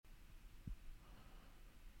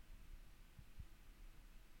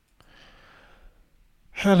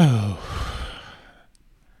Hello.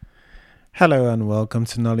 Hello and welcome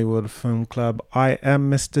to Nollywood Film Club. I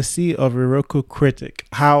am Mr. C of Iroko Critic.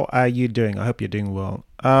 How are you doing? I hope you're doing well.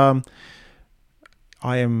 I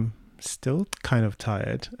am still kind of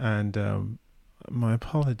tired and my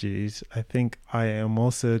apologies. I think I am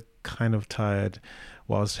also kind of tired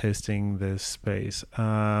whilst hosting this space.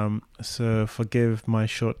 So forgive my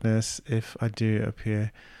shortness if I do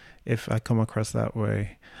appear, if I come across that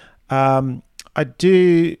way. Um, I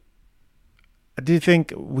do I do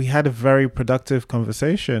think we had a very productive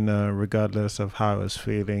conversation, regardless of how I was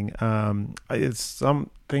feeling. It's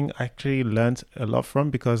something I actually learned a lot from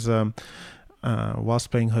because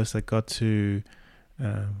whilst playing host, I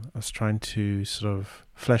was trying to sort of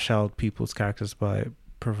flesh out people's characters by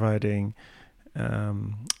providing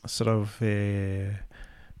sort of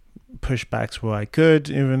pushbacks where I could,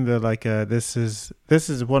 even though this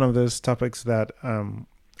is one of those topics that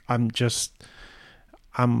I'm just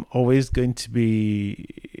I'm always going to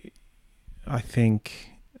be. I think.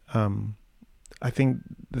 I think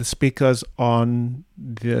the speakers on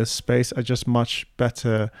the space are just much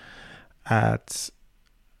better at.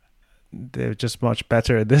 They're just much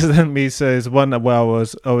better at this than me. So it's one where I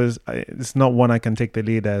was always. It's not one I can take the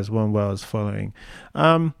lead as. One where I was following.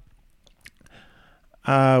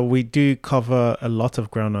 We do cover a lot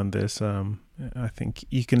of ground on this. I think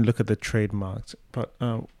you can look at the trademarks, but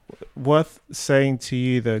worth saying to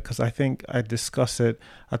you though, because I think I discuss it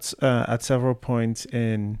at several points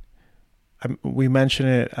in. We mention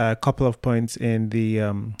it a couple of points in the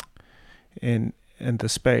in the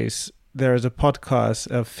space. There is a podcast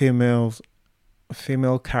of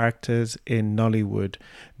female characters in Nollywood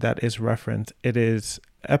that is referenced. It is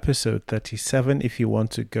episode 37 if you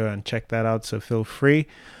want to go and check that out, so feel free.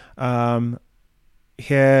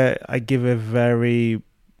 Here I give a very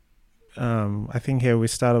I think here we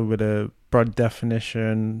started with a broad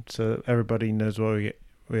definition so everybody knows what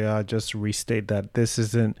we are. Just restate that this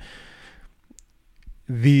isn't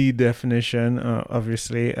the definition.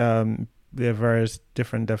 Obviously there are various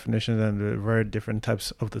different definitions and there are very different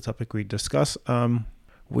types of the topic we discuss.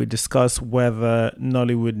 We discuss whether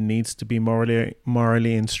Nollywood needs to be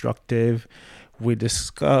morally instructive. We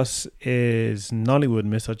discuss is Nollywood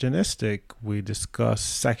misogynistic. We discuss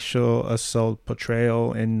sexual assault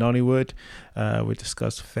portrayal in Nollywood. We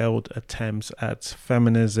discuss failed attempts at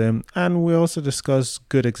feminism, and we also discuss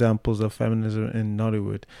good examples of feminism in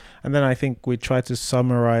Nollywood. And then I think we try to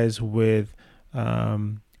summarize with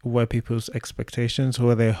where people's expectations,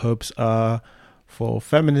 where their hopes are for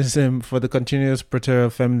feminism, for the continuous portrayal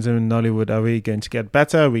of feminism in Nollywood. Are we going to get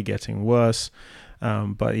better? Are we getting worse?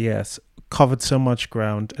 But yes, covered so much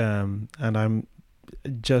ground, and I'm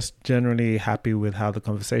just generally happy with how the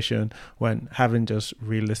conversation went, having just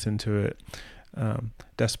re-listened to it,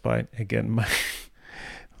 despite again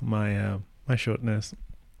my shortness.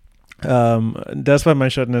 Despite my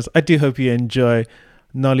shortness, I do hope you enjoy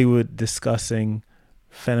Nollywood discussing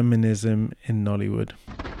feminism in Nollywood.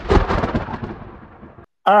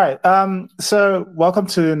 All right. So welcome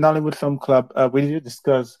to Nollywood Film Club. We do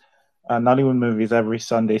discuss Nollywood movies every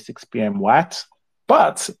Sunday, 6 p.m. What?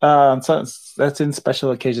 But so that's in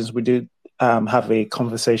special occasions. We do have a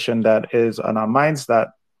conversation that is on our minds that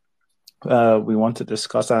we want to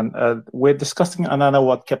discuss. And we're discussing another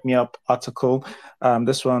What Kept Me Up article.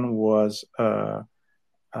 This one was, well,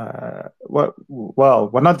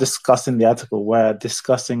 we're not discussing the article. We're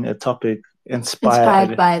discussing a topic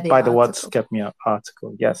inspired by the What Kept Me Up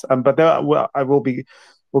article. Yes. But we'll be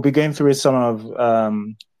going through some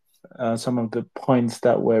of the points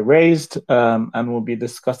that were raised, and we'll be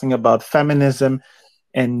discussing about feminism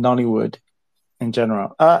in Nollywood in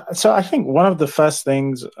general. So I think one of the first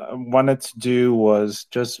things I wanted to do was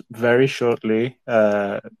just very shortly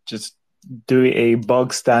just do a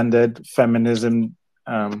bog standard feminism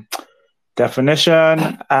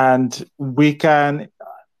definition, and we can,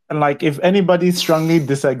 like, if anybody strongly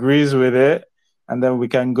disagrees with it, and then we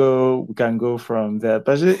can go from there.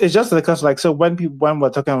 But it's just because, like, so when we're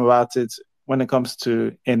talking about it, when it comes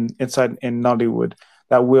to inside in Nollywood,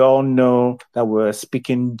 that we all know that we're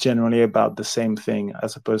speaking generally about the same thing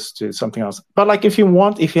as opposed to something else. But like, if you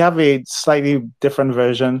have a slightly different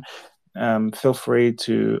version, feel free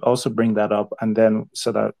to also bring that up, and then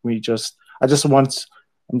so that I'm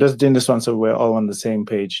just doing this one so we're all on the same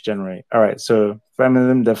page generally. All right. So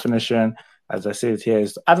feminism definition, as I say it here,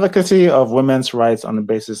 is advocacy of women's rights on the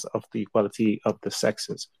basis of the equality of the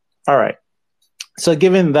sexes. All right. So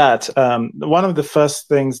given that, one of the first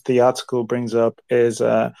things the article brings up is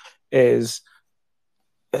that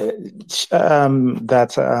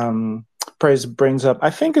Praise brings up, I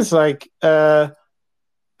think it's like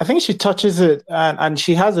I think she touches it and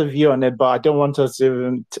she has a view on it, but I don't want us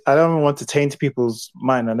to I don't want to taint people's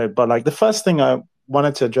mind on it. But like the first thing I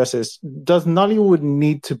wanted to address is, does Nollywood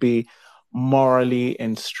need to be morally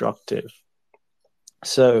instructive?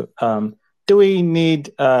 So do we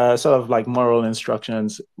need sort of like moral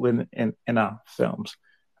instructions in our films?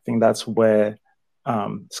 I think that's where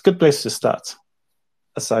it's a good place to start,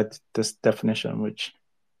 aside this definition, which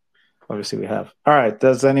obviously we have. All right,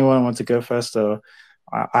 does anyone want to go first, or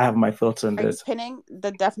I have my thoughts on Are you this? pinning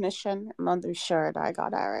the definition? I'm not sure that I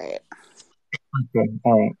got that right. Okay,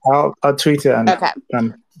 all right, I'll tweet it Okay.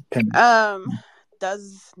 and pin it.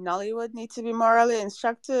 Does Nollywood need to be morally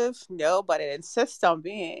instructive? No, but it insists on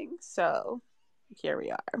being. So here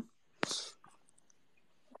we are.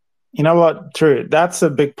 You know what? True. That's a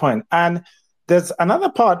big point. And there's another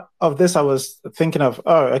part of this I was thinking of.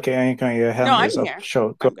 Oh, okay. Your No, hand I'm is up. here.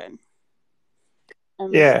 Sure. Go. I'm good.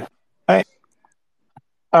 I'm Yeah. listening.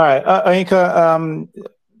 All right. Anika,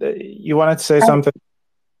 you wanted to say something?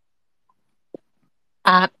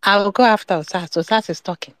 I will go after Osas. Osas is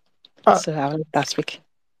talking. Uh, So I'll let that speak.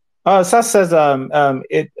 Sas says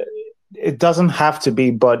it doesn't have to be,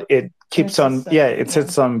 but it keeps on. Yeah, it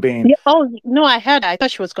sits on being. Yeah, oh, no, I heard. I thought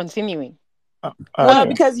she was continuing. Okay.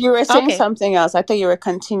 Because you were saying Okay. something else. I thought you were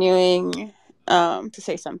continuing to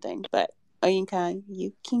say something, but Oyinka,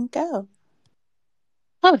 you can go.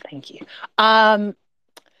 Oh, thank you. I'm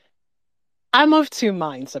of two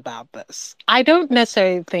minds about this. I don't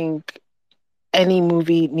necessarily think any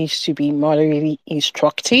movie needs to be morally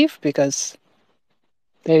instructive because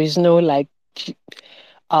there is no like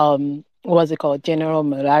what's it called, general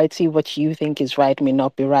morality. What you think is right may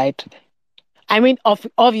not be right. I mean,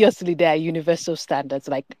 obviously there are universal standards,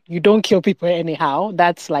 like you don't kill people anyhow.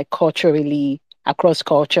 That's like culturally across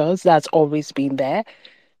cultures, that's always been there.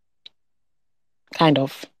 Kind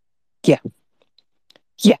of. Yeah.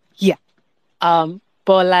 Yeah.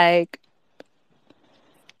 But like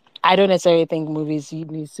I don't necessarily think movies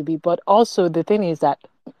needs to be, but also the thing is that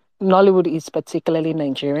Nollywood is particularly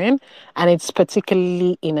Nigerian and it's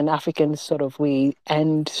particularly in an African sort of way.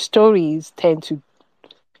 And stories tend to,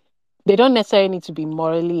 they don't necessarily need to be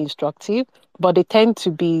morally instructive, but they tend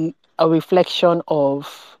to be a reflection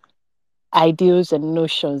of ideals and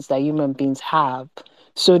notions that human beings have.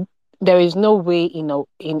 So there is no way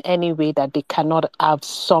in any way that they cannot have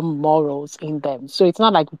some morals in them. So it's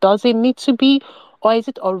not like does it need to be, or is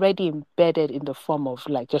it already embedded in the form of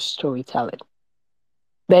like just storytelling?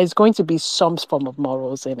 There's going to be some form of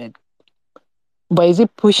morals in it. But is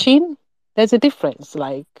it pushing? There's a difference.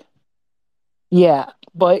 Like, yeah.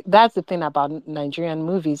 But that's the thing about Nigerian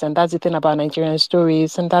movies, and that's the thing about Nigerian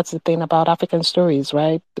stories, and that's the thing about African stories,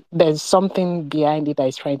 right? There's something behind it that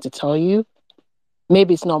is trying to tell you.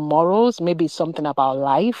 Maybe it's not morals, maybe it's something about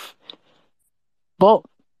life. But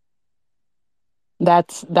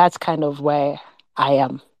that's kind of where I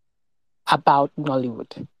am about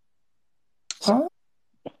Nollywood. So.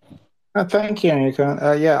 Thank you,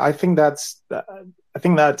 Anika. Yeah, I think that's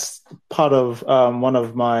part of one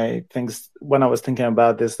of my things when I was thinking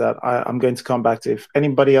about this that I'm going to come back to. If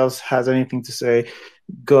anybody else has anything to say,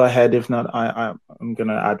 go ahead. If not, I'm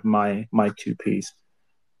gonna add my two P's.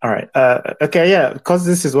 All right. Okay. Yeah. Because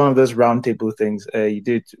this is one of those roundtable things. You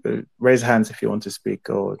do raise hands if you want to speak,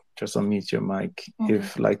 or just unmute your mic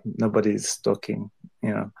if like nobody's talking. You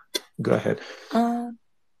know, go ahead. Do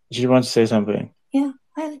you want to say something? Yeah.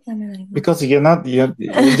 I look at me like that. Because you're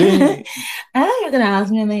doing. I know you're gonna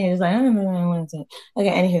ask me, and then you're just like, I don't know what I want to say. Okay,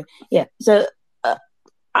 anywho, yeah. So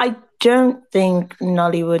I don't think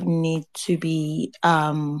Nollywood need to be,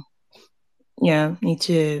 need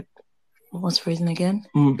to. What's the reason again?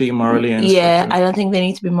 Be morally instructive. Yeah, I don't think they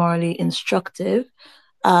need to be morally instructive.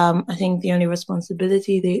 I think the only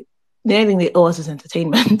responsibility the only thing they owe us is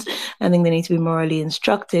entertainment. I think they need to be morally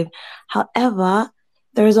instructive. However,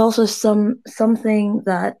 there is also something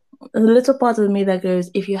that a little part of me that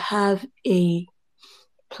goes, if you have a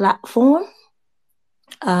platform,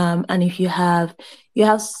 and if you have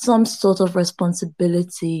some sort of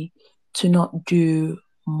responsibility to not do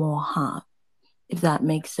more harm, if that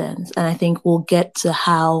makes sense. And I think we'll get to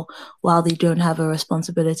how, while they don't have a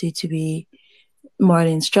responsibility to be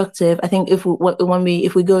morally instructive, I think if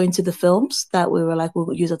we go into the films that we were like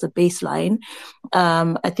we'll use as a baseline,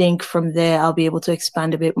 I think from there I'll be able to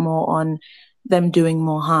expand a bit more on them doing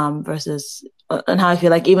more harm versus and how I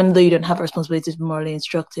feel like even though you don't have a responsibility to be morally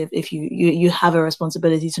instructive, if you have a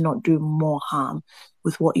responsibility to not do more harm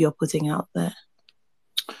with what you're putting out there.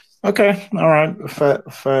 Okay, all right,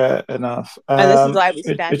 fair enough. And this is why we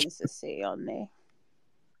stand Mrs. C on there.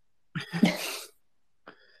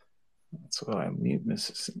 That's why I mute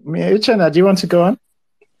Mrs. C. Uchenna, do you want to go on?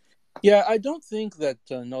 Yeah, I don't think that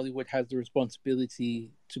Nollywood has the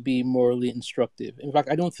responsibility to be morally instructive. In fact,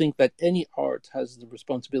 I don't think that any art has the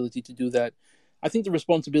responsibility to do that. I think the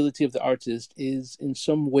responsibility of the artist is in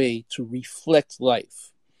some way to reflect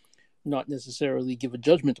life, not necessarily give a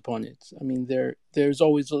judgment upon it. I mean, there's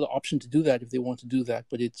always the option to do that if they want to do that,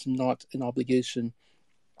 but it's not an obligation.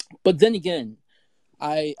 But then again,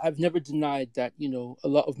 I've never denied that, a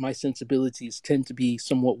lot of my sensibilities tend to be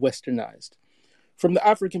somewhat westernized. From the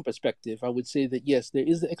African perspective, I would say that yes, there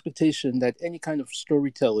is the expectation that any kind of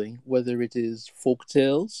storytelling, whether it is folk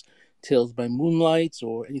tales, tales by moonlight,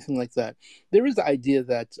 or anything like that, there is the idea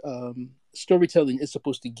that storytelling is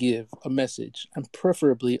supposed to give a message, and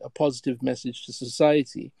preferably a positive message to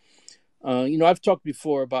society. I've talked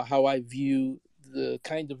before about how I view the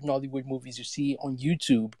kind of Nollywood movies you see on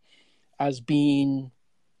YouTube as being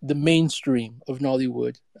the mainstream of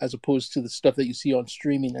Nollywood, as opposed to the stuff that you see on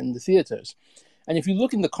streaming and the theaters. And if you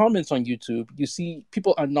look in the comments on YouTube, you see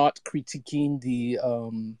people are not critiquing the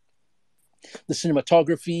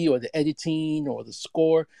cinematography or the editing or the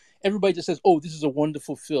score. Everybody just says, "Oh, this is a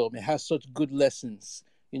wonderful film. It has such good lessons."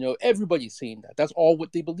 Everybody's saying that. That's all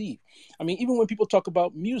what they believe. I mean, even when people talk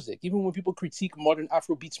about music, even when people critique modern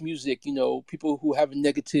Afrobeats music, people who have a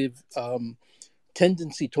negative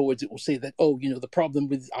tendency towards it will say that, oh, the problem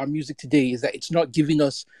with our music today is that it's not giving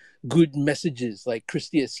us good messages like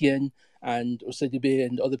Christy Essien and Osedibe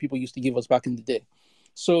and other people used to give us back in the day.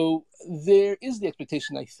 So there is the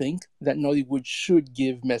expectation, I think, that Nollywood should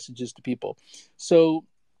give messages to people. So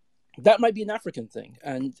that might be an African thing.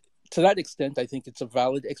 And to that extent, I think it's a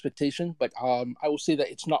valid expectation. But I will say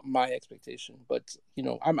that it's not my expectation. But,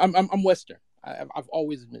 I'm Western. I've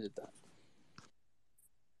always admitted that.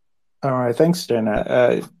 All right, thanks,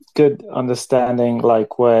 Jonah. Good understanding,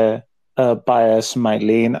 like where bias might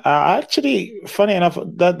lean. Actually, funny enough,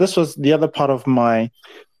 that this was the other part of my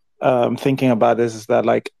thinking about this is that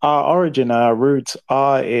like our origin, our roots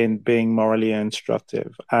are in being morally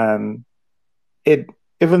instructive, and it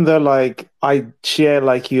even though like I share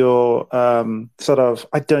like your sort of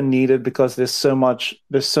I don't need it because there's so much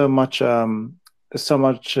film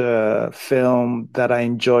that I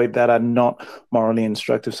enjoyed that are not morally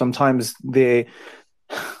instructive. Sometimes they're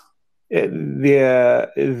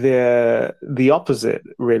the opposite,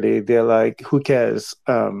 really. They're like, who cares?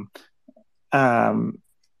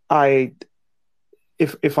 I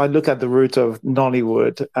if I look at the root of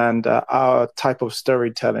Nollywood and our type of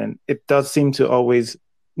storytelling, it does seem to always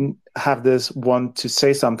have this want to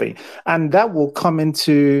say something, and that will come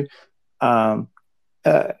into um,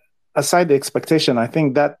 aside the expectation. I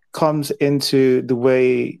think that comes into the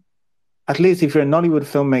way. At least if you're a Nollywood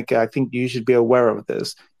filmmaker, I think you should be aware of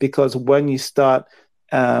this because when you start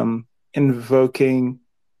invoking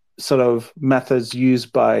sort of methods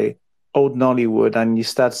used by old Nollywood and you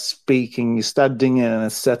start speaking, you start doing it in a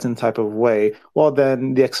certain type of way, well,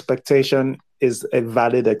 then the expectation is a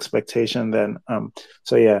valid expectation then.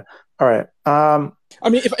 So yeah. All right. I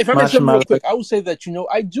mean, if I may say real quick, I will say that,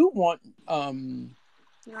 I do want Hi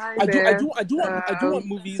I do I there. do I do want I do want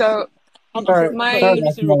movies. So I'm sorry, but my let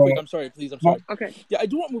me say real quick. I'm sorry, please. I'm sorry. okay. Yeah, I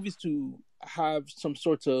do want movies to have some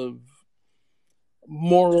sort of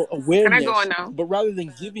moral Can I go awareness, on now? but rather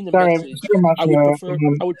than giving a sorry, message, I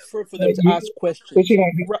would prefer for them to ask questions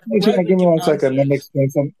rather than give me give 1 second. Let me answers. explain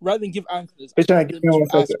something. Rather than give answers, I want Give them me to 1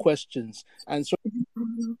 ask second. questions. And so,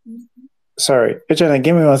 Sorry, Ichana,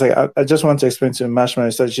 give me 1 second. I just want to explain to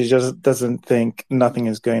Marshmallow so she just doesn't think nothing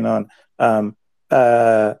is going on. Uh,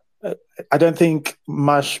 I don't think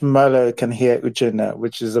Marshmallow can hear Uchenna,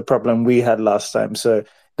 which is a problem we had last time. So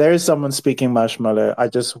there is someone speaking Marshmallow. I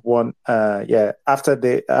just want, after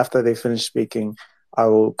they finish speaking, I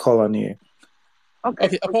will call on you.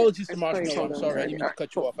 Okay, apologies to Marshmallow. I'm sorry, I didn't mean to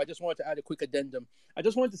cut you off. I just wanted to add a quick addendum. I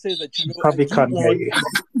just wanted to say that Probably can't hear you.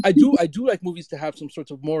 I do like movies to have some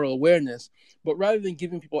sort of moral awareness, but rather than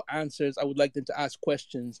giving people answers, I would like them to ask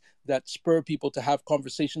questions that spur people to have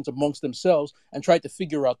conversations amongst themselves and try to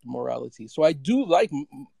figure out the morality. So I do like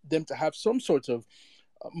them to have some sort of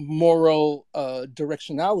moral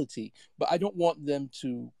directionality, but I don't want them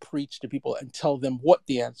to preach to people and tell them what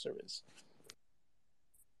the answer is.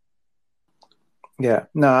 Yeah,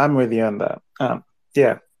 no, I'm with you on that.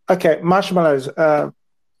 Yeah. Okay, Marshmallows.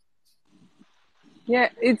 Yeah,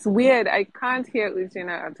 it's weird. I can't hear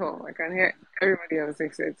Uchina at all. I can hear everybody else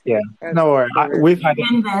except Yeah, you. no worry. We've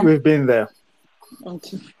been there.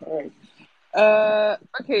 Okay, all right.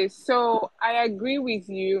 Okay, so I agree with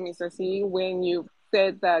you, Mr. C, when you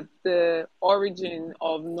said that the origin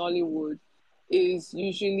of Nollywood is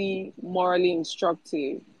usually morally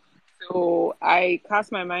instructive. So I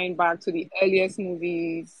cast my mind back to the earliest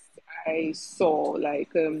movies I saw, like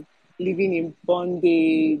Living in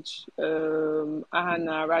Bondage,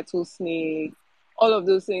 Ahana, Rattlesnake, all of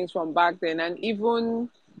those things from back then, and even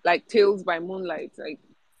like Tales by Moonlight, like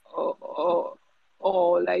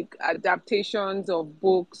or like adaptations of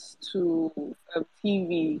books to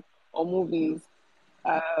TV or movies.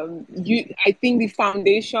 I think the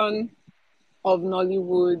foundation of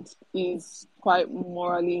Nollywood is quite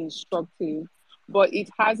morally instructive, but it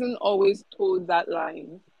hasn't always told that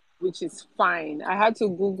line, which is fine. I had to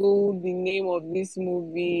Google the name of this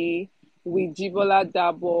movie with Jibola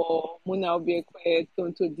Dabo, Muna Obiekwe,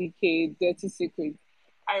 Tonto Dike, Dirty Secret.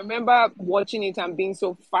 I remember watching it and being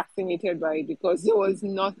so fascinated by it because there was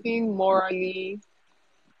nothing morally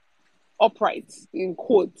upright in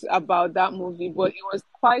quotes about that movie, but it was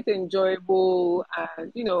quite enjoyable.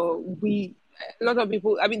 And a lot of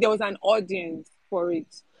people, I mean, there was an audience for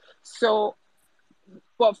it. So,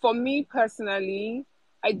 but for me personally,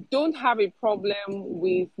 I don't have a problem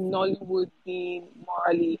with Nollywood being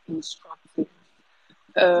morally instructive.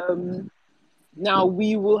 Now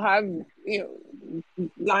we will have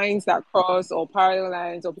lines that cross or parallel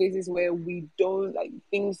lines or places where we don't like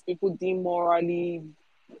things people deem morally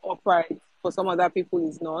upright for some other people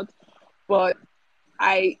is not. But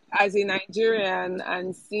I, as a Nigerian,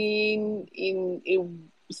 and seeing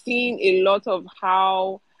a lot of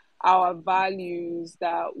how our values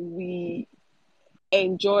that we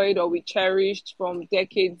enjoyed or we cherished from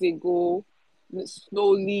decades ago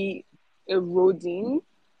slowly eroding.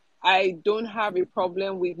 I don't have a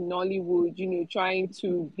problem with Nollywood, trying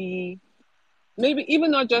to be maybe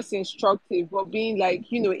even not just instructive, but being like,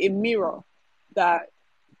 a mirror that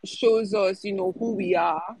shows us, who we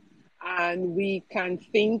are, and we can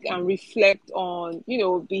think and reflect on,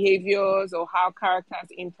 behaviors or how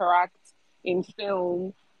characters interact in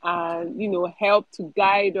film, and, help to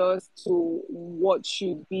guide us to what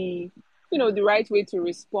should be, the right way to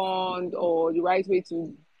respond or the right way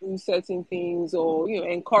to do certain things, or,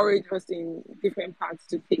 encourage us in different paths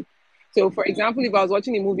to take. So, for example, if I was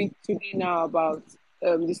watching a movie today now about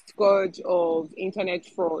the scourge of internet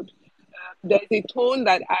fraud, there's a tone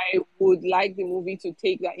that I would like the movie to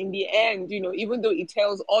take, that in the end, even though it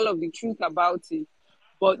tells all of the truth about it,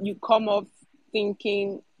 but you come off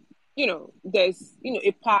thinking, there's,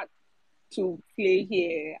 a part to play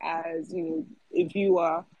here as, a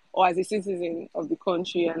viewer or as a citizen of the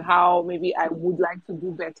country, and how maybe I would like to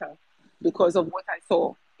do better because of what I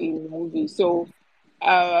saw in the movie. So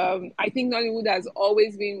I think Nollywood has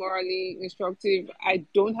always been morally instructive. I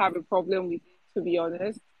don't have a problem with it, to be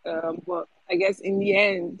honest. But I guess in the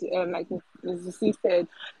end, like Mrs. C said,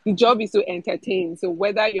 the job is to entertain. So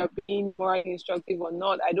whether you're being morally instructive or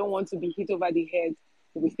not, I don't want to be hit over the head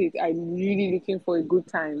with it. I'm really looking for a good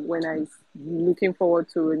time when I'm looking forward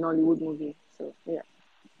to a Nollywood movie. So yeah.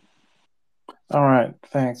 All right,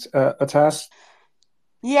 thanks. Atas?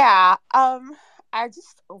 Yeah, I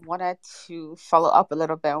just wanted to follow up a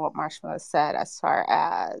little bit on what Marshmallow said as far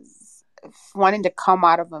as wanting to come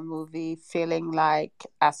out of a movie feeling like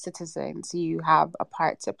as citizens you have a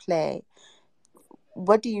part to play.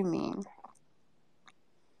 What do you mean?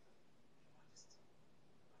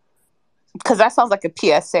 Because that sounds like a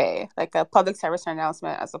PSA, like a public service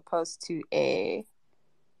announcement, as opposed to a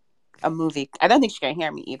movie. I don't think she can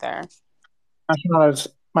hear me either.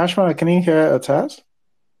 Marshmallow, can you hear Atas?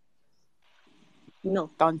 No,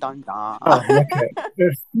 dun dun dun. Oh, okay.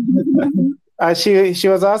 She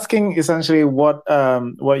was asking essentially what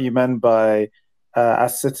you meant by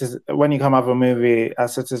as citizens, when you come out of a movie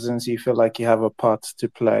as citizens, you feel like you have a part to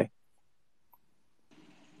play.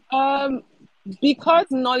 Because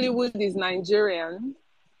Nollywood is Nigerian,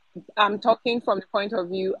 I'm talking from the point of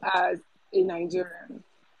view as a Nigerian.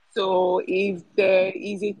 So if there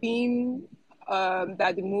is a theme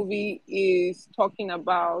that the movie is talking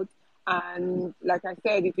about, and like I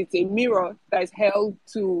said, if it's a mirror that is held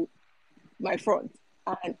to my front,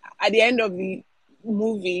 and at the end of the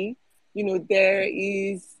movie, there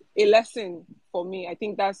is a lesson for me. I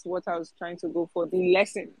think that's what I was trying to go for, the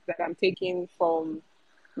lesson that I'm taking from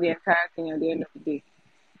the entire thing at the end of the day.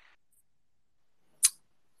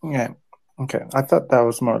 Yeah. Okay. I thought that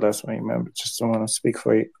was more or less what you meant, but just don't want to speak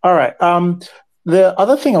for you. All right. The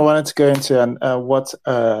other thing I wanted to go into, and what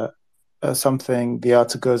something the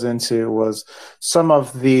article goes into, was some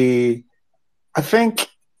of the, I think,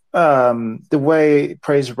 the way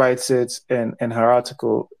Praise writes it in her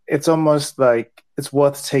article, it's almost like it's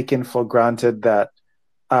worth taking for granted that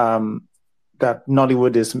that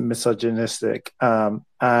Nollywood is misogynistic.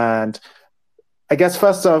 And I guess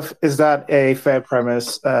first off, is that a fair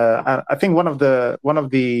premise? I think one of the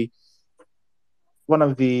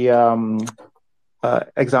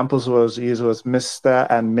examples was used was Mr.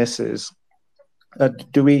 and Mrs.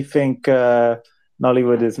 Do we think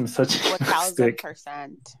Nollywood is misogynistic?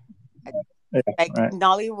 1000%. Yeah, Like right.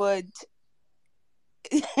 Nollywood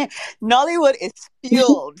is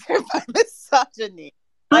fueled by misogyny.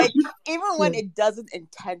 Like, even when it doesn't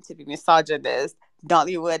intend to be misogynist,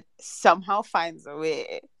 Nollywood somehow finds a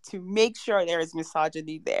way to make sure there is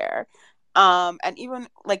misogyny there. And even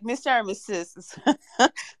like Mr. and Mrs.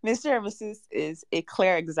 Mr. and Mrs. is a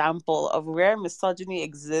clear example of where misogyny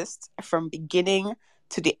exists from beginning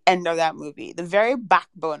to the end of that movie. The very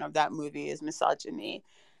backbone of that movie is misogyny.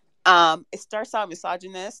 It starts out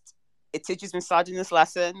misogynist, it teaches misogynist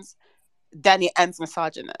lessons, then it ends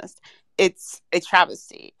misogynist. It's a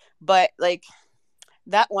travesty. But like,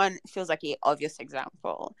 that one feels like an obvious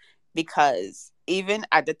example, because even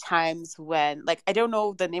at the times when, like, I don't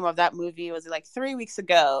know the name of that movie, was it like 3 weeks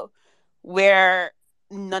ago, where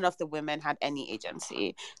none of the women had any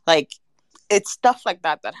agency? Like, it's stuff like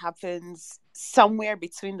that that happens somewhere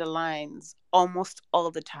between the lines almost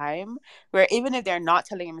all the time, where even if they're not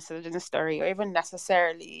telling a misogynist story or even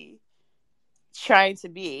necessarily trying to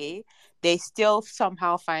be, they still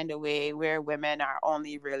somehow find a way where women are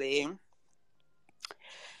only really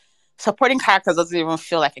supporting characters. Doesn't even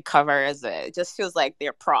feel like it covers it. It just feels like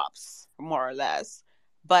they're props, more or less.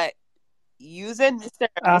 But using Mr.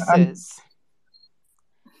 and Mrs.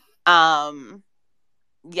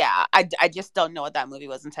 Yeah, I just don't know what that movie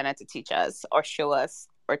was intended to teach us or show us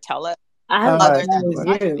or tell us, other than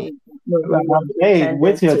misogyny. Hey,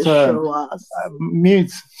 wait your turn.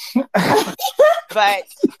 Mute. But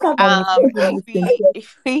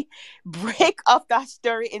if we break up that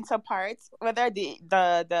story into parts, whether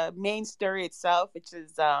the main story itself, which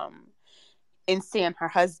is Incy and her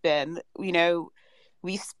husband,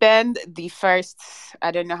 we spend the first, I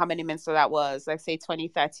don't know how many minutes that was, let's say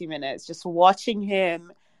 20-30 minutes, just watching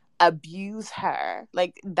him abuse her.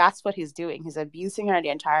 Like, that's what he's doing. He's abusing her the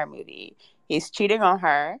entire movie. He's cheating on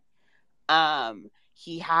her.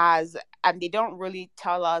 He has, and they don't really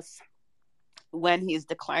tell us when his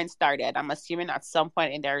decline started. I'm assuming at some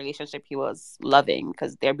point in their relationship he was loving,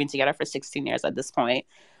 because they've been together for 16 years at this point.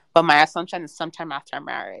 But my assumption is sometime after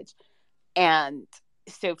marriage. And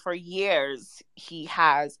so for years, he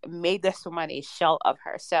has made this woman a shell of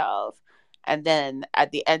herself. And then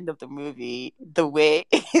at the end of the movie, the way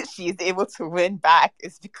she's able to win back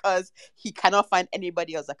is because he cannot find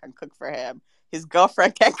anybody else that can cook for him. His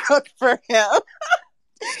girlfriend can't cook for him.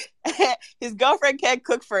 His girlfriend can't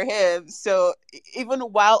cook for him. So even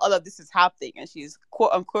while all of this is happening and she's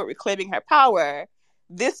quote unquote reclaiming her power,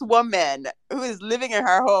 this woman who is living in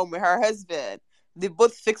her home with her husband, they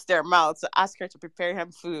both fix their mouths to ask her to prepare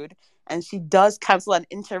him food. And she does cancel an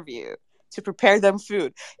interview to prepare them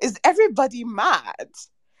food. Is everybody mad?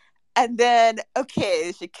 And then,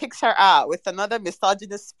 okay, she kicks her out with another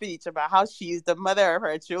misogynist speech about how she's the mother of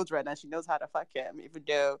her children and she knows how to fuck him, even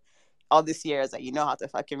though all these years that you know how to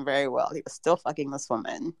fuck him very well, he was still fucking this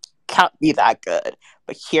woman. Can't be that good.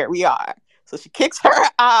 But here we are. So she kicks her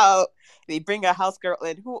out. They bring a house girl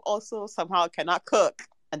in who also somehow cannot cook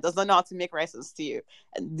and does not know how to make rice and stew.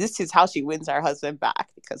 And this is how she wins her husband back,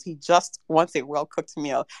 because he just wants a well-cooked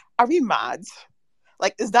meal. Are we mad?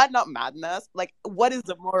 Like, is that not madness? Like, what is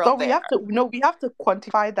the moral But we there? have to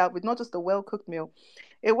quantify that with not just a well-cooked meal,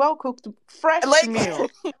 a well-cooked fresh meal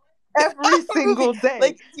every single day.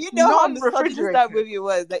 Like, do you know how misogynist that movie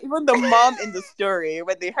was? Like, even the mom in the story,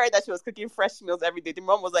 when they heard that she was cooking fresh meals every day, the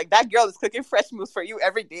mom was like, "That girl is cooking fresh meals for you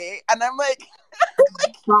every day," and I'm like,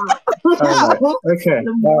 okay.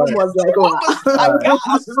 The mom was like,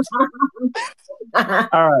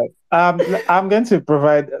 all right. I'm going to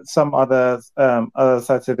provide some other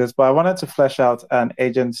sides to this, but I wanted to flesh out an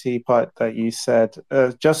agency part that you said,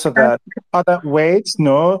 just so that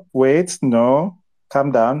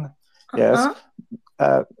calm down. Yes.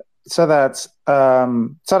 So that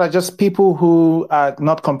just people who are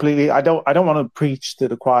not completely, I don't want to preach to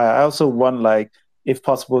the choir. I also want, like, if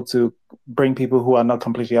possible, to bring people who are not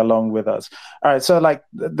completely along with us. All right. So, like,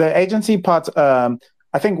 the agency part,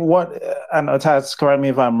 I think and Otaz, correct me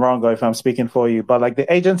if I'm wrong or if I'm speaking for you, but like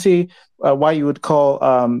the agency, why you would call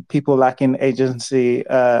people lacking agency,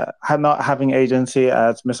 not having agency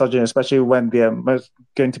as misogyny, especially when they're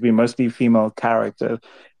going to be mostly female characters,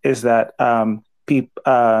 is that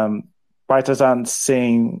writers aren't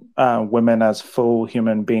seeing women as full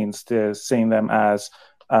human beings. They're seeing them as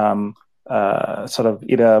sort of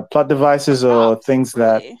either plot devices or things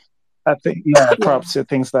that I think, props,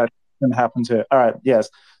 things that can happen to it. All right, yes.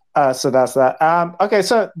 So that's that. Okay,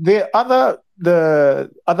 so the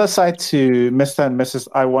other side to Mr. and Mrs.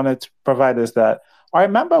 I wanted to provide is that I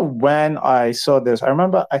remember when I saw this. I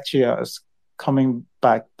remember actually I was coming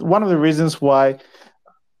back. One of the reasons I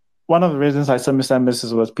saw Mr. and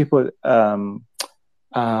Mrs. was people.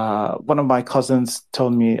 One of my cousins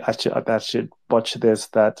told me that I should watch this.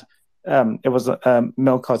 That it was a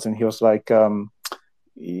male cousin. He was like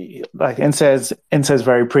Ince's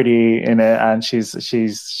very pretty in it, and she's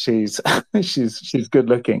she's good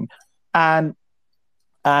looking, and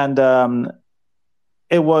and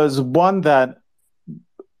it was one that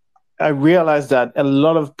I realized that a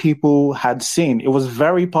lot of people had seen. It was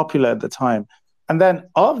very popular at the time. And then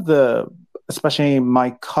especially my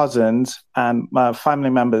cousins and my family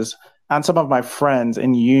members and some of my friends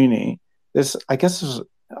in uni, I guess,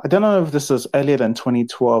 I don't know if this was earlier than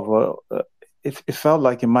 2012 or it felt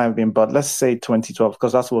like it might have been, but let's say 2012,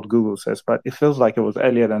 because that's what Google says, but it feels like it was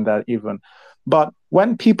earlier than that even. But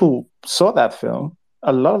when people saw that film,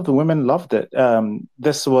 a lot of the women loved it.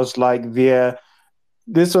 This was like their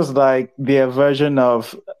version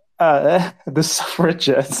of the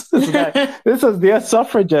suffragettes. This was their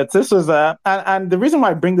suffragettes. This was and the reason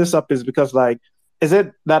why I bring this up is because, like, is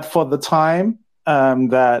it that for the time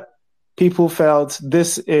that people felt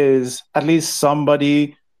this is at least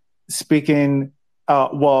somebody speaking,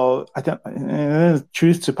 well, I don't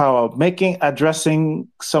truth to power, addressing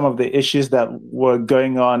some of the issues that were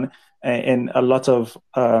going on in a lot of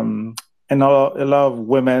in a lot of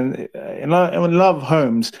women, in a lot of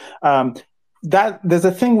homes. That there's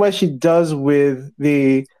a thing where she does with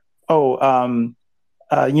the your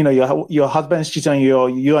husband's cheating on you, or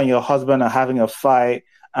you and your husband are having a fight.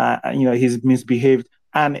 He's misbehaved,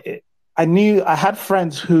 and I had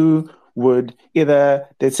friends who would either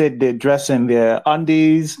they said they dress in their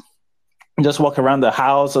undies, just walk around the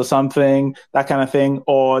house or something, that kind of thing,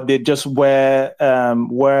 or they just wear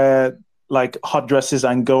like hot dresses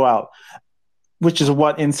and go out, which is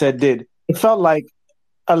what Instead did. It felt like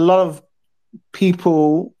a lot of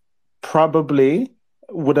people probably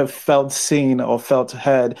would have felt seen or felt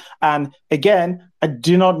heard. And again, I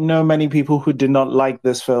do not know many people who did not like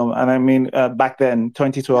this film. And I mean, back then,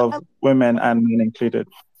 2012, women and men included.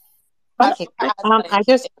 Okay, I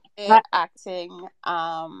just acting,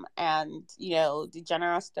 and the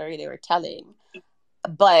general story they were telling,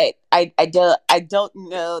 but I don't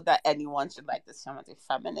know that anyone should like this film as a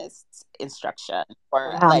feminist instruction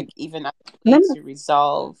or like even a way to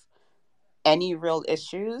resolve any real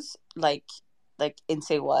issues. Like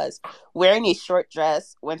Inse was wearing a short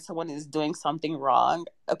dress when someone is doing something wrong.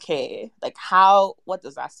 Okay, like what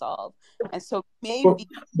does that solve? And so maybe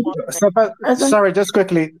sorry, just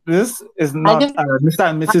quickly, this is not Mr.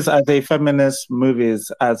 and Mrs. as a feminist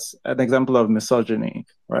movies as an example of misogyny,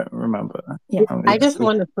 right? Remember. Yeah, I just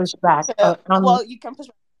want to push back. Well, you can push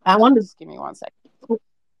back. I want to just give me 1 second.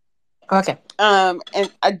 Okay. And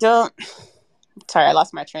I don't. Sorry, I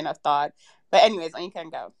lost my train of thought. But anyways, you can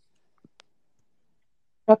go.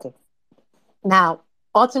 Okay. Now,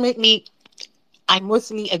 ultimately, I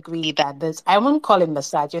mostly agree that I won't call it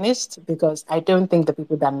misogynist because I don't think the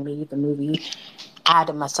people that made the movie had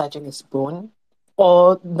a misogynist bone,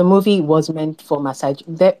 or the movie was meant for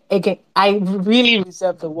misogyny. Again, I really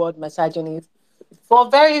reserve the word misogynist for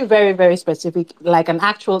very, very, very specific, like an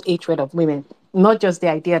actual hatred of women, not just the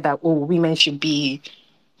idea that, women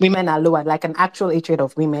are lower, like an actual hatred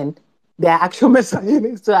of women. They're actual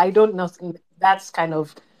misogynists. So I don't know. That's kind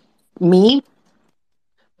of me.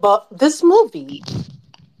 But this movie,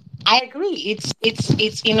 I agree.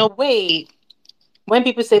 It's in a way, when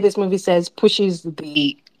people say this movie pushes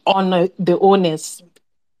the onus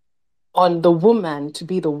on the woman to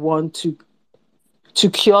be the one to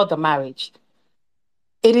cure the marriage.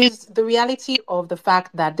 It is the reality of the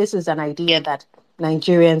fact that this is an idea that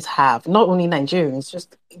Nigerians have, not only Nigerians,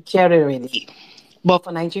 just generally. But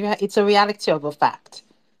for Nigeria, it's a reality of a fact.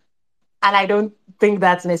 And I don't think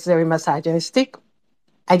that's necessarily misogynistic.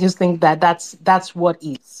 I just think that that's what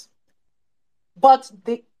is. But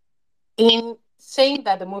in saying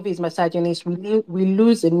that the movie is misogynist, we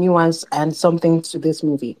lose a nuance and something to this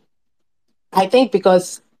movie. I think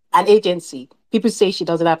because an agency, people say she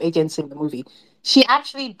doesn't have agency in the movie. She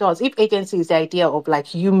actually does. If agency is the idea of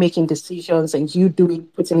like you making decisions and you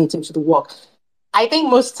putting it into the work, I think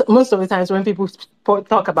most of the times when people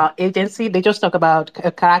talk about agency, they just talk about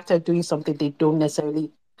a character doing something they don't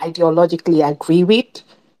necessarily ideologically agree with.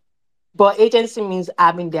 But agency means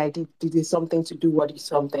having the idea to do something, to do what is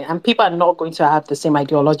something, and people are not going to have the same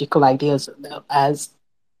ideological ideas as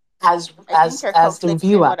the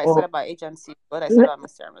viewer. What I said about agency, what I said about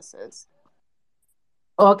Mr. and Mrs.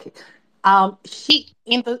 Okay, she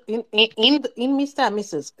in Mr. and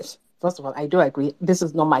Mrs. First of all, I do agree. This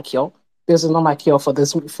is not my cure. this is not my cure for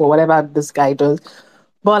this, for whatever this guy does.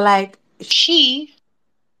 But like she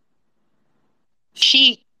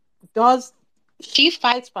does, she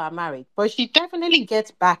fights for her marriage, but she definitely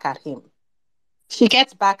gets back at him. She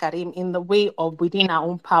gets back at him in the way of within her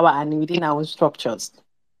own power and within her own structures.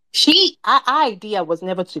 Her idea was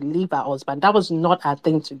never to leave her husband. That was not her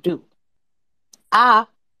thing to do.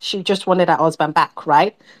 She just wanted her husband back,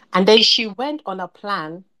 right? And then she went on a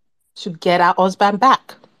plan to get her husband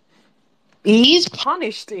back. He is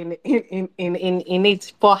punished in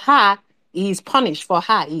it. For her, he is punished. For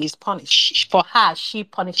her, he is punished. For her, she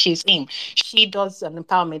punishes him. She does an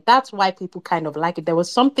empowerment. That's why people kind of like it. There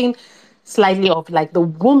was something slightly of like the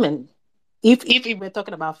woman. If we're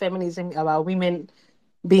talking about feminism, about women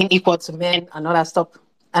being equal to men and all that stuff,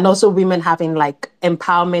 and also women having like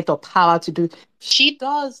empowerment or power to do, she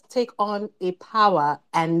does take on a power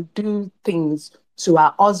and do things to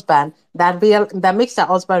her husband that makes her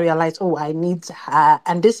husband realize, oh, I need her,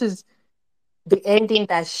 and this is the ending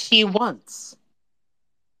that she wants.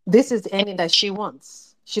 This is the ending that she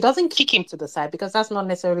wants. She doesn't kick him to the side because that's not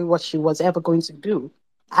necessarily what she was ever going to do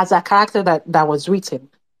as a character that was written.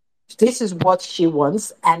 This is what she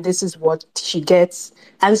wants and this is what she gets.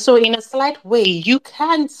 And so in a slight way, you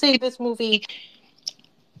can say this movie,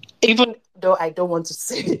 even though I don't want to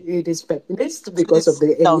say it is feminist because of Just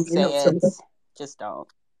the don't ending of say it. something. Just don't.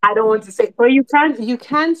 I don't want to say, but you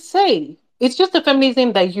can say it's just a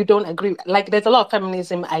feminism that you don't agree with. Like there's a lot of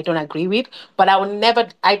feminism I don't agree with, but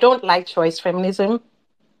I don't like choice feminism.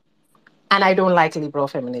 And I don't like liberal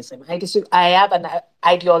feminism. I have an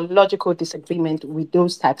ideological disagreement with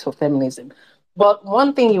those types of feminism. But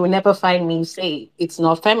one thing you will never find me say, it's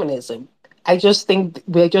not feminism. I just think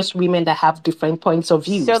we're just women that have different points of So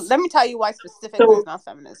views. let me tell you why specifically it's So not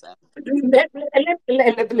feminism.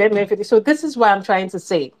 let me finish. So this is what I'm trying to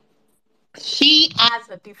say. She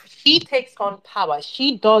takes on power.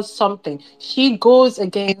 She does something. She goes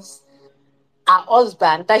against her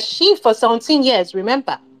husband that she for 17 years,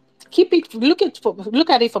 remember, look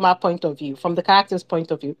at it from our point of view, from the character's point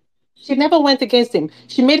of view. She never went against him.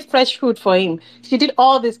 She made fresh food for him. She did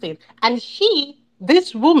all these things. And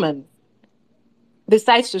this woman,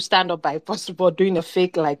 decides to stand up by possible doing a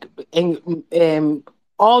fake like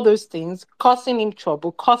all those things, causing him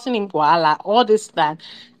trouble, causing him voila, all this that.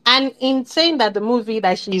 And in saying that the movie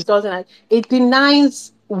that she's doesn't, it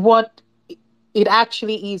denies what it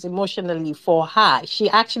actually is emotionally for her. She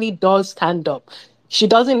actually does stand up. She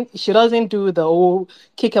doesn't do the whole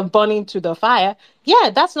kick and burn into the fire.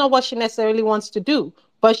 Yeah, that's not what she necessarily wants to do.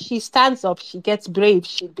 But she stands up, she gets brave,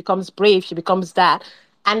 she becomes that.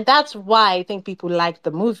 And that's why I think people like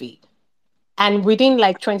the movie. And within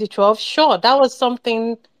like 2012, sure, that was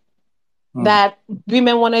something that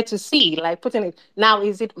women wanted to see. Like putting it now,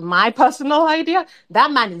 is it my personal idea?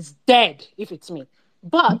 That man is dead if it's me.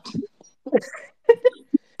 But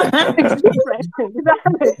it's different.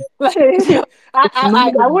 Like,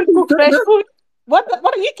 I wouldn't cook fresh food. What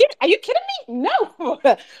are you kidding? Are you kidding me? No.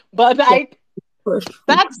 But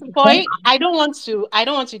that's the point. I don't want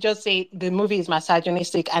to just say the movie is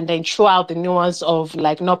misogynistic and then throw out the nuance of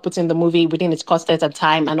like not putting the movie within its cost at a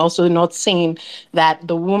time and also not saying that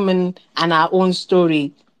the woman and her own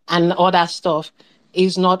story and all that stuff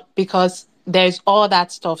is not, because there's all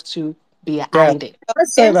that stuff to Yeah, behind it. I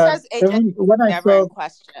say that Insa's agency even when I never saw, in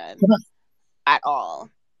question at all.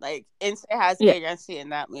 Like Insa has Yeah. agency in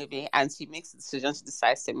that movie, and she makes the decision she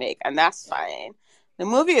decides to make, and that's fine. The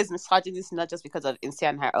movie is misogynist not just because of Insa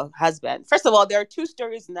and her husband. First of all, there are two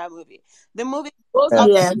stories in that movie. The movie goes yes, on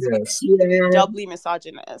to Yeah. continue yes, to be Yeah. doubly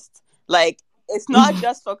misogynist. Like it's not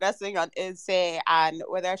just focusing on Insa and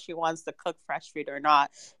whether she wants to cook fresh food or not.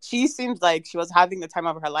 She seems like she was having the time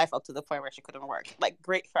of her life up to the point where she couldn't work. Like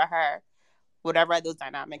great for her, whatever those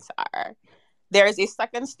dynamics are. There is a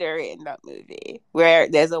second story in that movie where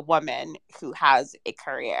there's a woman who has a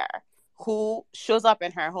career, who shows up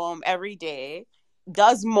in her home every day,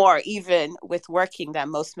 does more even with working than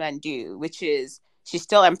most men do, which is she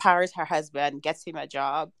still empowers her husband, gets him a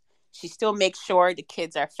job. She still makes sure the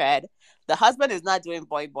kids are fed. The husband is not doing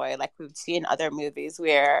boy boy like we've seen in other movies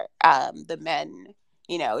where the men,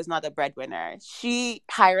 is not the breadwinner. She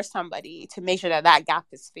hires somebody to make sure that that gap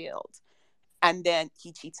is filled, and then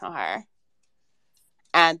he cheats on her.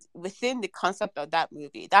 And within the concept of that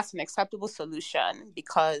movie, that's an acceptable solution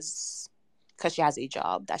because she has a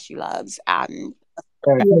job that she loves. And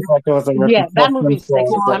yeah, it feels like it was a Yeah, that movie repercussion is for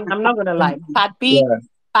sexist. I'm not gonna lie. yeah.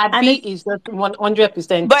 Part And B it, is just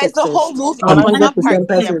 100% but it's the whole sexist. movie. and It's and not 100% part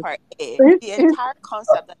B and and sexist. part A. The entire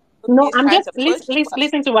concept that the movie No, is I'm trying just to push to us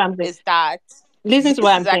listen to what I'm saying. is that Listen to This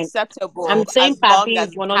what is I'm saying. I'm acceptable saying as long Pabi is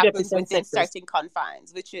as it happens 100% within sexist. certain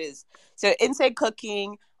confines, which is so inside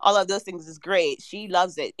cooking, all of those things is great. She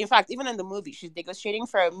loves it. In fact, even in the movie, she's negotiating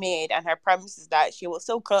for a maid, and her premise is that she will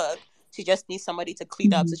still cook. She just needs somebody to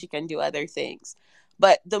clean up so she can do other things.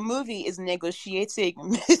 But the movie is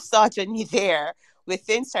negotiating misogyny there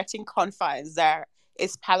within certain confines that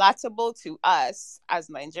is palatable to us as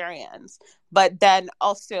Nigerians. But then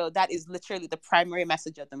also, that is literally the primary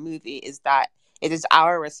message of the movie, is that it is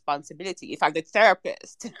our responsibility. In fact, the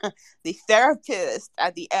therapist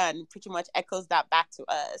at the end pretty much echoes that back to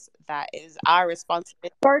us. That is our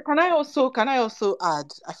responsibility. Sorry, can I also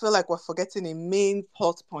add? I feel like we're forgetting a main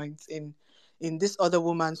plot point in this other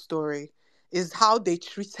woman's story is how they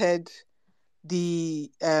treated the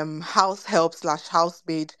house help slash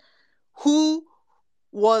housemaid who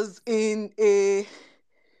was in a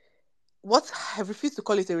what I refuse to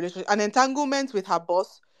call it a relationship, an entanglement with her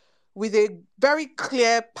boss with a very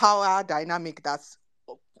clear power dynamic that's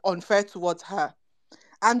unfair towards her.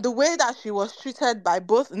 And the way that she was treated by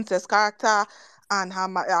both Nte's character and her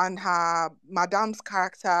madam's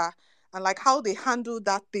character, and like how they handled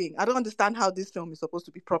that thing. I don't understand how this film is supposed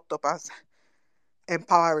to be propped up as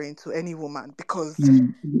empowering to any woman because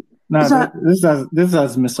No, So this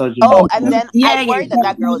is misogyny. Oh, and then yeah, I yeah, worry that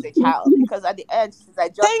that girl is a child, because at the end she's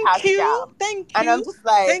like, just thank pass you, jam, thank and I'm you, just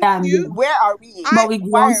like, thank you. where are we? I but we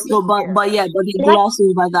Why are gloss, we here? but we gloss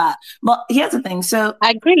over that. But here's the thing. So,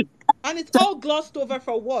 I agree. and it's so, all glossed over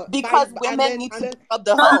for what? By Because and women then need and to then keep up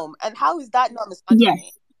the so home, and how is that not yes.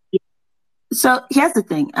 misogyny? So here's the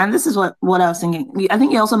thing, and this is what I was thinking. I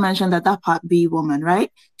think you also mentioned that part B woman,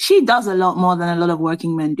 right? She does a lot more than a lot of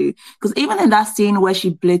working men do. Because even in that scene where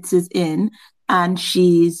she blitzes in and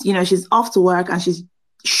she's off to work and she's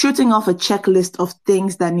shooting off a checklist of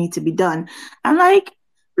things that need to be done. I'm like,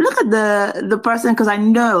 look at the person, because I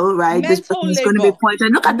know, right, this mental person is going to be labor.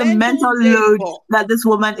 pointed. Look at the Mental mental load labor. that this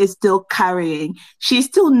woman is still carrying. She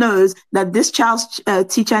still knows that this child's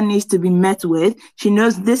teacher needs to be met with. She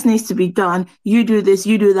knows this needs to be done. You do this,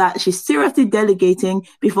 you do that. She's seriously delegating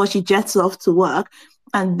before she jets off to work.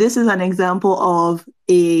 And this is an example of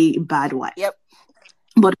a bad wife. Yep.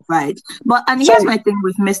 But right. But and So here's my thing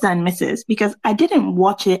with Mr. and Mrs. because I didn't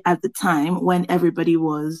watch it at the time when everybody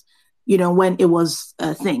was, when it was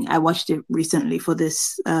a thing. I watched it recently for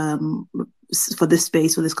this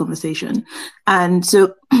space, for this conversation. And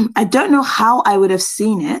so I don't know how I would have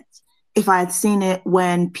seen it if I had seen it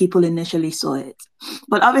when people initially saw it.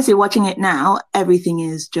 But obviously watching it now, everything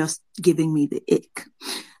is just giving me the ick.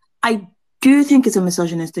 I do think it's a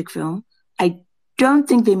misogynistic film. I don't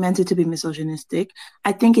think they meant it to be misogynistic.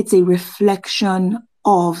 I think it's a reflection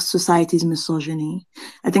of society's misogyny.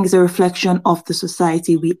 I think it's a reflection of the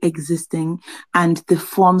society we exist in and the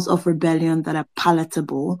forms of rebellion that are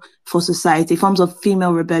palatable for society, forms of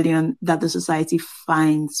female rebellion that the society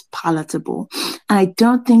finds palatable. And I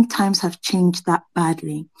don't think times have changed that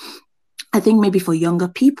badly. I think maybe for younger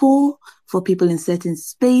people, for people in certain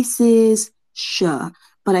spaces, sure.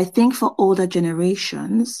 But I think for older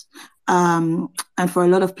generations, and for a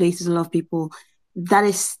lot of places, a lot of people, that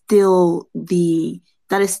is still the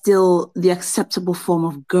acceptable form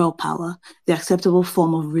of girl power, the acceptable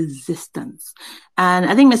form of resistance. And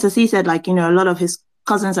I think Mr. C said, a lot of his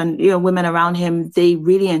cousins and women around him, they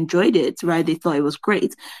really enjoyed it, right? They thought it was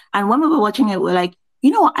great. And when we were watching it, we're like,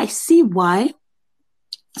 I see why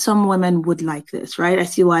some women would like this, right? I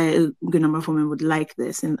see why a good number of women would like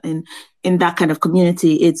this in that kind of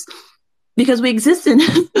community. It's because we exist in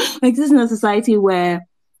a society where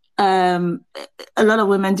a lot of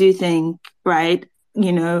women do think, right,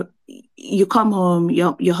 you come home,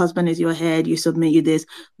 your husband is your head, you submit, you this,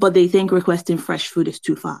 but they think requesting fresh food is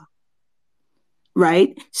too far,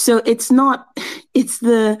 right? So it's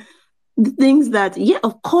the things that, yeah,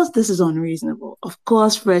 of course, this is unreasonable. Of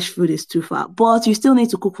course, fresh food is too far, but you still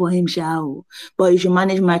need to cook for him, shao. But you should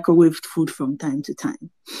manage microwaved food from time to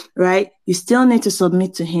time, right? You still need to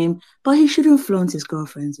submit to him, but he shouldn't flaunt his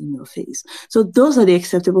girlfriends in your face. So those are the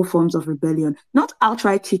acceptable forms of rebellion, not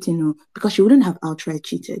outright cheating, no, because you wouldn't have outright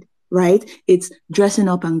cheated, right? It's dressing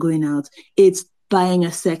up and going out. It's buying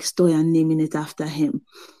a sex toy and naming it after him.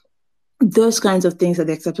 Those kinds of things are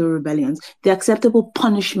the acceptable rebellions. The acceptable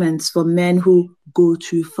punishments for men who go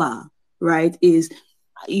too far, right, is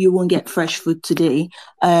you won't get fresh food today.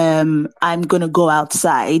 I'm going to go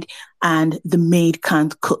outside and the maid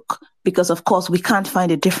can't cook. Because, of course, we can't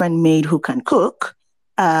find a different maid who can cook.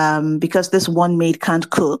 Because this one maid can't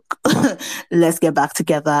cook. Let's get back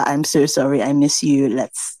together. I'm so sorry. I miss you.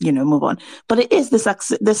 Let's, move on. But it is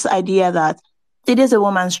this idea that it is a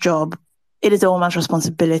woman's job it is a woman's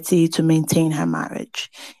responsibility to maintain her marriage.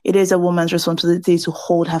 It is a woman's responsibility to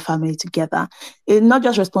hold her family together. It's not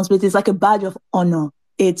just responsibility, it's like a badge of honor.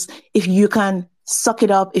 It's if you can suck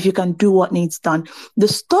it up, if you can do what needs done. The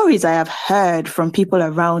stories I have heard from people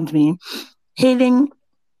around me hailing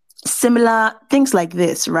similar things like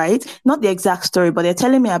this, right? Not the exact story, but they're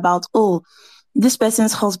telling me about, oh, this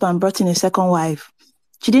person's husband brought in a second wife.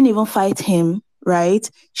 She didn't even fight him, right?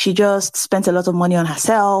 She just spent a lot of money on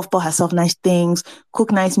herself, bought herself nice things,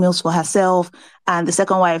 cooked nice meals for herself. And the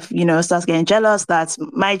second wife, starts getting jealous that,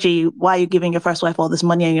 my G, why are you giving your first wife all this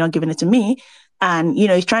money and you're not giving it to me? And,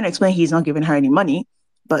 he's trying to explain he's not giving her any money,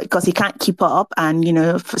 but because he can't keep up. And,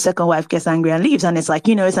 second wife gets angry and leaves. And it's like,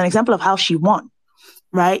 it's an example of how she won,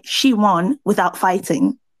 right? She won without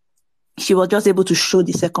fighting. She was just able to show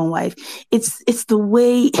the second wife. It's the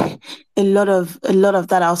way a lot of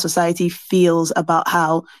that our society feels about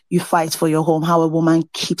how you fight for your home, how a woman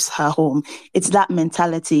keeps her home. It's that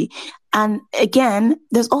mentality. And again,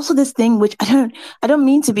 there's also this thing which I don't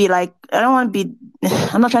mean to be like, I'm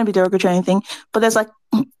not trying to be derogatory or anything, but there's like,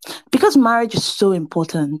 because marriage is so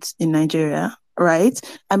important in Nigeria, right?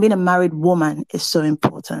 And being a married woman is so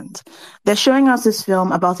important. They're showing us this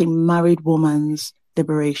film about a married woman's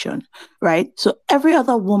liberation, right? So every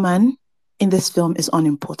other woman in this film is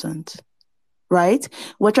unimportant, right?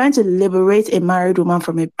 We're trying to liberate a married woman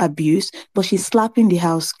from abuse, but she's slapping the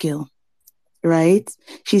house girl, right?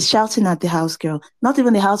 She's shouting at the house girl, not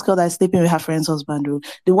even the house girl that's sleeping with her friend's husband,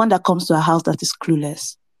 the one that comes to her house that is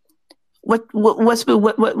clueless.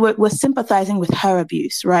 We're sympathizing with her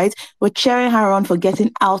abuse, right? We're cheering her on for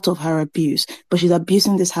getting out of her abuse, but she's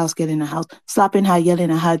abusing this house girl in her house, slapping her,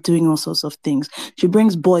 yelling at her, doing all sorts of things. She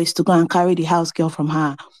brings boys to go and carry the house girl from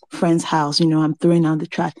her friend's house. I'm throwing out the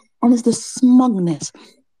trash. And it's the smugness.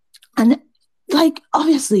 And like,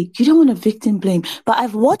 obviously, you don't want to victim blame, but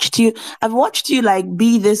I've watched you like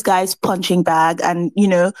be this guy's punching bag and,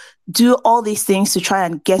 do all these things to try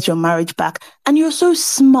and get your marriage back. And you're so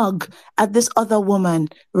smug at this other woman,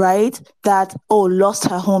 right? That, lost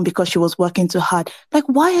her home because she was working too hard. Like,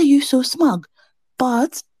 why are you so smug?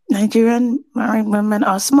 But Nigerian married women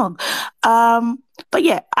are smug. But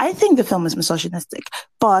yeah, I think the film is misogynistic,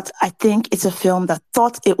 but I think it's a film that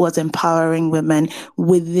thought it was empowering women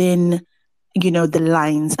within the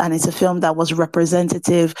lines. And it's a film that was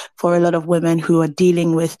representative for a lot of women who are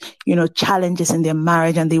dealing with, challenges in their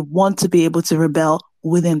marriage and they want to be able to rebel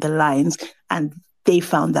within the lines. And they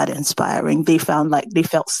found that inspiring. They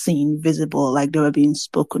felt seen, visible, like they were being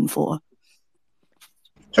spoken for.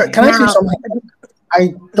 Sorry, can I say something?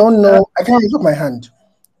 I don't know. I can't look my hand.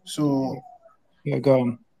 So yeah, go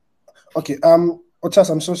on. Okay. Otas,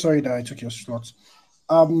 I'm so sorry that I took your slot.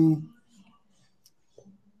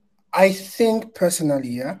 I think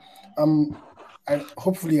personally,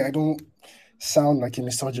 hopefully I don't sound like a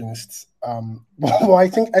misogynist. But I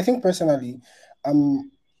think personally,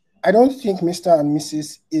 I don't think Mr. and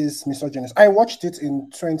Mrs. is misogynist. I watched it in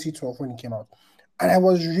 2012 when it came out, and I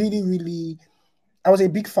was I was a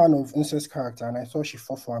big fan of Unse's character, and I thought she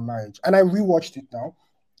fought for her marriage. And I rewatched it now,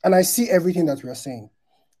 and I see everything that we are saying.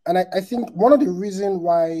 And I think one of the reasons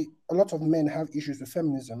why a lot of men have issues with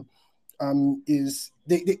feminism is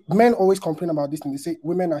men always complain about this and they say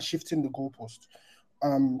women are shifting the goalpost.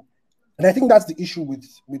 And I think that's the issue with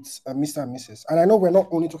Mr. and Mrs. And I know we're not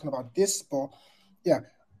only talking about this, but yeah,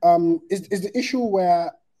 is the issue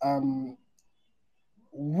where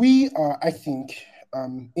we are, I think,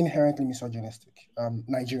 inherently misogynistic,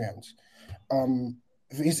 Nigerians.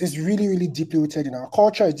 It's really, really deeply rooted in our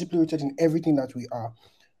culture. It's deeply rooted in everything that we are.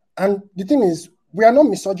 And the thing is, we are not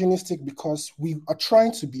misogynistic because we are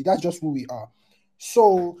trying to be. That's just who we are.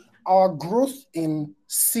 So our growth in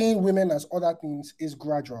seeing women as other things is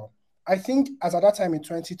gradual. I think as at that time in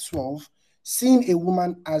 2012, seeing a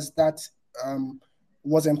woman as that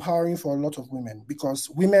was empowering for a lot of women, because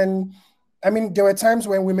women, there were times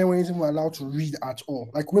when women weren't even allowed to read at all.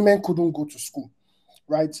 Like women couldn't go to school,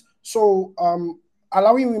 right? So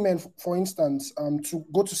allowing women, for instance, to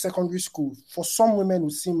go to secondary school, for some women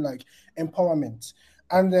would seem like empowerment.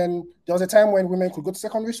 And then there was a time when women could go to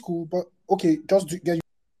secondary school, but okay, just get your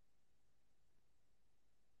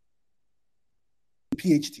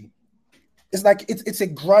PhD. It's like it's a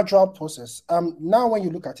gradual process. Now when you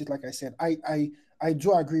look at it, like I said, I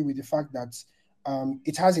do agree with the fact that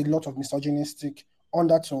it has a lot of misogynistic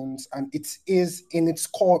undertones and it is in its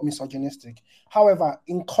core misogynistic. However,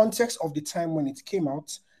 in context of the time when it came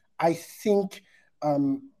out, I think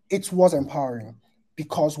it was empowering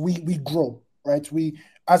because we grow, right? We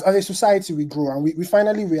as a society we grow and we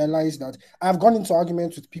finally realize that. I've gone into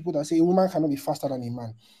arguments with people that say a woman cannot be faster than a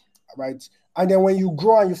man. right? And then when you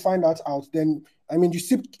grow and you find that out, then I mean, you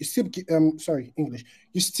still English.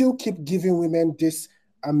 You still keep giving women this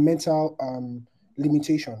mental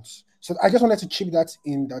limitations. So I just wanted to chip that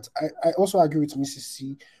in. That I also agree with Mrs.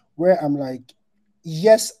 C, where I'm like,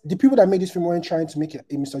 yes, the people that made this film weren't trying to make a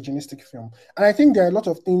misogynistic film. And I think there are a lot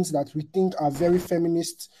of things that we think are very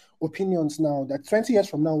feminist opinions now that 20 years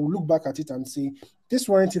from now, we'll look back at it and say, this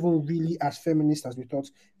weren't even really as feminist as we thought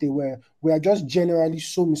they were. We are just generally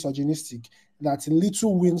so misogynistic that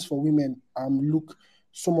little wins for women look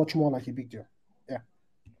so much more like a big deal. Yeah.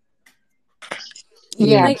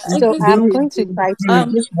 Yeah. I So just I'm going to try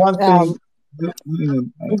to Just one thing. um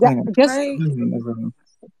Hang on, just everyone.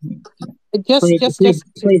 just Please, just please,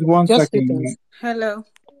 just two please, one just two second. things. Hello.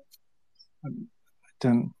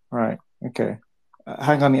 Then, right, okay.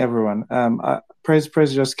 Hang on, everyone.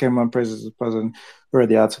 Praise just came on. Praise is the person who read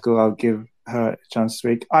the article. I'll give her a chance to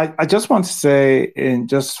speak. I just want to say, in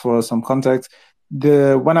just for some context,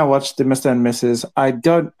 when I watched the Mr. and Mrs., I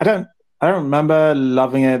don't remember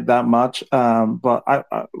loving it that much. But it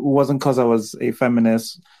wasn't because I was a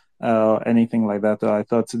feminist or anything like that. Though I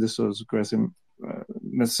thought this was aggressive,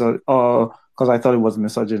 or because I thought it was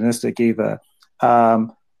misogynistic either. I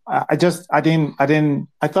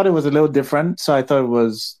thought it was a little different, so I thought it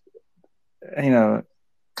was,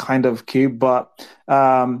 kind of cute. But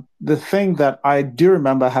the thing that I do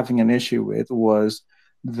remember having an issue with was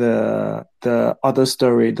the other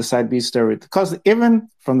story, the side B story, because even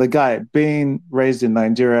from the guy being raised in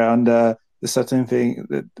Nigeria under the certain thing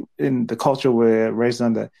in the culture we're raised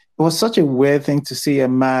under, it was such a weird thing to see a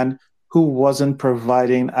man who wasn't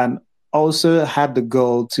providing and also had the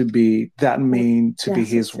goal to be that mean to be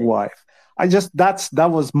his wife. That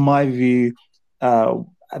was my view.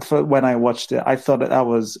 When I watched it, I thought that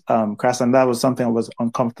was crass, and that was something I was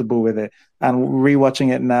uncomfortable with it. And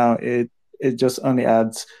rewatching it now, it just only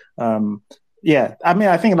adds. Yeah, I mean,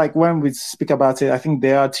 I think like when we speak about it, I think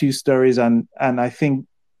there are two stories, and I think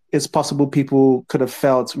it's possible people could have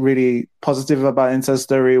felt really positive about Incest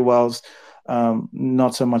story, whilst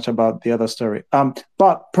not so much about the other story.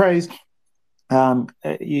 But Praise, thanks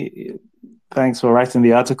for writing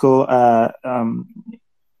the article. I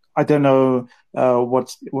don't know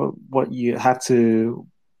what you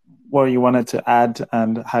what you wanted to add,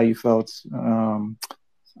 and how you felt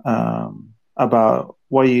about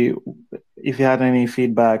if you had any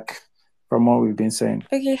feedback from what we've been saying.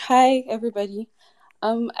 Okay, hi everybody.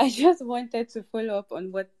 I just wanted to follow up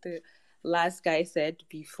on what the last guy said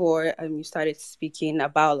before you started speaking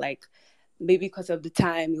about, like, maybe because of the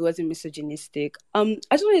time it wasn't misogynistic. I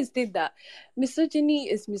just want to state that misogyny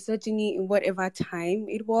is misogyny in whatever time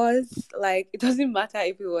it was. Like, it doesn't matter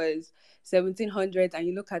if it was 1700s and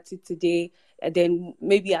you look at it today, and then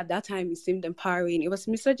maybe at that time it seemed empowering. It was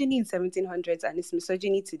misogyny in 1700s and it's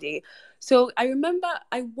misogyny today. So I remember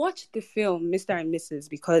I watched the film Mr. and Mrs.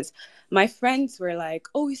 because my friends were like,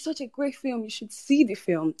 "Oh, it's such a great film, you should see the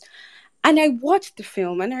film." And I watched the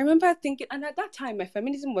film and I remember thinking, and at that time my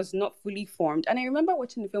feminism was not fully formed. And I remember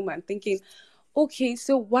watching the film and thinking, okay,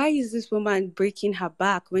 so why is this woman breaking her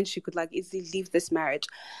back when she could like easily leave this marriage?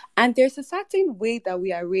 And there's a certain way that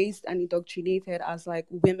we are raised and indoctrinated as like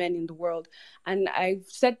women in the world. And I've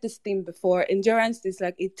said this thing before, endurance is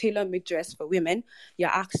like a tailor-made dress for women. You're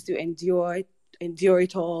asked to endure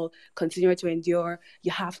it all, continue to endure.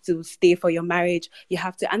 You have to stay for your marriage. You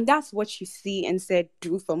have to, and that's what you see and said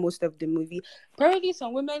do for most of the movie. Probably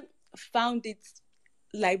some women found it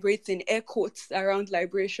liberating, air quotes around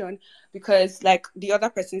liberation, because like the other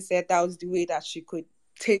person said, that was the way that she could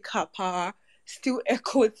take her power, still air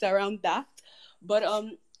quotes around that. But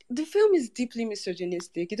the film is deeply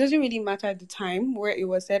misogynistic. It doesn't really matter at the time where it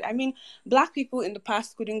was said. I mean, Black people in the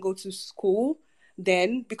past couldn't go to school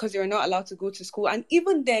then because they were not allowed to go to school, and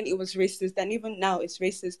even then it was racist, and even now it's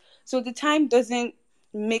racist. So the time doesn't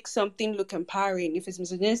make something look empowering. If it's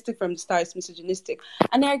misogynistic from the start, it's misogynistic.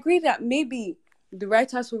 And I agree that maybe the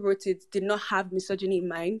writers who wrote it did not have misogyny in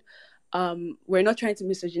mind. We're not trying to be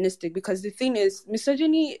misogynistic, because the thing is,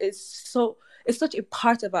 misogyny is it's such a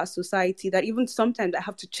part of our society that even sometimes I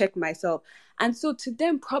have to check myself. And so to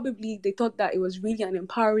them, probably they thought that it was really an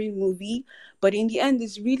empowering movie, but in the end,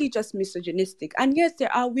 it's really just misogynistic. And yes,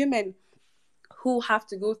 there are women who have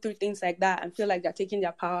to go through things like that and feel like they're taking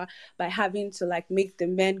their power by having to like make the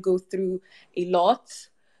men go through a lot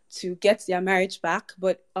to get their marriage back.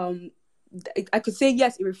 But I could say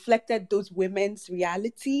yes, it reflected those women's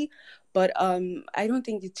reality, but I don't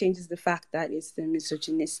think it changes the fact that it's a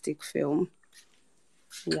misogynistic film.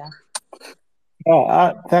 Yeah.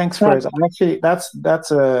 Yeah, thanks, Praise. Actually,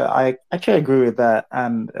 I actually agree with that,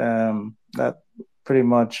 and that pretty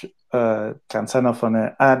much can sign off on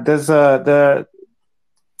it. There's a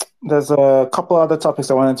couple other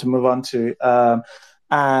topics I wanted to move on to,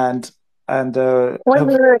 and Wait, wait, wait.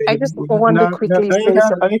 I hopefully, just want to quickly say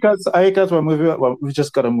something. I guess we're moving. Well, we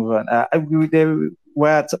just got to move on. We're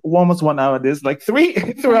at almost 1 hour. There's like three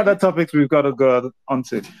other topics we've got to go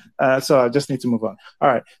onto. So I just need to move on. All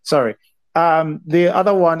right, sorry. The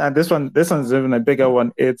other one, and this one's even a bigger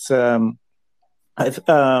one. It's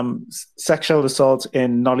sexual assault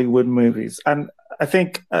in Nollywood movies, and I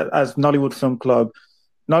think as Nollywood Film Club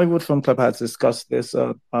has discussed this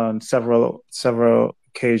on several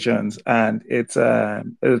occasions, and it's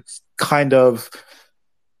kind of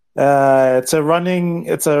it's a running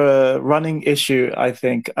issue, I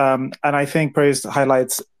think, and I think Praise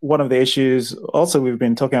highlights one of the issues also we've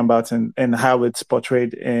been talking about in how it's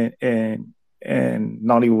portrayed in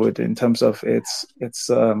Nollywood in terms of its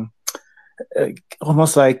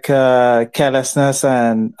almost like carelessness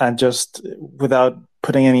and just without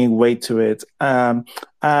putting any weight to it. And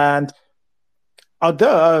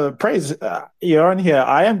although Praise, you're on here,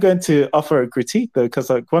 I am going to offer a critique though, because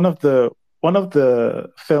like one of the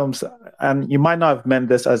films, and you might not have meant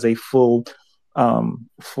this as a full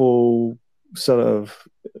sort of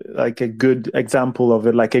like a good example of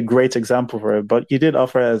it, like a great example for it, but you did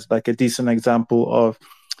offer as like a decent example of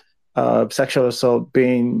sexual assault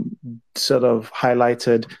being sort of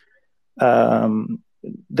highlighted,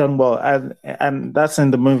 done well, and that's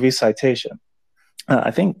in the movie Citation.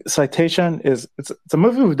 I think Citation it's a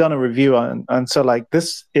movie we've done a review on, and so like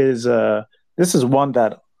this is one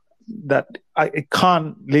that it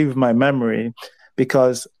can't leave my memory,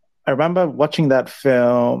 because I remember watching that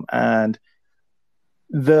film and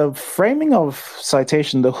the framing of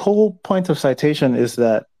Citation. The whole point of Citation is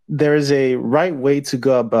that there is a right way to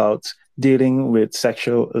go about dealing with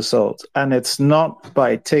sexual assault. And it's not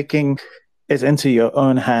by taking it into your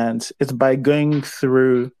own hands. It's by going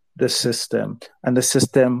through the system, and the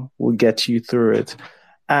system will get you through it.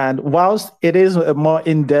 And whilst it is a more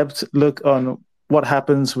in-depth look on what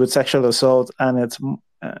happens with sexual assault, and it's,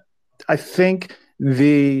 I think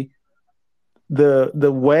the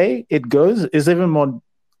way it goes is even more,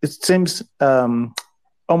 it seems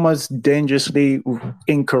almost dangerously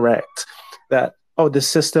incorrect, that the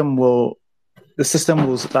system will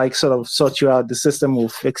like sort of sort you out, the system will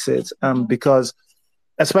fix it, because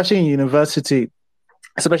especially in university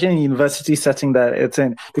setting that it's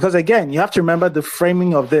in, because again you have to remember the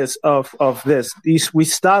framing of this we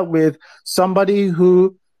start with somebody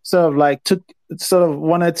who sort of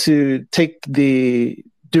wanted to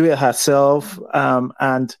do it herself,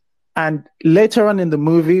 and later on in the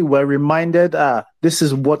movie, we're reminded, this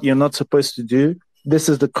is what you're not supposed to do. This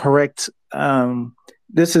is the correct.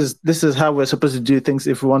 This is how we're supposed to do things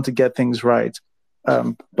if we want to get things right.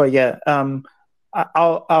 But yeah, I'll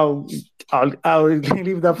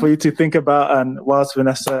leave that for you to think about. And whilst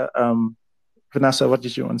Vanessa, what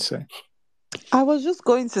did you want to say? I was just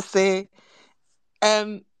going to say,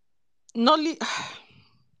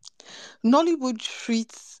 Nollywood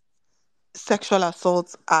treats sexual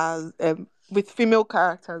assault as with female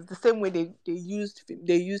characters the same way they used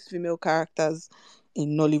female characters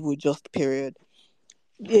in Nollywood, just period.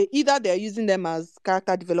 They're using them as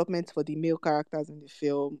character development for the male characters in the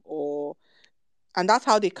film, and that's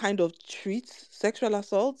how they kind of treat sexual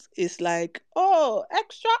assault. It's like,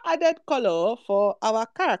 extra added color for our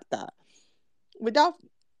character, without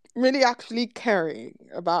really actually caring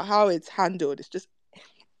about how it's handled. It's just,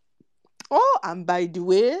 and by the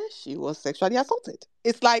way, she was sexually assaulted.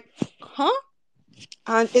 It's like, huh?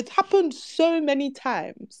 And it happened so many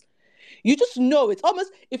times. You just know, it's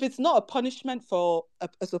almost, if it's not a punishment for a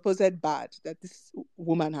supposed bad that this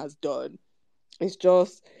woman has done, it's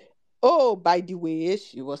just, by the way,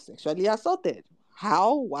 she was sexually assaulted.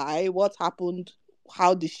 How? Why? What happened?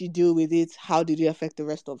 How did she deal with it? How did it affect the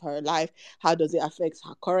rest of her life? How does it affect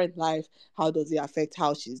her current life? How does it affect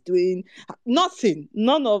how she's doing? Nothing.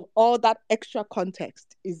 None of all that extra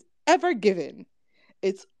context is ever given.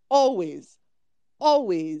 It's always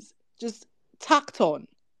just tacked on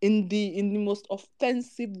in the most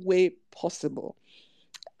offensive way possible.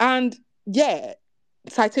 And yeah,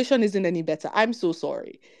 Citation isn't any better. I'm so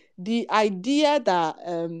sorry. The idea that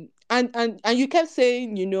and you kept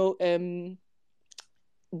saying,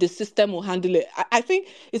 the system will handle it. I think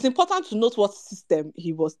it's important to note what system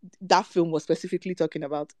that film was specifically talking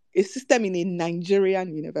about. A system in a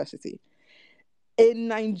Nigerian university. A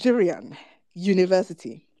Nigerian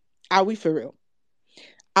university. Are we for real?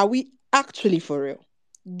 Are we actually for real?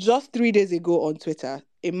 Just 3 days ago on Twitter,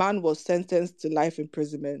 a man was sentenced to life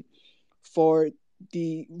imprisonment for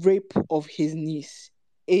the rape of his niece,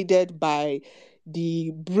 aided by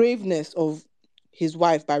the braveness of his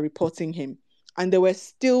wife by reporting him. And there were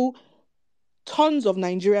still tons of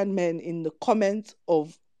Nigerian men in the comments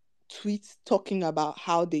of tweets talking about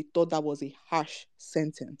how they thought that was a harsh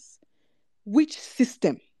sentence. Which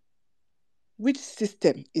system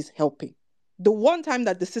is helping? The one time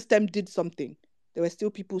that the system did something, there were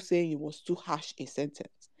still people saying it was too harsh a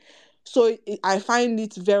sentence. So I find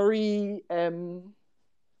it very, I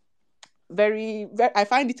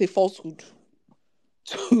find it a falsehood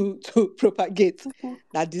to propagate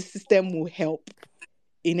that this system will help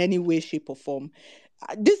in any way, shape, or form.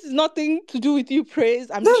 This is nothing to do with you, Praise.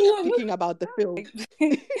 I'm just speaking about the film.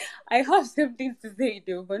 I have something to say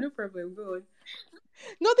though, but no problem. Go on.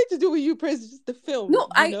 Nothing to do with you, Praise. It's just the film. No,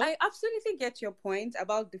 I absolutely get your point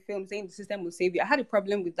about the film saying the system will save you. I had a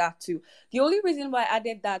problem with that too. The only reason why I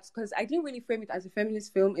added that because I didn't really frame it as a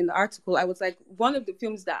feminist film in the article. I was like, one of the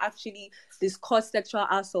films that actually discuss sexual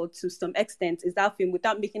assault to some extent is that film,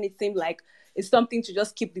 without making it seem like it's something to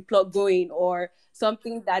just keep the plot going or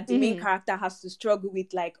something that the main character has to struggle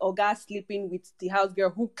with, like Oga sleeping with the house girl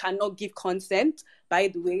who cannot give consent, by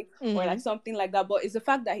the way, or like something like that. But it's the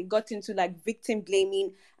fact that he got into like victim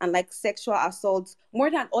blaming and like sexual assault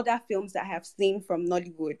more than other films that I have seen from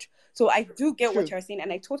Nollywood. So I do get what you're saying,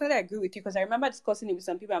 and I totally agree with you because I remember discussing it with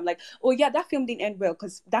some people. I'm like, oh yeah, that film didn't end well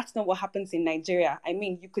because that's not what happens in Nigeria. I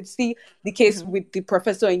mean, you could see the case with the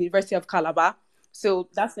professor in University of Calabar. So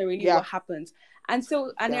that's not really what happens. And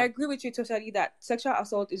so, I agree with you totally that sexual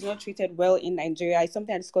assault is not treated well in Nigeria. It's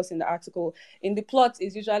something I discussed in the article. In the plot,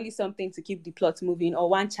 is usually something to keep the plot moving or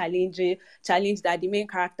one challenge that the main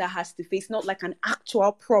character has to face, not like an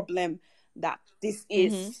actual problem that this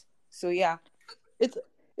is. So yeah,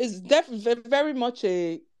 it's definitely very much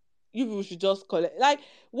a. You should just call it like.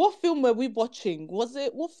 What film were we watching?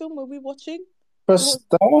 What film were we watching?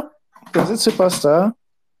 Superstar? Was it Superstar?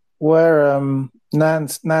 Where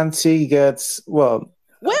Nancy gets Well,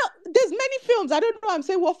 there's many films. I don't know. I'm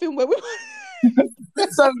saying what film were we?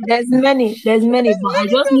 Sorry, there's many, but I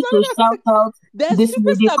just need to shout out this lady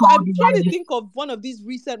Superstar. called I'm trying to think of one of these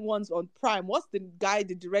recent ones on Prime. What's the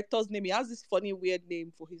director's name? He has this funny, weird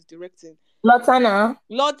name for his directing. Lord Tana.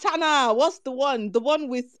 What's the one? The one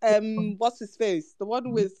with what's his face? The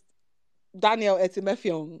one with Daniel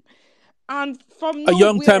Etimeffiong. And from A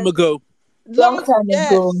young time ago. Long time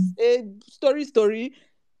ago. Story.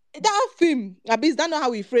 That film, is that not how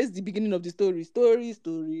we phrase the beginning of the story?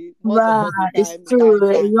 Story. Right, it's true.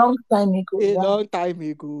 A long time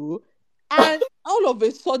ago. And all of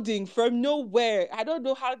a sudden, from nowhere, I don't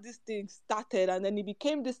know how this thing started, and then it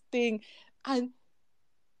became this thing, and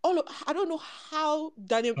I don't know how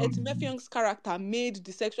Daniel Etimeffiong's character made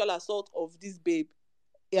the sexual assault of this babe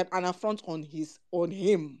an affront on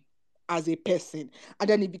him as a person, and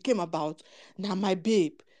then it became about now my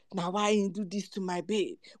babe. Now why you do this to my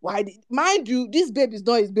babe? Mind you, this babe is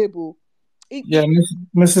not his babe.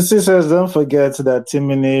 Mrs. C says, don't forget that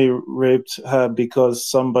Timini raped her because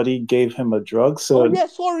somebody gave him a drug. So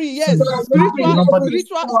spiritual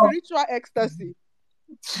ecstasy.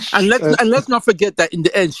 And let's not forget that in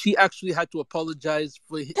the end, she actually had to apologize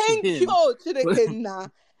for him. Thank you,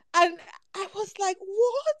 Chidekena. And I was like,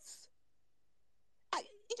 what?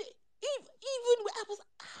 I was,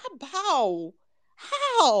 how?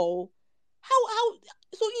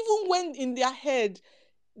 So even when in their head,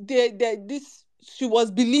 she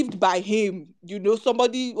was believed by him,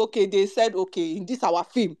 somebody, they said, in this our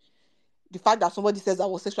film, the fact that somebody says I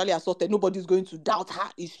was sexually assaulted, nobody's going to doubt her.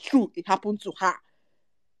 It's true. It happened to her.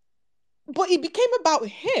 But it became about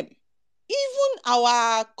him. Even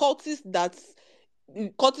our cultist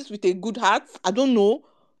with a good heart, I don't know.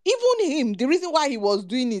 Even him, the reason why he was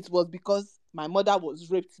doing it was because my mother was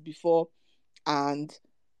raped before, and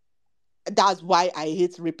that's why I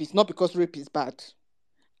hate rapists, not because rape is bad.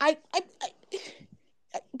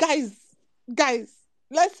 Guys,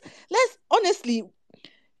 let's honestly,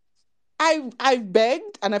 I've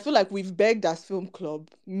begged, and I feel like we've begged as Film Club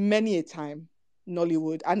many a time,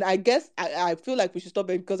 Nollywood, and I guess I feel like we should stop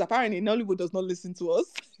begging because apparently Nollywood does not listen to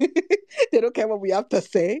us. They don't care what we have to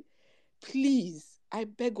say. Please, I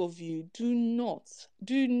beg of you, do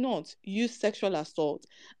not use sexual assault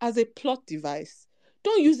as a plot device.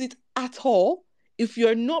 Don't use it at all if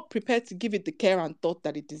you're not prepared to give it the care and thought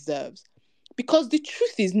that it deserves. Because the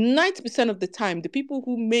truth is, 90% of the time, the people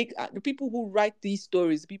who write these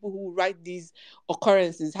stories, the people who write these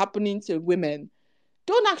occurrences happening to women,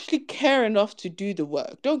 don't actually care enough to do the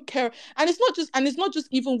work. Don't care. And it's not just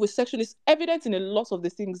even with sexual, it's evident in a lot of the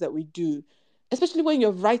things that we do. especially when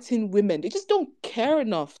you're writing women, they just don't care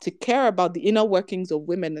enough to care about the inner workings of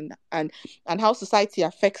women, and how society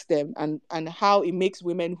affects them, and how it makes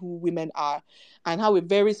women who women are, and how it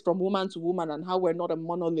varies from woman to woman, and how we're not a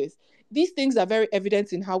monolith. These things are very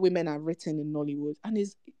evident in how women are written in Nollywood,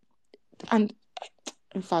 and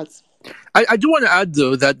in fact, I do want to add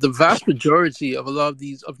though that the vast majority of a lot of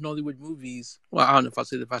these of Nollywood movies, well, I don't know if I'll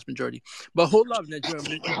say the vast majority, but a whole lot of Nigerian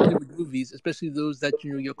Nollywood movies, especially those that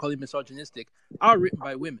you're calling misogynistic, are written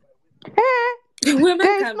by women. Women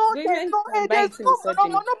there's can no buy into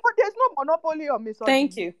misogyny. there's no monopoly on misogyny.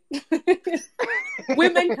 Thank you.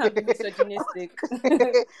 Women can be misogynistic.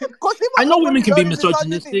 I know women can be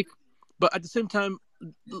misogynistic, but at the same time,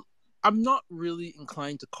 I'm not really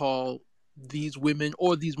inclined to call these women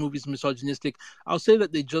or these movies misogynistic. I'll say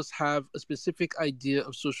that they just have a specific idea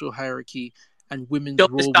of social hierarchy and women's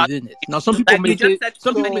role within it. Now, some people may say that's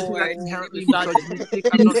inherently misogynistic.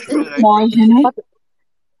 I'm not sure that I agree.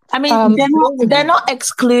 I mean, they're not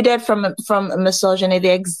excluded from misogyny.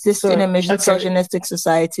 They exist in a misogynistic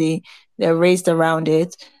society. They're raised around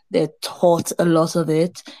it. They're taught a lot of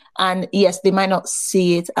it. And yes, they might not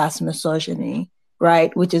see it as misogyny,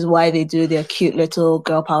 right? Which is why they do their cute little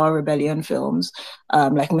girl power rebellion films,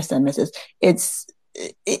 like Mr. and Mrs.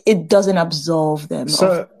 It doesn't absolve them.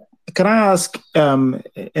 So can I ask,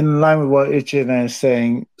 in line with what Uchenna is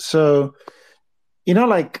saying, so,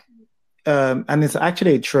 like, and it's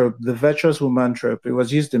actually a trope, the virtuous woman trope. It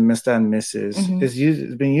was used in Mr. and Mrs. Mm-hmm. It's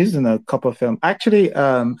been used in a couple of films. Actually,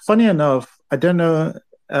 funny enough, I don't know,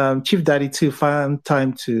 Chief Daddy 2 found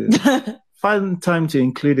time to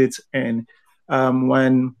include it in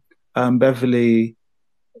when Beverly,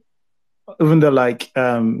 even though like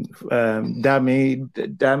Daminio,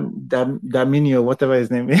 whatever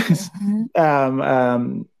his name is,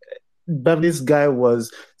 Mm-hmm. Beverly's guy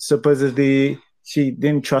was supposedly, she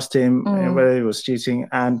didn't trust him whether he was cheating,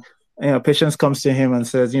 and Patience comes to him and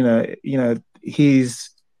says, he's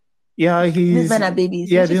These men are babies.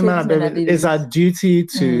 Yeah, these men are babies. It's our duty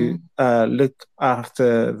to look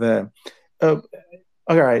after them. All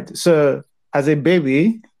right. So as a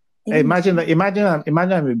baby, imagine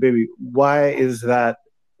I'm a baby. Why is that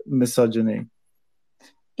misogyny?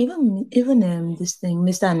 Even this thing,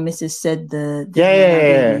 Mr. and Mrs. said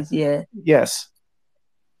babies. Yeah. Yes.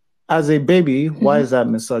 As a baby, why is that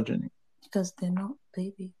misogyny? Because they're not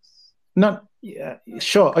babies. Not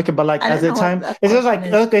sure. Okay, but like as a time, it's just like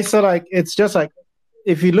okay, so like it's just like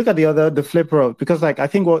if you look at the flip road, because like I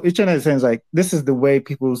think what Uchenna is saying is like this is the way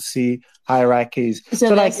people see hierarchies.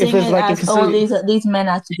 So like if it's like these men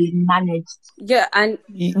are to be managed. Yeah, and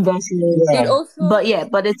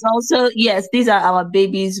but it's also these are our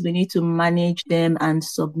babies. We need to manage them and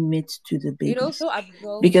submit to the babies. It also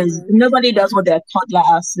absolves because nobody does what their toddler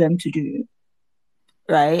asks them to do.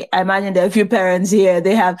 Right, I imagine there are a few parents here.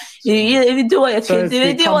 They have if you do what your kid,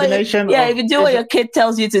 if you do what your kid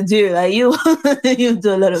tells you to do, like you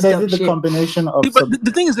do a lot of dumb shit. The combination of. But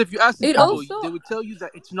the thing is, if you ask people, they would tell you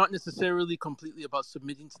that it's not necessarily completely about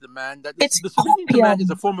submitting to the man. That the submitting to the man is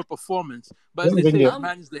a form of performance. But as they say, the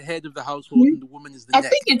man is the head of the household and the woman is the neck. I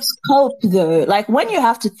think it's cope though. Like when you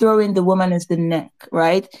have to throw in the woman as the neck,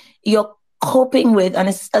 right? You're coping with, and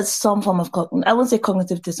it's some form of, I won't say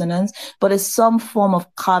cognitive dissonance, but it's some form of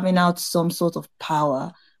carving out some sort of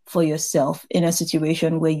power for yourself in a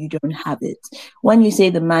situation where you don't have it. When you say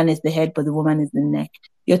the man is the head, but the woman is the neck,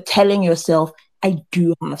 you're telling yourself, I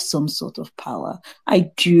do have some sort of power. I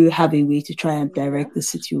do have a way to try and direct the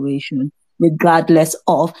situation regardless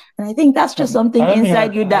of. And I think that's just something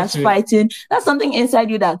inside you that's fighting. That's something inside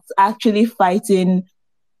you that's actually fighting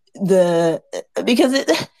because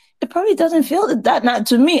it probably doesn't feel that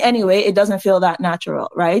to me anyway. It doesn't feel that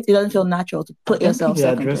natural, right? It doesn't feel natural to put yourself.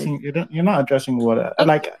 You're not addressing what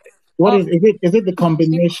what is it? Is it the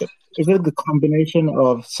combination? Is it the combination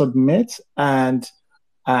of submit and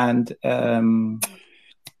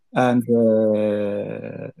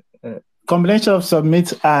combination of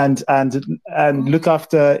submit and look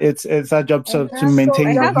after it's our job to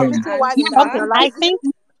maintain your home. I think.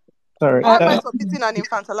 Sorry. Why am I submitting and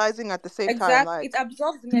infantilizing at the same time? Like, it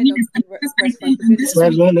absorbs men of responsibility.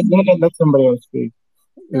 Let somebody else speak.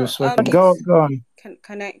 No, go on.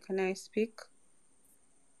 Can I speak?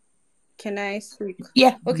 Can I speak?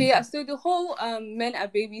 Yeah. Okay. Yeah. So the whole men are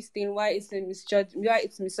babies thing. Why it's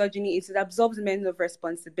misogyny? It absorbs men of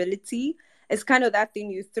responsibility. It's kind of that thing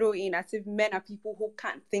you throw in as if men are people who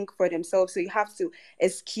can't think for themselves. So you have to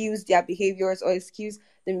excuse their behaviors or excuse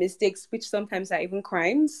the mistakes, which sometimes are even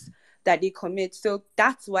crimes that they commit. So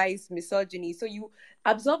that's why it's misogyny. So you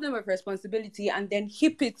absolve them of responsibility and then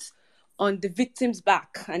heap it on the victim's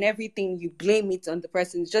back and everything, you blame it on the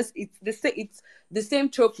person. It's the same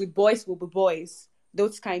trope with boys will be boys,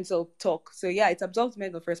 those kinds of talk. So yeah, it absolves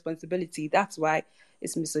men of responsibility. That's why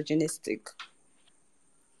it's misogynistic.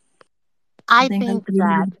 I think think agree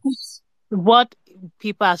that with this. what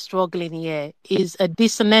people are struggling here is a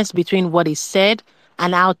dissonance between what is said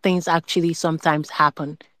and how things actually sometimes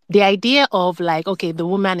happen. The idea of like, okay, the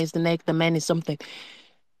woman is the neck, the man is something.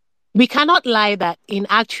 We cannot lie that in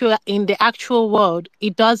the actual world,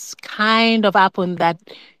 it does kind of happen that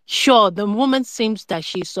sure, the woman seems that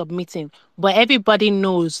she's submitting, but everybody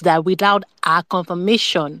knows that without our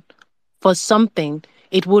confirmation for something,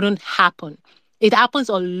 it wouldn't happen. It happens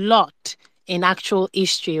a lot in actual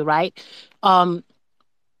history, right?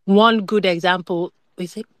 One good example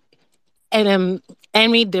is it, and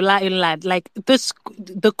Henry de la Lad, like this,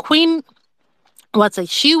 the queen. What's it?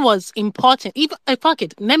 She was important. Even fuck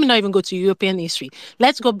it. Let me not even go to European history.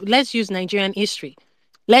 Let's go. Let's use Nigerian history.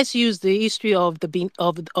 Let's use the history of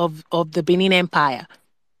of the Benin Empire.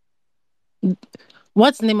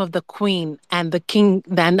 What's the name of the queen and the king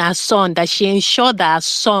and her son that she ensured that her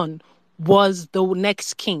son was the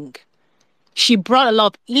next king? She brought a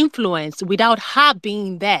lot of influence. Without her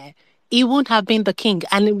being there, he wouldn't have been the king.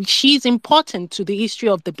 And she's important to the history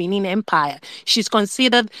of the Benin Empire. She's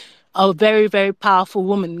considered a very, very powerful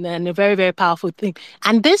woman and a very, very powerful thing.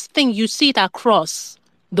 And this thing, you see it across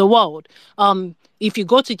the world. If you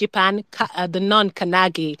go to Japan, the nun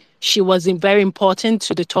Kanagi, she was very important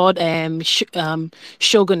to the third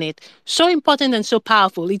shogunate. So important and so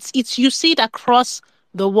powerful. It's you see it across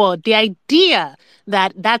the world. The idea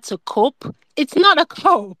that that's a cope, it's not a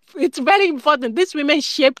cope. It's very important. These women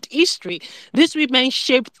shaped history. These women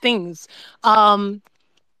shaped things.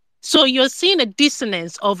 So you're seeing a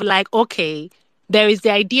dissonance of like, okay, there is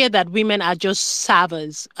the idea that women are just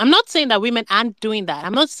servers. I'm not saying that women aren't doing that.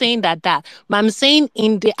 I'm not saying that, but I'm saying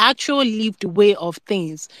in the actual lived way of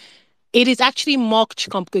things, it is actually much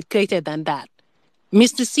complicated than that.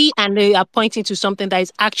 Mr. C and they are pointing to something that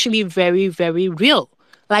is actually very, very real.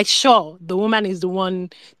 Like, sure, the woman is the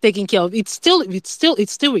one taking care of it's still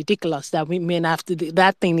ridiculous that women have to do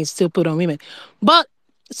that thing is still put on women. But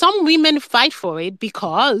some women fight for it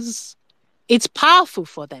because it's powerful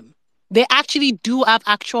for them. They actually do have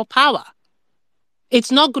actual power.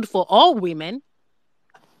 It's not good for all women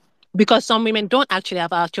because some women don't actually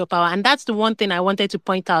have actual power. And that's the one thing I wanted to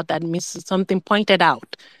point out that Miss Something pointed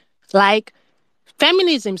out. Like,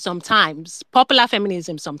 feminism sometimes, popular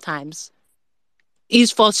feminism sometimes, is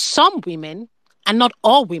for some women and not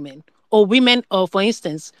all women. Or women, or for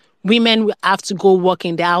instance, women will have to go work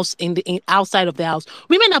in the house, outside of the house.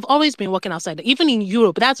 Women have always been working outside. Even in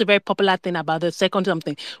Europe, that's a very popular thing about the second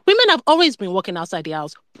something. Women have always been working outside the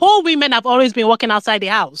house. Poor women have always been working outside the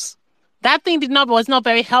house. That thing was not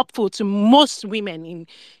very helpful to most women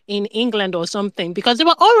in England or something because they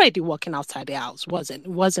were already working outside the house, wasn't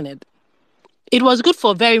it? It was good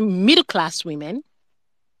for very middle class women,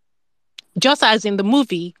 just as in the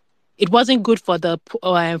movie. It wasn't good for the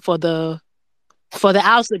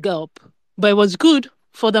house girl, but it was good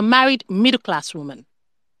for the married middle class woman.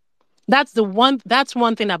 That's one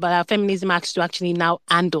thing about our feminism has to actually now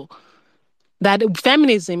handle. That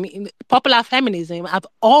feminism, popular feminism, have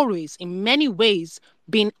always, in many ways,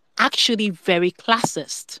 been actually very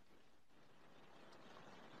classist.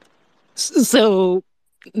 So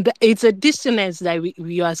it's a dissonance that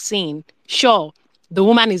we are seeing. Sure, the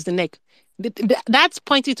woman is the neck. That's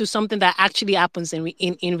pointing to something that actually happens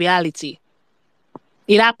in reality.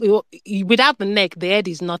 Without the neck, the head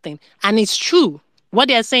is nothing. And it's true. What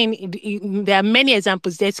they are saying, there are many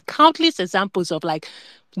examples. There's countless examples of like,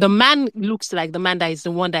 the man looks like the man that is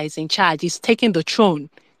the one that is in charge. He's taking the throne.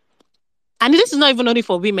 And this is not even only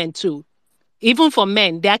for women too. Even for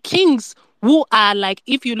men, there are kings who are like,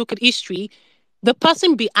 if you look at history, the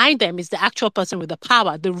person behind them is the actual person with the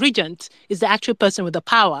power. The regent is the actual person with the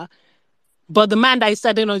power. But the man that is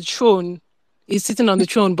sitting on the throne is sitting on the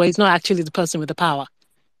throne, but he's not actually the person with the power.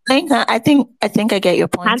 I get your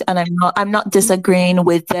point, and I'm not disagreeing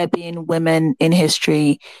with there being women in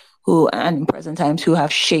history who and in present times who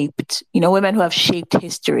have shaped, women who have shaped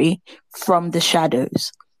history from the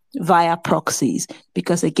shadows via proxies,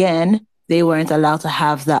 because again, they weren't allowed to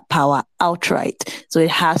have that power outright. So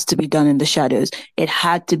it has to be done in the shadows. It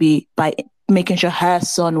had to be by making sure her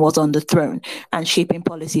son was on the throne and shaping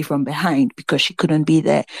policy from behind because she couldn't be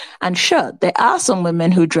there. And sure, there are some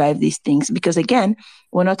women who drive these things because again,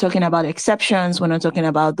 we're not talking about exceptions. We're not talking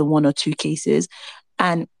about the one or two cases.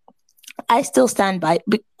 And I still stand by,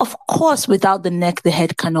 of course, without the neck, the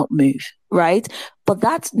head cannot move, right? But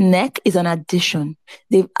that neck is an addition.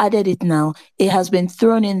 They've added it now. It has been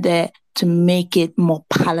thrown in there to make it more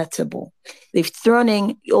palatable. They've thrown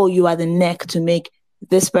in, oh, you are the neck to make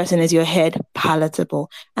this person is your head palatable.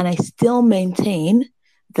 And I still maintain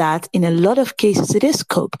that in a lot of cases it is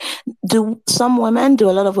cope. Do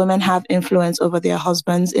a lot of women have influence over their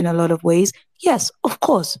husbands in a lot of ways? Yes, of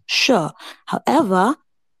course, sure. However,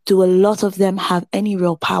 do a lot of them have any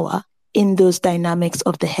real power in those dynamics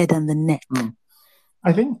of the head and the neck?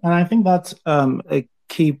 I think that's a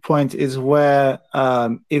key point, is where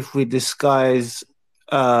if we disguise,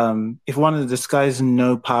 if we want to disguise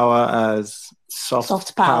no power as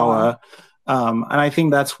soft power. And I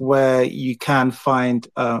think that's where you can find,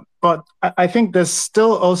 but I think there's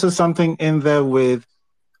still also something in there with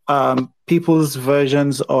people's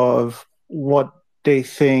versions of what they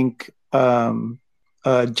think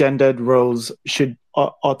gendered roles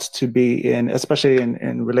ought to be in, especially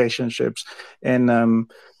in relationships, in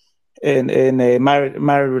a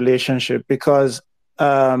married relationship, because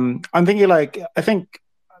I'm thinking, like, I think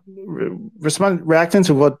reacting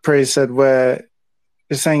to what Praise said, where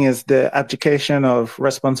you're saying is the abdication of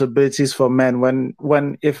responsibilities for men,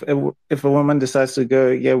 when if a woman decides to go,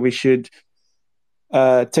 yeah, we should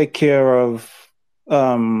take care of, we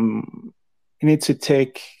need to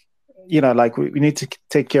take, like we need to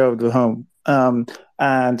take care of the home, and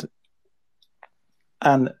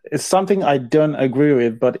it's something I don't agree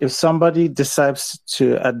with. But if somebody decides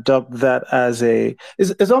to adopt that as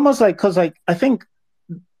it's almost like, because like I think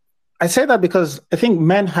I say that because I think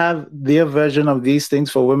men have their version of these things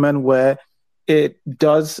for women, where it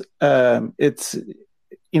does, it's,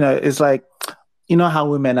 it's like, how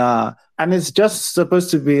women are. And it's just supposed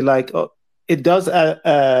to be like, it does,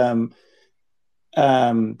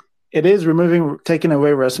 it is taking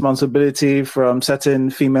away responsibility from certain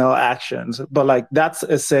female actions. But like, that's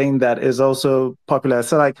a saying that is also popular.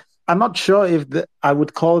 So like, I'm not sure if I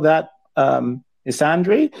would call that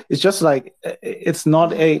misandry. It's just like, it's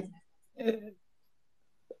not a,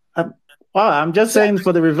 I'm just saying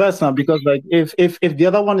for the reverse now, because like if the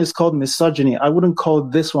other one is called misogyny, I wouldn't call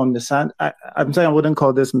this one I'm saying I wouldn't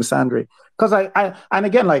call this misandry, because I and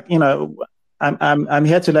again, like, I'm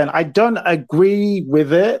here to learn. I don't agree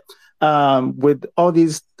with it, with all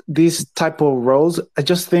these type of roles. I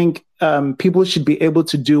just think people should be able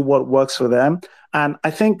to do what works for them, and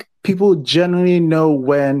I think people generally know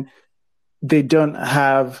when they don't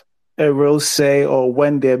have a real say, or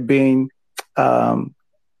when they're being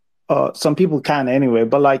some people can anyway,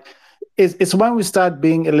 but like it's when we start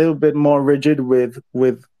being a little bit more rigid with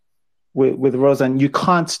roles, and you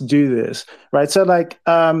can't do this, right? So like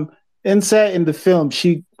Insa in the film,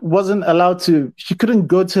 she wasn't allowed to, she couldn't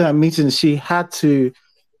go to her meetings. She had to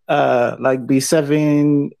like be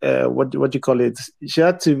serving what do you call it? She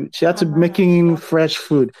had to be making fresh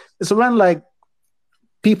food. So when like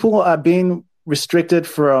people are being restricted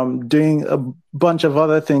from doing a bunch of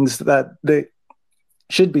other things that they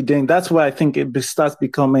should be doing, that's where I think it starts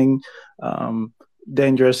becoming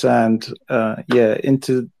dangerous and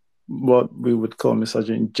into what we would call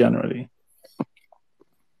misogyny generally.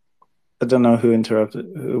 I don't know who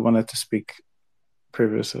wanted to speak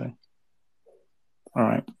previously. All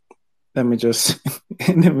right, let me just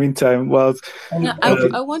in the meantime,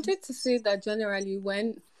 I wanted to say that generally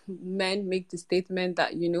when men make the statement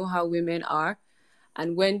that you know how women are,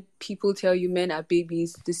 and when people tell you men are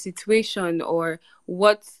babies, the situation or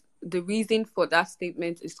what the reason for that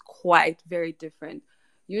statement is quite very different.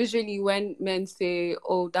 Usually when men say,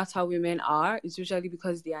 oh, that's how women are, it's usually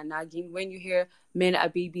because they are nagging. When you hear men are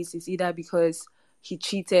babies, it's either because he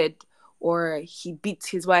cheated or he beat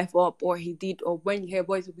his wife up, or he did, or when you hear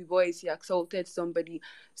boys will be boys, he assaulted somebody.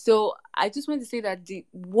 So I just want to say that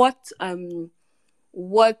what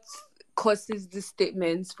causes the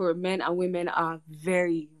statements for men and women are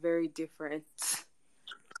very, very different.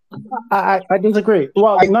 I disagree.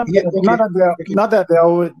 Well, not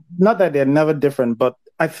that they're never different, but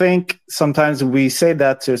I think sometimes we say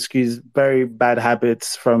that to excuse very bad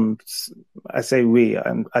habits from. I say we,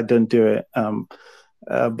 and I don't do it.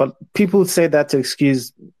 But people say that to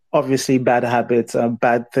excuse obviously bad habits,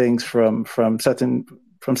 bad things from certain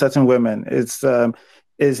women. It's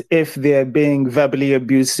is if they're being verbally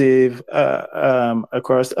abusive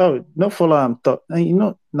across. Oh, no follow am talk.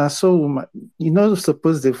 Na so woman.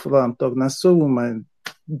 Suppose they follow am talk. Na so woman.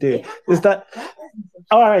 Is that?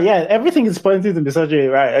 All right, yeah, everything is pointing to misogyny,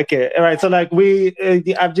 right? Okay, all right. So like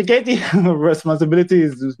the abdicating responsibility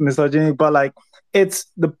is misogyny, but like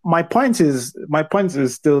my point is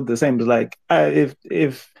still the same. It's like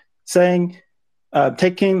if saying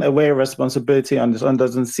taking away responsibility on this one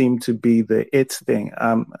doesn't seem to be the it thing.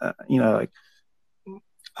 Like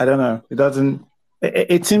I don't know, it doesn't.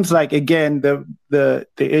 it seems like, again, the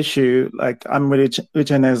issue, like I'm with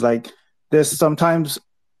Richard, is like there's sometimes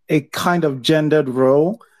a kind of gendered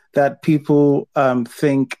role that people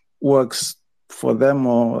think works for them,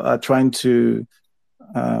 or are trying to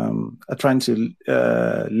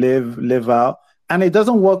live out, and it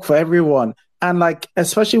doesn't work for everyone. And like,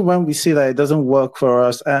 especially when we see that it doesn't work for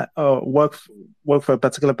us, or work for a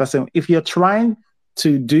particular person, if you're trying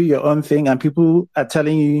to do your own thing and people are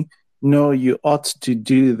telling you, no, you ought to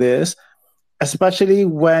do this, especially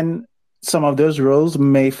when some of those roles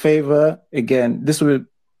may favor, again,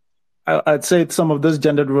 I'd say some of those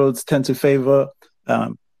gendered roles tend to favor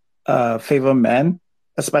men,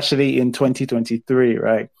 especially in 2023,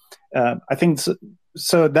 right? I think so,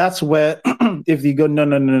 so that's where if you go,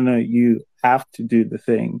 no, you have to do the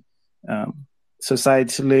thing.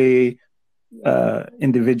 Societally,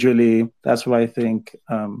 individually, that's why I think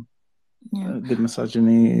the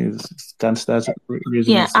misogyny can start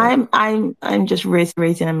raising Yeah, itself. I'm just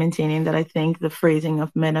reiterating and maintaining that I think the phrasing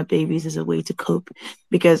of men are babies is a way to cope,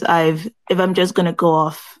 because if I'm just gonna go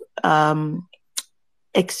off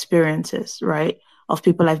experiences, right, of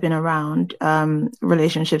people I've been around,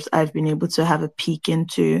 relationships I've been able to have a peek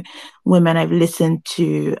into, women I've listened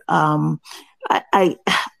to, I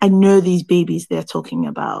know these babies they're talking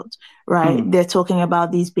about, right? They're talking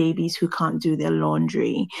about these babies who can't do their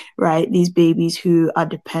laundry, right? These babies who are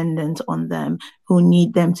dependent on them, who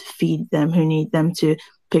need them to feed them, who need them to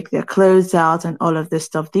pick their clothes out and all of this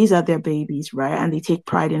stuff. These are their babies, right? And they take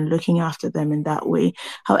pride in looking after them in that way.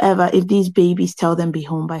 However, if these babies tell them be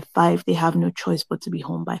home by 5, they have no choice but to be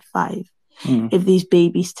home by 5. If these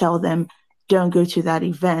babies tell them don't go to that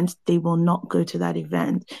event, they will not go to that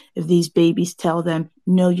event. If these babies tell them,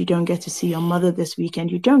 no, you don't get to see your mother this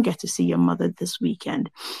weekend, you don't get to see your mother this weekend.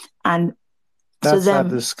 And that's that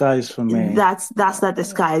disguise for me. That's that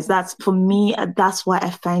disguise. That's for me. That's why I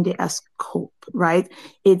find it as cope, right?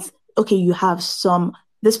 It's okay. You have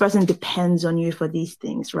this person depends on you for these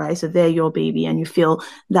things, right? So they're your baby, and you feel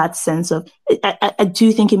that sense of. I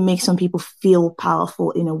do think it makes some people feel powerful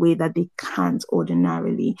in a way that they can't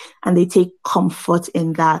ordinarily, and they take comfort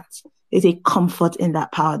in that. They take comfort in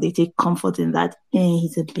that power. They take comfort in that,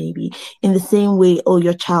 he's a baby. In the same way,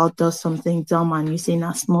 your child does something dumb and you say,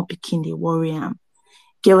 nah, small pikin, they worry him.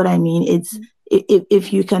 Get what I mean? It's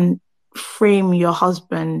if you can frame your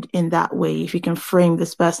husband in that way, if you can frame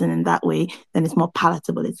this person in that way, then it's more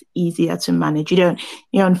palatable. It's easier to manage. You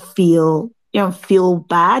don't feel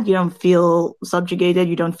bad. You don't feel subjugated.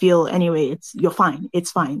 You don't feel anyway. You're fine.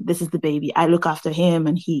 It's fine. This is the baby. I look after him,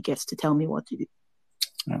 and he gets to tell me what to do.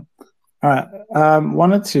 Yeah. All right.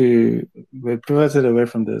 Wanted to we pivoted away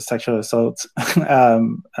from the sexual assault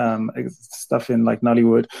stuff in like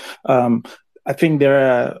Nollywood.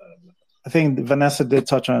 I think Vanessa did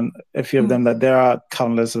touch on a few of them, that there are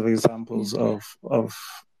countless of examples of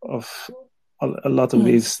a lot of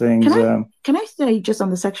these things. Can I say, just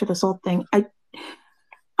on the sexual assault thing, I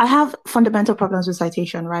have fundamental problems with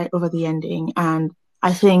citation, right, over the ending. And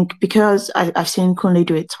I think because I've seen Kunle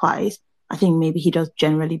do it twice, I think maybe he does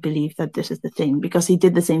generally believe that this is the thing, because he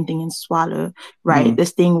did the same thing in Swallow, right?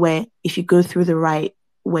 This thing where if you go through the right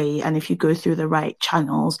way and if you go through the right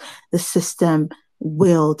channels, the system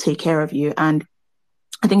will take care of you. And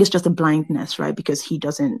I think it's just a blindness, right? Because he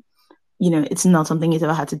doesn't, it's not something he's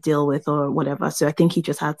ever had to deal with or whatever. So I think he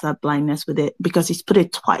just has that blindness with it, because he's put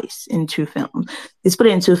it twice in 2 films. He's put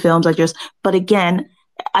it in 2 films. But again,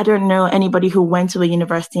 I don't know anybody who went to a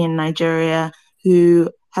university in Nigeria who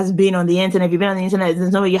has been on the internet. If you've been on the internet,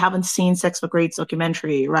 there's no way you haven't seen Sex for Grades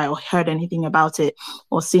documentary, right? Or heard anything about it,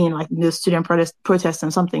 or seen like the student protests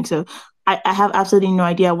and something. So I have absolutely no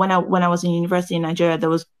idea. When I was in university in Nigeria, it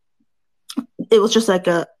was just like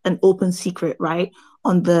an open secret, right?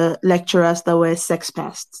 On the lecturers that were sex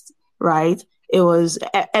pests, right? It was,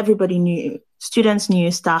 everybody knew. Students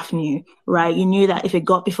knew, staff knew, right? You knew that if it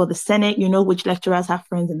got before the Senate, you know which lecturers have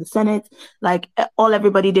friends in the Senate. Like, all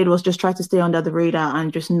everybody did was just try to stay under the radar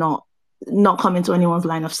and just not come into anyone's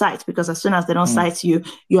line of sight, because as soon as they don't cite you,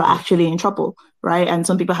 you're actually in trouble, right? And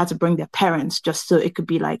some people had to bring their parents just so it could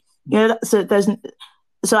be like, so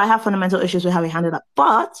I have fundamental issues with how we handle that.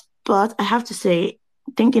 But I have to say,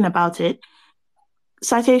 thinking about it,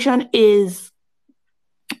 citation is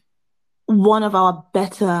one of our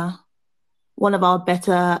better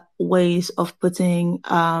ways of putting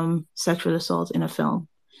sexual assault in a film,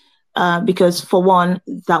 because for one,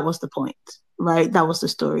 that was the point, right? That was the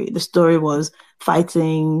story. The story was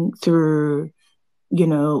fighting through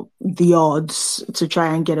the odds to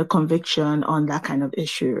try and get a conviction on that kind of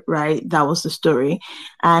issue, right? That was the story.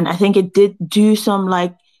 And I think it did do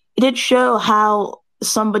it did show how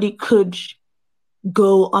somebody could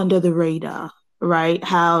go under the radar, right?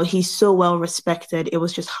 How he's so well respected, it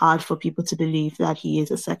was just hard for people to believe that he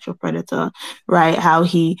is a sexual predator, right? How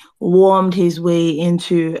he warmed his way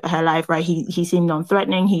into her life, right? He seemed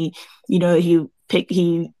non-threatening. He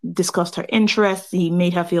discussed her interests. He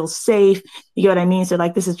made her feel safe. You know what I mean? So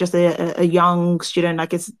like, this is just a young student.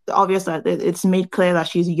 Like, it's obvious that it's made clear that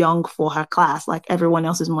she's young for her class. Like, everyone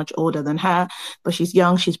else is much older than her, but she's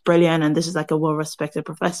young, she's brilliant, and this is like a well-respected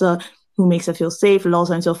professor who makes her feel safe, lulls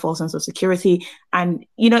her into a false sense of security. And,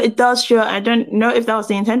 it does show, I don't know if that was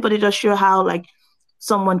the intent, but it does show how, like,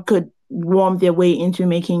 someone could warm their way into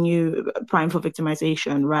making you prime for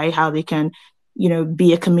victimization, right? How they can,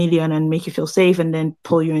 be a chameleon and make you feel safe and then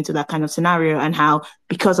pull you into that kind of scenario, and how,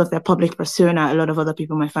 because of their public persona, a lot of other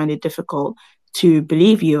people might find it difficult to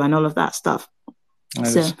believe you and all of that stuff. I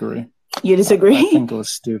disagree. You disagree? I think it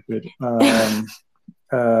was stupid. No,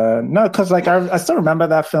 because like I still remember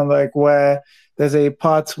that film, like where there's a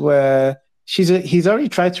part where he's already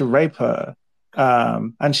tried to rape her,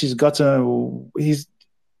 and he's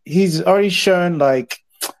already shown, like,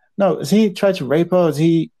 no, has he tried to rape her? Or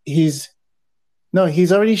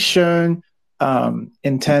he's already shown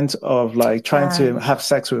intent of like trying to have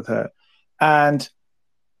sex with her, and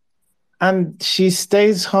she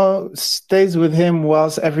stays with him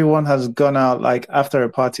whilst everyone has gone out, like after a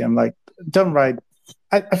party. I'm like, don't write.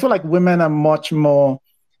 I feel like women are much more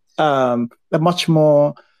on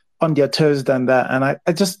their toes than that, and I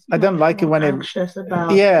don't like it when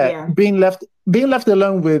being left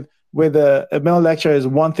alone with a male lecturer is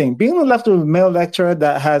one thing. Being left with a male lecturer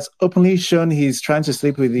that has openly shown he's trying to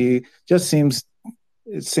sleep with you just seems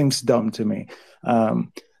dumb to me.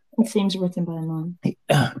 It seems written by a man.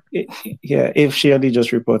 Yeah, if she only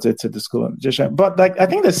just reported to the school. But like, I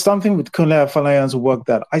think there's something with Kunle Afolayan's work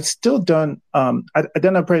that I still don't. I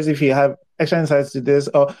don't know, Praise, if you have extra insights to this,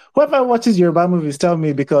 or whoever watches Yoruba movies, tell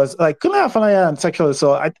me, because like Kunle Afolayan and sexual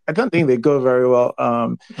assault, I don't think they go very well.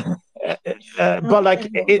 But like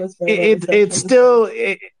it's still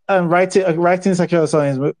writing sexual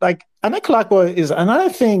assault. Like, Anakilakwa is another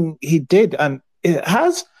thing he did, and it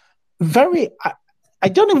has very. I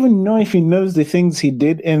don't even know if he knows the things he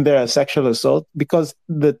did in there as sexual assault, because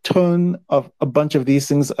the tone of a bunch of these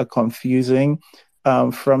things are confusing.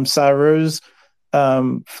 From Saro's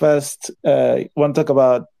first, want to talk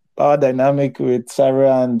about our dynamic with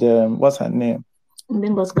Sarah and what's her name?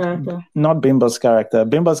 Bimbo's character. Not Bimbo's character.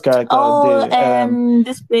 Bimbo's character. Oh,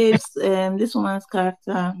 this woman's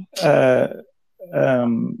character. I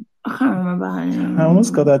can't remember her name. I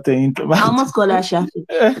almost got that thing. I almost got that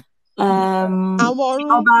Shafi.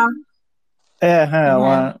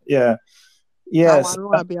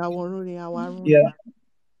 Yes.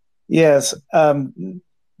 Yes.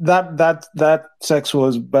 That sex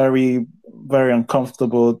was very, very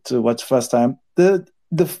uncomfortable to watch first time. And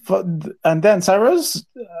then Sarah's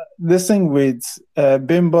this thing with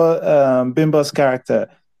Bimbo's character,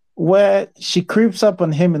 where she creeps up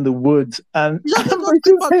on him in the woods and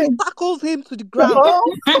tackles him to the ground.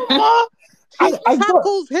 She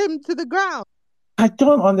tackles him to the ground. I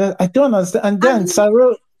don't understand. And then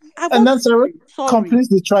Sarah completes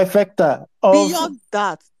the trifecta. Beyond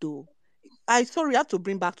that, though, I have to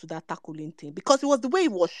bring back to that tackling thing, because it was the way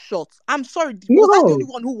it was shot. I'm sorry, was I the only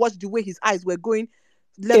one who watched the way his eyes were going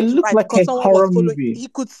left to right? Like because someone was following. Movie. He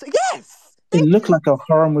could say, yes. It looked like a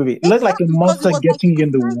horror movie. It looked like a monster getting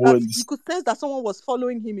in the woods. You could sense that someone was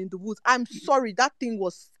following him in the woods. I'm sorry, that thing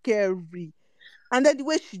was scary. And then the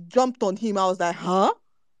way she jumped on him, I was like, huh?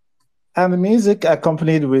 And the music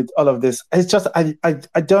accompanied with all of this. It's just, I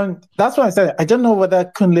don't, that's why I said, I don't know whether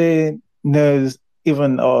Kunle knows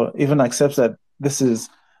even accepts that this is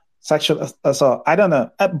sexual assault. I don't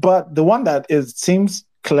know. But the one that seems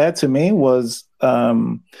clear to me was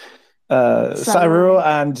Saru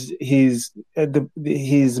and his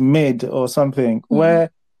maid or something,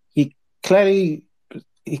 where he clearly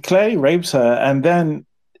rapes her, and then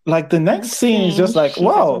like the next scene is just like,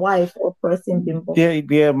 wow, wife oppressing Bimbo.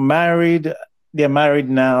 They're married. They're married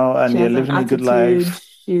now, and they're living a good life.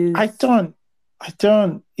 I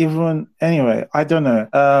don't even. Anyway, I don't know.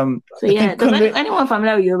 So yeah, does anyone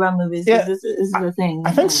familiar with Yoruba movies? Yeah, this is the thing.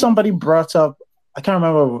 I think somebody brought up. I can't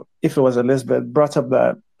remember if it was Elizabeth brought up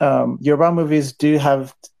that Yoruba movies do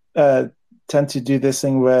have tend to do this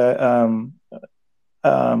thing where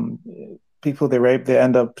people they rape, they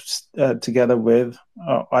end up together with,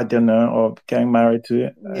 I don't know, or getting married to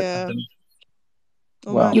it. Yeah.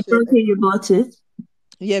 Wow. You bought it?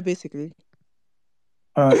 Yeah, basically.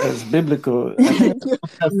 It's biblical.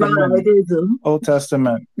 Old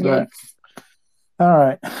Testament. Yeah. Right. All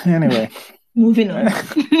right. Anyway. Moving on.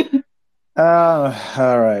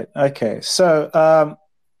 All right. Okay. So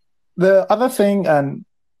the other thing, and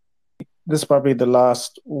this is probably the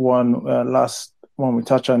last one we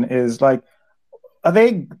touch on, is like, are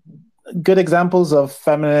they good examples of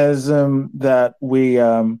feminism that we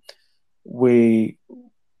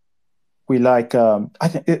we like? I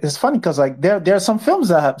think it's funny because like there are some films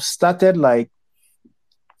that have started like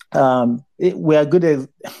we are good as.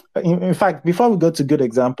 In fact, before we go to good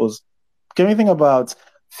examples, can we think about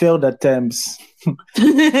failed attempts?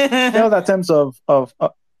 Failed attempts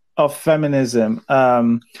of feminism.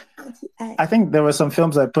 I think there were some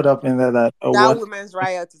films I put up in there that That what Women's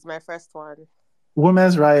Riot is my first one.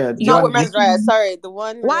 Women's Riot. Do you Not want Women's Riot, sorry. The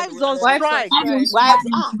one where the Wives on women. Wives on strike. strike. Wives.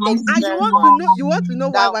 Thank you And very much. you want to know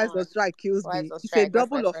why That wives on one. strike kills Wives me. on It's a strike.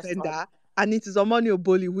 That's my double first one. offender, and it is Omani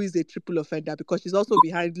Oboli who is a triple offender because she's also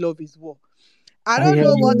behind Love is War. I don't yeah.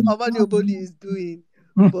 know what Omani Oboli is doing,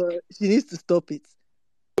 but she needs to stop it.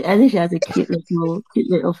 I think she has a cute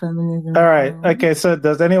little feminism. All right. Okay. So,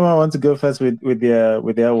 does anyone want to go first with their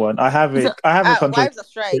one? I have So, a control. Wives on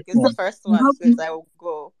Strike is the first one since I will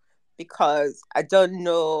go because I don't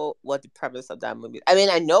know what the premise of that movie. I mean,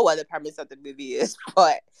 I know what the premise of the movie is,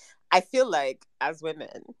 but I feel like as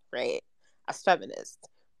women, right, as feminists,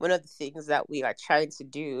 one of the things that we are trying to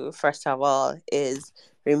do, first of all, is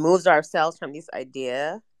remove ourselves from this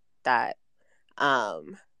idea that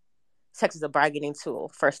sex is a bargaining tool.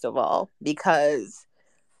 First of all, because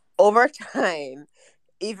over time,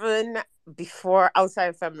 even before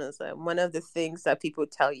outside feminism, one of the things that people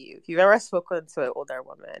tell you, if you've ever spoken to an older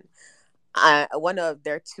woman, one of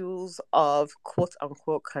their tools of quote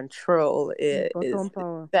unquote control is Bottom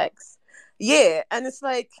power. sex. Yeah. And it's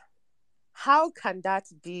like, how can that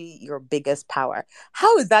be your biggest power?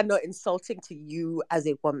 How is that not insulting to you as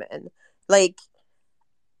a woman? Like,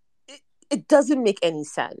 it doesn't make any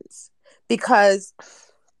sense because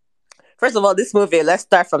first of all, this movie, let's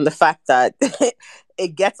start from the fact that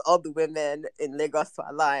it gets all the women in Lagos to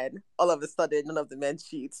align. All of a sudden, none of the men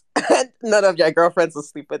cheat. And none of your girlfriends will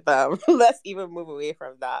sleep with them. Let's even move away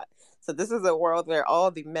from that. So this is a world where all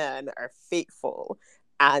the men are faithful.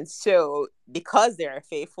 And so because they are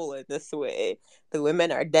faithful in this way, the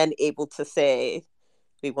women are then able to say,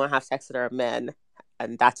 we won't have sex with our men.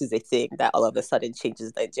 And that is a thing that all of a sudden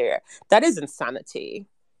changes Nigeria. That is insanity.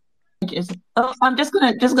 Oh, I'm just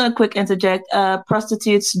gonna quick interject.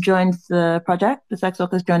 Prostitutes joined the project. The sex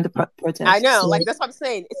workers joined the protest. I know, So, like that's what I'm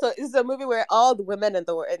saying. So this is a movie where all the women in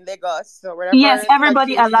Lagos, so yes, whatever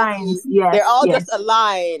everybody country, aligns. city, they're Yes, all yes, just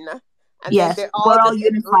align, and then yes. they're We're all all just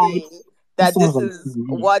unified. agreeing It that sounds this like is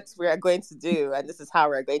what we are going to do, and this is how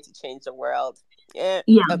we're going to change the world. Yeah.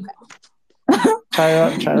 Yeah. Okay.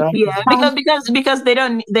 Chira. Yeah, because they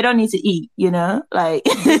don't need to eat, like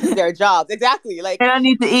This is their jobs, exactly. Like they don't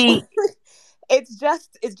need to eat. it's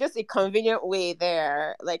just a convenient way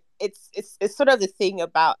there. Like it's sort of the thing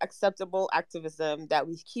about acceptable activism that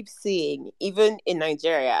we keep seeing even in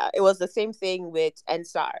Nigeria. It was the same thing with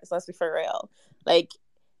NSARS, let's be for real. Like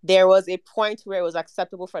there was a point where it was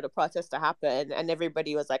acceptable for the protest to happen and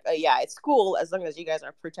everybody was like, oh yeah, it's cool as long as you guys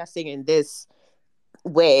are protesting in this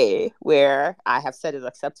way where I have said is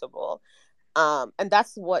acceptable. And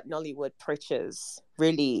that's what Nollywood preaches,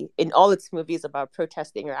 really, in all its movies about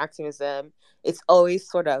protesting or activism. It's always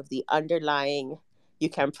sort of the underlying, you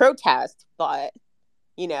can protest, but,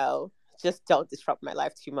 you know, just don't disrupt my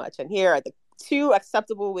life too much. And here are the two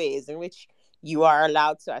acceptable ways in which you are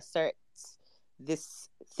allowed to assert this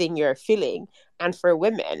thing you're feeling. And for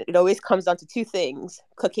women, it always comes down to two things: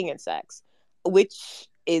 cooking and sex, which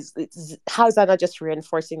how is that not just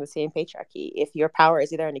reinforcing the same patriarchy? If your power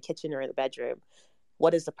is either in the kitchen or in the bedroom,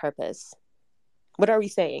 what is the purpose? What are we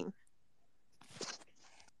saying?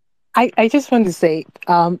 I just want to say,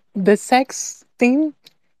 the sex thing,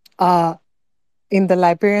 in the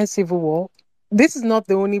Liberian Civil War, this is not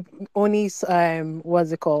the only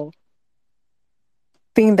what's it called,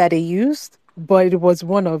 thing that they used, but it was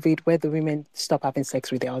one of it where the women stop having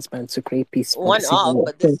sex with their husbands to create peace for the One Civil off, War.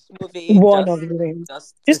 but So this movie one just of the things.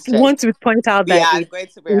 just to Just say, want to point out we that are it going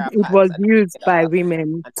to wear our it pants was and used it by up, women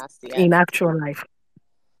and that's the in end. actual life.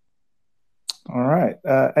 All right.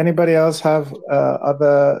 Anybody else have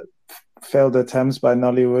other failed attempts by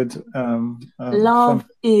Nollywood? Love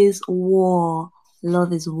is war.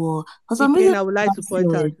 Love is war. For some Again, reason, I would like to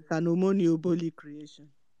point out it. it's an Omoni Oboli creation.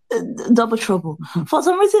 Double trouble. For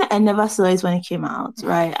some reason, I never saw it when it came out,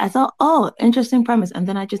 right? I thought, oh, interesting premise. And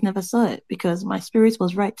then I just never saw it because my spirit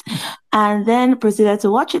was right. And then proceeded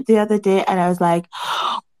to watch it the other day. And I was like,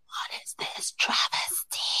 what is this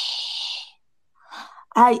travesty?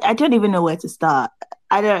 I don't even know where to start.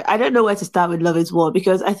 I don't know where to start with Love Is War,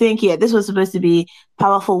 because I think, yeah, this was supposed to be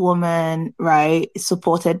powerful woman, right?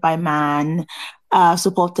 Supported by man,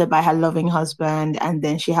 supported by her loving husband, and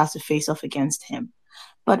then she has to face off against him.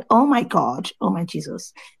 But oh my God, oh my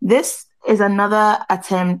Jesus. This is another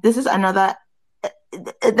attempt. This is another,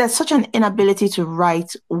 there's such an inability to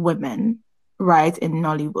write women, right, in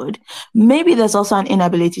Nollywood. Maybe there's also an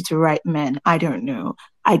inability to write men. I don't know.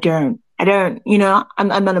 I don't,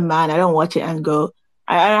 I'm not a man. I don't watch it and go,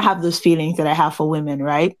 I don't have those feelings that I have for women,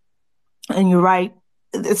 right? And you're right.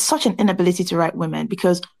 It's such an inability to write women,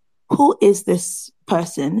 because who is this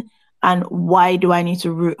person? And why do I need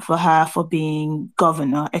to root for her for being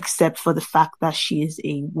governor, except for the fact that she is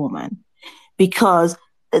a woman? Because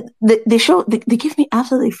they give me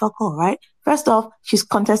absolutely fuck all, right? First off, she's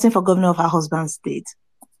contesting for governor of her husband's state.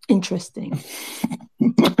 Interesting.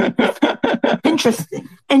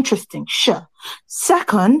 Interesting. Sure.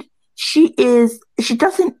 Second, her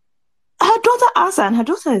daughter asks her, and her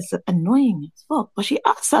daughter is annoying as fuck, but she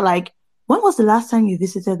asks her, like, when was the last time you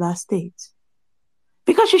visited that state?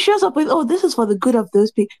 Because she shows up with, oh, this is for the good of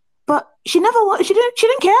those people. But she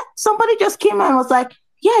didn't care. Somebody just came and was like,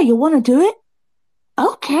 yeah, you want to do it?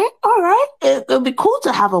 Okay, all right. It'll be cool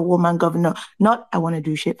to have a woman governor. Not, I want to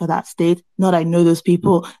do shit for that state. Not, I know those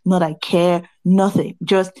people. Not, I care. Nothing.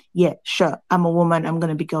 Just, yeah, sure. I'm a woman. I'm going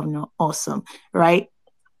to be governor. Awesome. Right?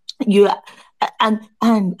 And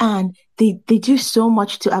they do so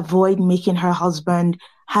much to avoid making her husband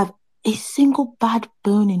have a single bad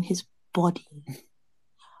bone in his body.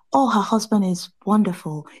 Oh, her husband is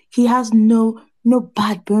wonderful. He has no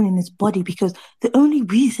bad bone in his body, because the only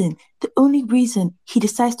reason he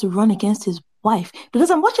decides to run against his wife,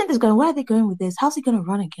 because I'm watching this going, where are they going with this? How's he going to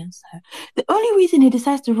run against her? The only reason he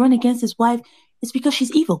decides to run against his wife is because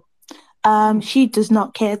she's evil. She does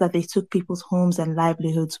not care that they took people's homes and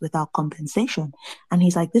livelihoods without compensation. And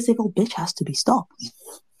he's like, this evil bitch has to be stopped.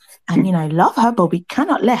 I mean, I love her, but we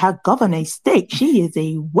cannot let her govern a state. She is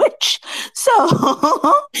a witch.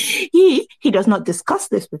 So he does not discuss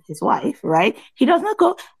this with his wife, right? He does not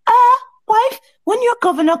go, wife, when you're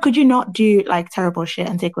governor, could you not do like terrible shit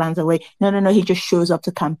and take lands away? No. He just shows up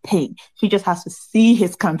to campaign. She just has to see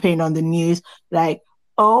his campaign on the news, like,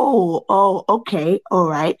 oh, okay, all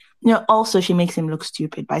right. Also, she makes him look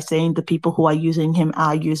stupid by saying the people who are using him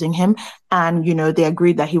are using him. And, they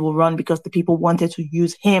agreed that he will run because the people wanted to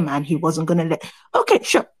use him and he wasn't going to let. Okay,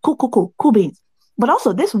 sure. Cool beans. But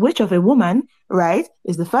also, this witch of a woman, right,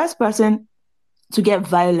 is the first person to get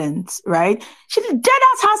violent, right? She dead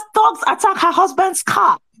ass has dogs attack her husband's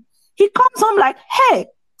car. He comes home like, hey,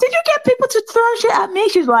 did you get people to throw shit at me?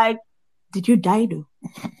 She's like, did you die though?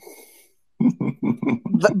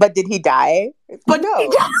 But did he die? But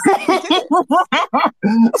no.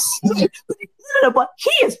 No, but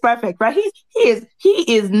he is perfect, right? He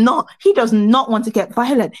does not want to get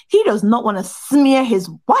violent. He does not want to smear his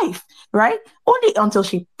wife, right? Only until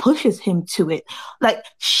she pushes him to it. Like,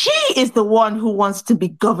 she is the one who wants to be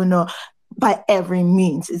governor by every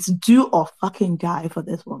means. It's do or fucking die for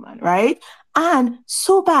this woman, right? And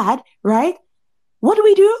so bad, right? What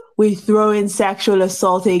do? We throw in sexual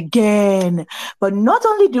assault again. But not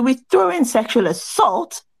only do we throw in sexual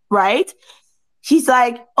assault, right? She's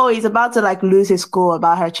like, oh, he's about to like lose his cool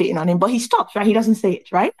about her cheating on him, but he stops, right? He doesn't say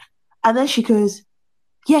it, right? And then she goes,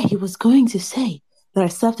 yeah, he was going to say that I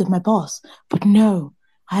slept with my boss, but no,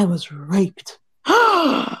 I was raped.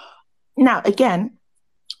 Now, again,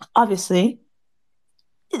 obviously,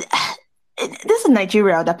 this is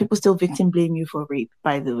Nigeria that people still victim blame you for rape,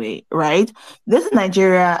 by the way, right? This is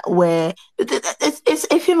Nigeria where it's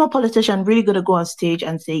a female politician really going to go on stage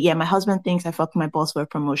and say, yeah, my husband thinks I fucked my boss for a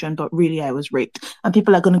promotion, but really I was raped. And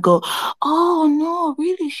people are going to go, oh, no,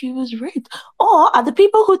 really, she was raped. Or are the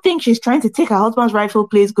people who think she's trying to take her husband's rightful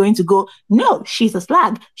place going to go, no, she's a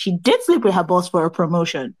slag. She did sleep with her boss for a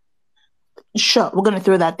promotion. Sure, we're going to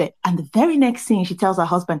throw that there. And the very next scene, she tells her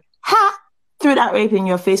husband, ha! Threw that rape in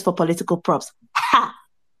your face for political props. Ha!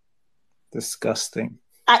 Disgusting.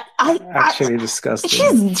 Actually disgusting.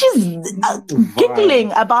 She's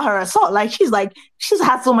giggling about her assault. Like she's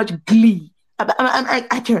had so much glee.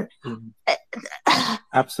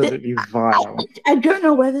 Absolutely vile. I don't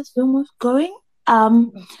know where this film was going.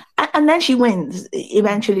 And then she wins.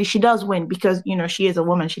 Eventually, she does win because she is a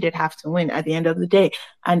woman. She did have to win at the end of the day.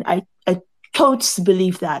 And I totes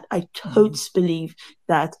believe that. I totes believe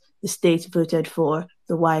that the state voted for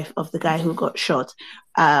the wife of the guy who got shot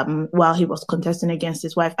while he was contesting against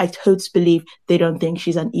his wife. I totes believe they don't think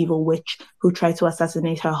she's an evil witch who tried to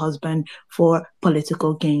assassinate her husband for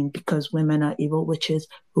political gain, because women are evil witches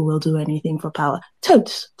who will do anything for power.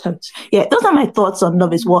 Totes. Yeah, those are my thoughts on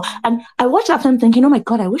Love is War. And I watched that film thinking, oh my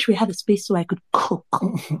God, I wish we had a space so I could cook.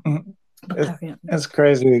 It's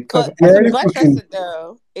crazy. But to buttress it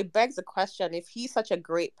though, it begs the question: if he's such a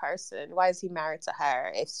great person, why is he married to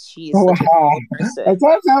her? If she's such a great person,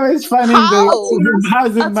 that's how it's finding the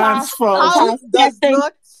housing man's fault. How does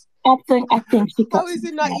not? I think she. How is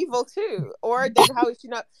it not evil too? Or then how is she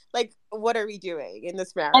not? Like, what are we doing in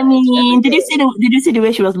this marriage? I mean, did you see the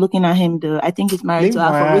way she was looking at him though? I think he's married to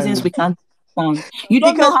her for reasons we can't understand. You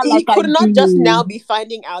don't know how, he could not just now be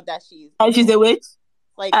finding out that she's a witch.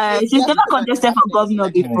 Like, she's never contested for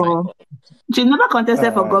governor before. She's never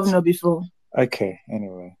contested for governor before. Okay,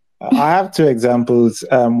 anyway. I have two examples.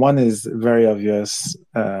 One is very obvious.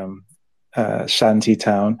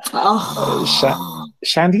 Shantytown.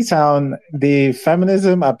 Shantytown, the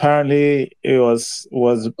feminism apparently it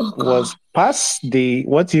was past the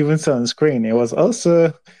what you even saw on screen. It was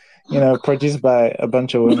also, produced by a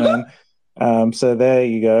bunch of women. So there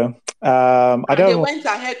you go. They went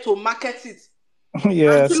ahead to market it.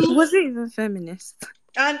 Yes. Was it even feminist?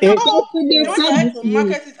 And they went ahead to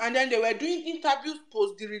market it, and then they were doing interviews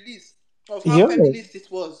post the release of how feminist it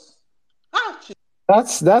was.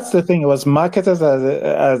 That's the thing. It was marketed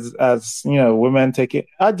as women taking.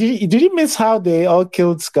 Did you miss how they all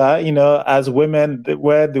killed Scar? As women,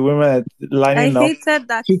 where the women are lining up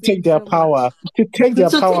to take their power,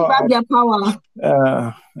 back their power.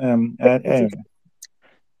 Anyway.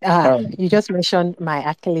 You just mentioned my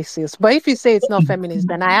Achilles heel. But if you say it's not feminist,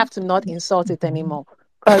 then I have to not insult it anymore.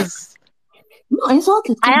 Because I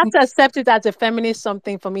have to accept it as a feminist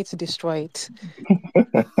something for me to destroy it.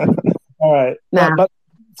 All right. But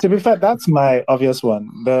to be fair, that's my obvious one.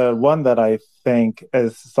 The one that I think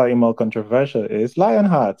is slightly more controversial is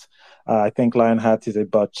Lionheart. I think Lionheart is a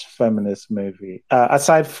butch feminist movie.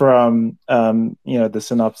 Aside from the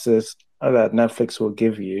synopsis that Netflix will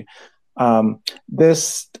give you.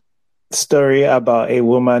 This story about a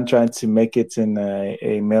woman trying to make it in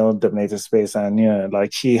a male-dominated space,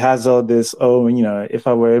 and she has all this. If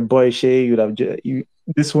I were a boy,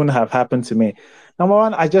 this wouldn't have happened to me. Number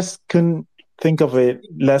one, I just couldn't think of a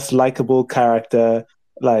less likable character,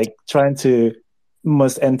 like trying to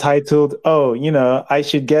most entitled. I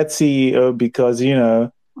should get CEO because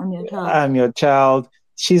I'm your child.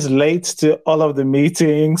 She's late to all of the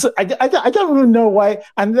meetings. I don't really know why.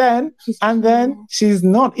 And then she's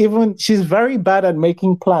very bad at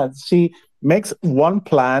making plans. She makes one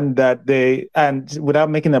plan without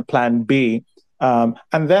making a plan B. And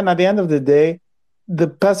then at the end of the day, the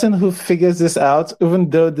person who figures this out,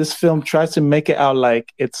 even though this film tries to make it out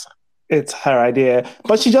like it's her idea,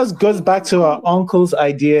 but she just goes back to her uncle's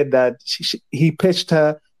idea that he pitched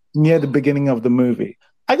her near the beginning of the movie.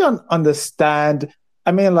 I don't understand.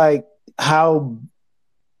 I mean, how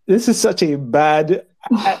this is such a bad.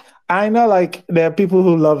 I know, there are people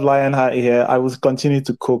who love Lionheart here. I will continue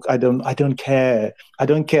to cook. I don't care. I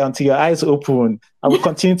don't care until your eyes open. I will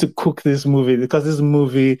continue to cook this movie because this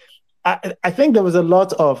movie. I think there was a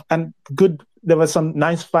lot of there were some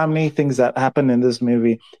nice family things that happened in this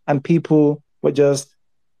movie, and people were just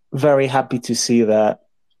very happy to see that.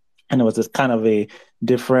 And it was just kind of a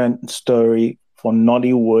different story for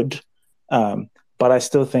Nollywood. But I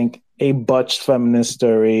still think a butched feminist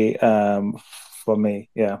story for me.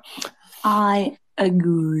 Yeah. I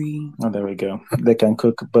agree. Oh, there we go. They can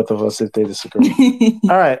cook, both of us, if they disagree.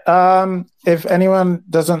 All right. If anyone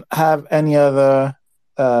doesn't have any other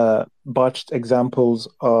botched examples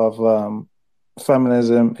of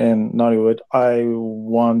feminism in Nollywood, I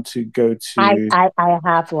want to go to... I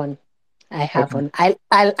have one. One.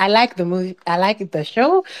 I like the movie. I like the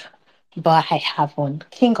show. But I have one,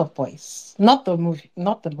 King of Boys. Not the movie,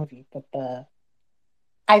 but the.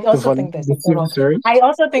 I also think there's something wrong. I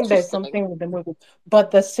also think there's something with the movie,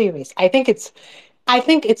 but the series. I think it's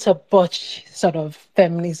a butch sort of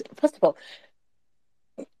feminist. First of all,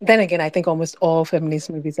 then again, I think almost all feminist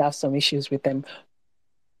movies have some issues with them.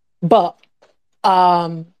 But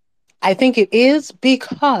I think it is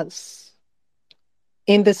because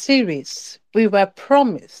in the series we were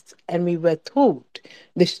promised and we were told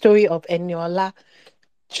the story of Eniola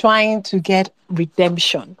trying to get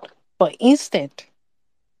redemption. But instead,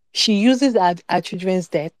 she uses her children's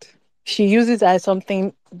death. She uses as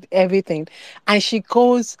everything. And she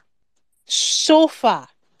goes so far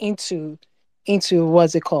into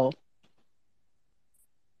what's it called?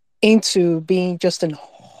 Into being just a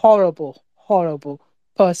horrible, horrible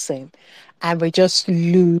person, and we just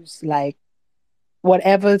lose like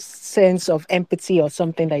whatever sense of empathy or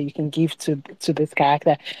something that you can give to this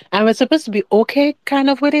character. And we're supposed to be okay kind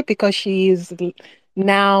of with it because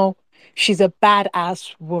now she's a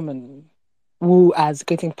badass woman who has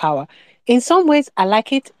getting power. In some ways I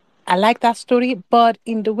like it. I like that story, but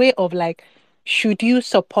in the way of like, should you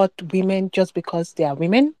support women just because they are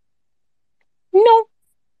women? No,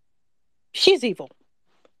 she's evil.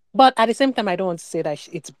 But at the same time, I don't want to say that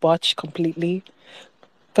it's botched completely.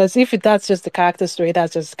 Because if that's just the character story,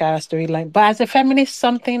 that's just character storyline. But as a feminist,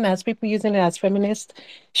 something as people using it as feminist,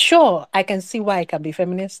 sure, I can see why it can be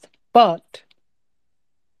feminist. But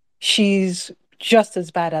she's just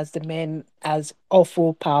as bad as the men, as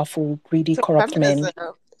awful, powerful, greedy, So corrupt men.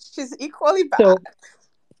 feminism, she's equally bad. So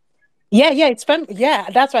yeah, it's fem. Yeah,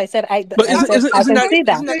 that's why I said But I said I isn't can that see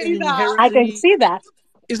that. isn't that an I can inherently see that.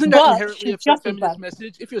 isn't that But inherently she's a just as feminist bad.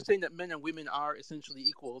 message? If you're saying that men and women are essentially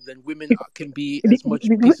equal, then women can be as much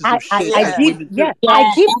pieces I, of I, shit I as give, women yeah, too. Yeah,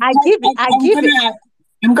 I give it.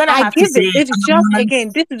 I'm gonna I have to give say it. it. It's just,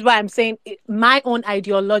 again, this is why I'm saying my own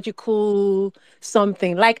ideological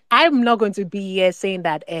something. Like, I'm not going to be here saying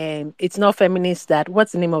that it's not feminist. That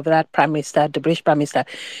what's the name of that prime minister, the British prime minister?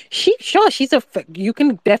 She's you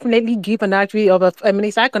can definitely give an argument of a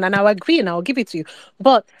feminist icon, and I'll agree, and I'll give it to you.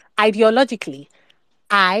 But ideologically,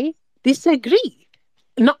 I disagree.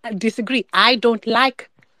 Not disagree. I don't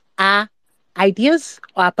like our ideas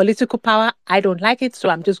or our political power. I don't like it, so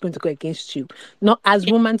I'm just going to go against you. Not as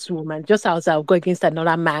woman to woman, just as I'll go against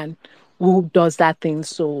another man who does that thing.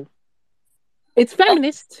 So it's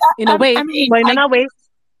feminist in a way, I mean, but in another way,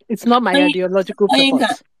 it's not my I, ideological I,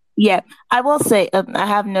 support. yeah, I will say I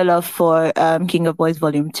have no love for King of Boys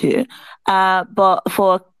Volume 2. But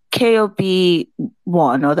for KOB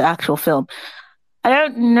 1 or the actual film, I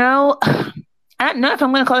don't know. I don't know if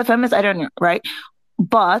I'm going to call it feminist. I don't know, right?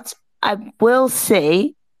 But I will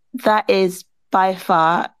say that is by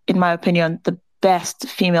far, in my opinion, the best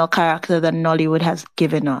female character that Nollywood has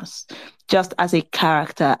given us. Just as a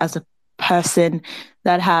character, as a person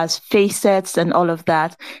that has facets and all of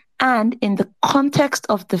that. And in the context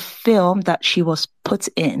of the film that she was put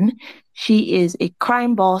in, she is a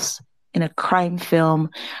crime boss in a crime film.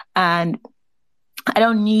 And I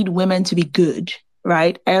don't need women to be good,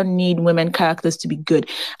 right? I don't need women characters to be good.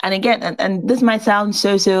 And again, and this might sound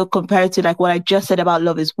so compared to like what I just said about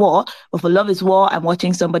Love is War, but for Love is War, I'm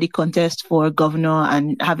watching somebody contest for governor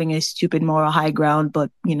and having a stupid moral high ground,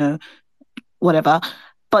 but whatever.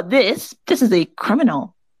 But this is a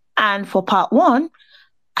criminal. And for part one,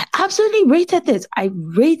 I absolutely rated this. I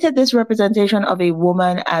rated this representation of a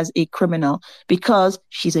woman as a criminal because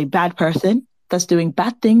she's a bad person that's doing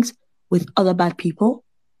bad things with other bad people.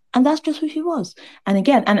 And that's just who she was. And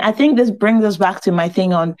again, and I think this brings us back to my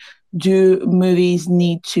thing on, do movies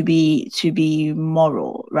need to be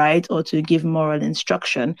moral, right? Or to give moral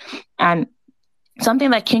instruction? And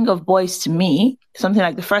something like something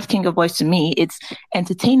like the first King of Boys to me, it's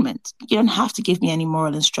entertainment. You don't have to give me any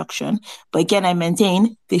moral instruction. But again, I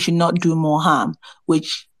maintain they should not do more harm,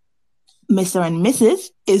 which Mr. and Mrs.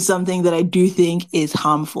 is something that I do think is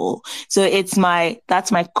harmful. So that's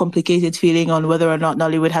my complicated feeling on whether or not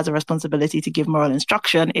Nollywood has a responsibility to give moral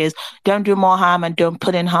instruction is don't do more harm and don't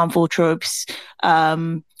put in harmful tropes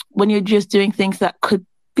when you're just doing things that could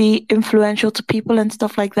be influential to people and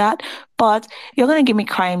stuff like that. But you're gonna give me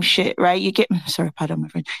crime shit, right? Pardon my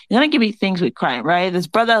friend. You're gonna give me things with crime, right? There's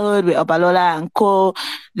Brotherhood with Obalola and Co.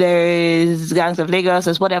 There's Gangs of Lagos,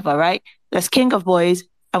 there's whatever, right? There's King of Boys,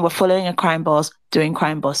 and we're following a crime boss doing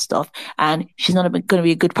crime boss stuff. And she's not going to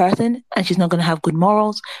be a good person, and she's not going to have good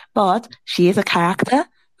morals, but she is a character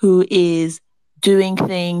who is doing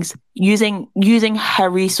things, using her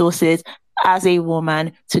resources as a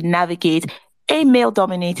woman to navigate a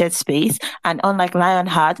male-dominated space. And unlike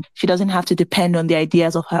Lionheart, she doesn't have to depend on the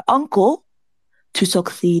ideas of her uncle to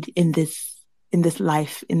succeed in this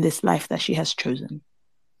life that she has chosen.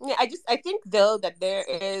 Yeah, I think though that there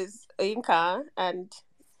is Inca, and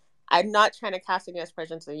I'm not trying to cast any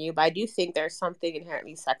aspersions on you, but I do think there's something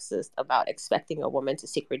inherently sexist about expecting a woman to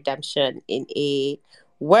seek redemption in a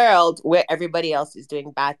world where everybody else is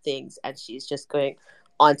doing bad things and she's just going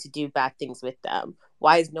on to do bad things with them.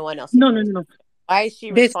 Why is no one else No, seeking no, redemption? no. Why is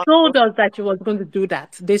she They responsible? sold us that she was going to do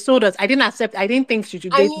that. They sold us. I didn't accept. I didn't think she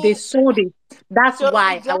should. I They mean, sold it. That's so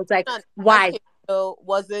why I redemption was like, in her why? case though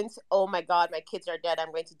wasn't, oh my god, my kids are dead,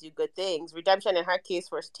 I'm going to do good things. Redemption in her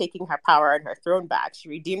case was taking her power and her throne back. She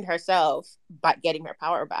redeemed herself by getting her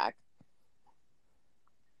power back.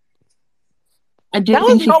 I do That was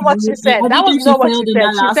think she not what she failed. said. I That do was think she not what she failed in said.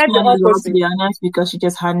 that She last said the one as well, to opposite. be honest, because she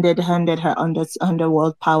just handed her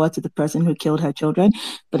underworld power to the person who killed her children.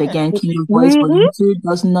 But again, King of Boys Mhm. Volume 2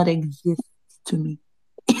 does not exist to me.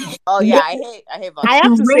 Oh Yeah, yeah, I hate I Volume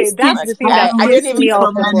have to Two. say She that's Like the thing that I didn't pissed even me erased it off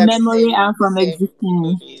from the consider my them most. memory and the from same existing me.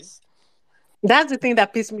 movies. That's the thing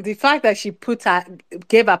that pissed me. The fact that she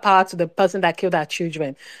gave her power to the person that killed her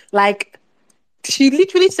children. Like, she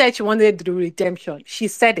literally said she wanted to do redemption. She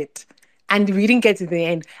said it. And we didn't get to the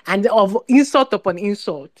end. And of insult upon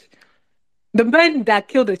insult. The men that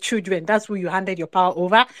killed the children, that's who you handed your power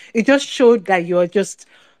over. It just showed that you're just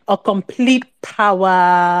a complete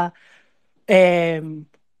power. Um,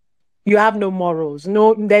 you have no morals.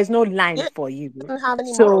 No, there's no line Yeah, for you. doesn't have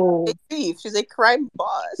any morals. She's So a thief. She's a crime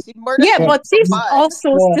boss. She murdered yeah, Yeah, people but for thieves fun. also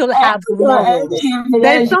yeah. still have morals.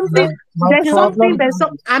 There's something. My There's something. problem There's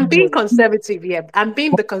some. I'm being conservative here. I'm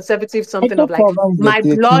being the conservative. I Something of got like problems with my the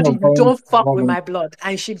King blood. of You Boys don't fuck with volume. my blood,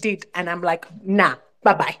 and she did, and I'm like, nah,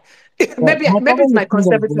 bye bye. Yeah, maybe my maybe it's problem with my King of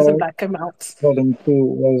conservatism Boys that came out. Volume 2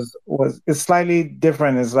 was it's slightly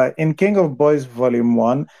different. It's like in King of Boys Volume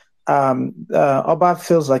 1, Oba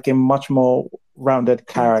feels like a much more rounded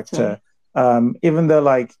character. Even though,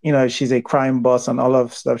 like, you know, she's a crime boss and all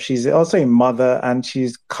of stuff, she's also a mother, and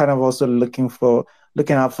she's kind of also looking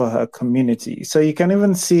out for her community. So you can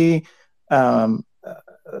even see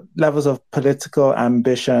levels of political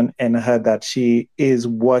ambition in her that she is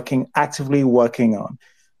actively working on.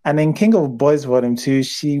 And in King of Boys Volume 2,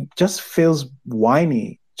 she just feels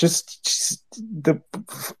whiny. Just the,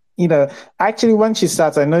 you know, actually, when she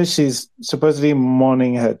starts, I know she's supposedly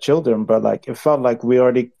mourning her children, but like it felt like we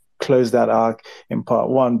already closed that arc in part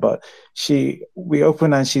one. But we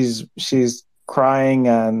open and she's crying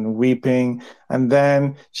and weeping, and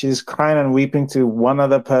then she's crying and weeping to one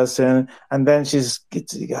other person, and then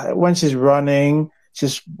when she's running,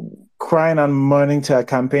 she's crying and moaning to her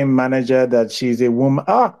campaign manager that she's a woman.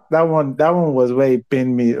 That one was where it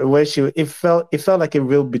pinned me. Where it felt like a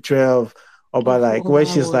real betrayal of Oba, like where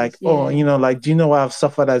she's like, oh, you know, like, do you know what I've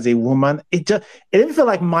suffered as a woman? It didn't feel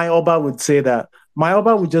like my Oba would say that. My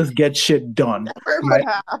Oba would just get shit done. Never would Right?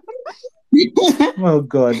 have. Oh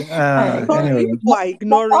God. Sorry, Anyway. you people are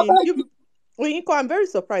ignoring. Oyinko, I'm very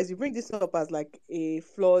surprised you bring this up as like a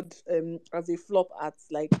flawed, as a flop at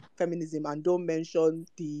like feminism, and don't mention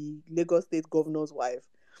the Lagos State governor's wife.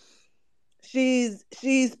 She's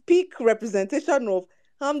peak representation of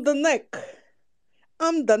I'm the neck,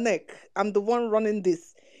 I'm the neck, I'm the one running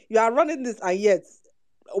this. You are running this, and yet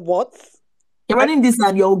what? You're running this,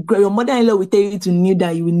 and your mother-in-law will tell you to kneel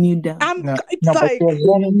down. You will kneel down. It's No, but like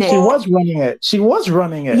she was running it. She was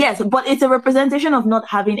running it. Yes, but it's a representation of not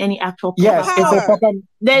having any actual power. Yes, it's a power. proper.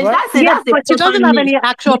 There's What? that's it. Yes, That's the but she doesn't have any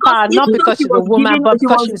actual because power, not even though because she she's a was woman, given, but she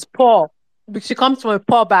because was she's poor. She comes from a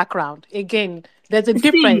poor background. Again, there's a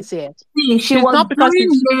difference here. she She's was not because doing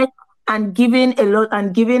she's work and giving a lot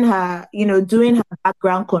and giving her, doing her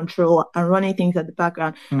background control and running things at the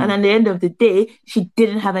background. And at the end of the day, she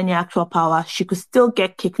didn't have any actual power. She could still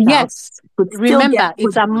get kicked out. yes. Could still Remember, get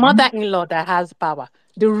it's put a down. mother-in-law that has power.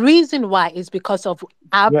 The reason why is because of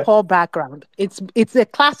our Yeah. poor background. It's a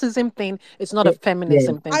classism thing. It's not a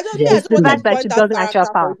feminism thing. I don't. Yeah, Me, I It's just the true. wanted fact to that she point out doesn't actually have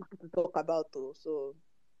character for power. you people to talk about, though. So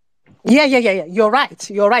Yeah. You're right.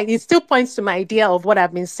 You're right. It still points to my idea of what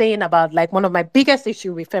I've been saying about like one of my biggest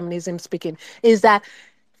issue with feminism speaking is that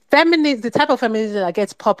the type of feminism that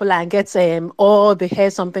gets popular and gets all the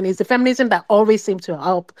hair something is the feminism that always seems to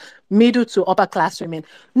help middle to upper class women,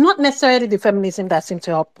 not necessarily the feminism that seems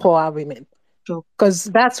to help poor women. True. Because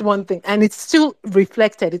that's one thing, and it's still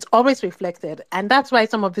reflected. It's always reflected, and that's why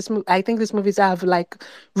some of this, I think, these movies have like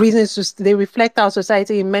reasons to. They reflect our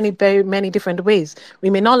society in very many different ways.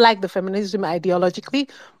 We may not like the feminism ideologically,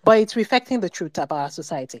 but it's reflecting the truth about our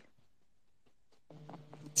society.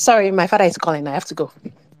 Sorry, my father is calling. I have to go.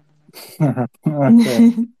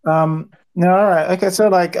 Okay. No, all right. Okay, so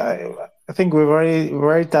like I think we've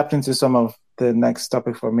already tapped into some of the next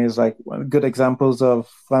topic for me is like good examples of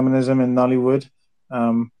feminism in Nollywood,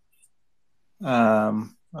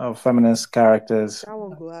 of feminist characters. that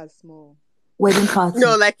one go as small. Wedding party.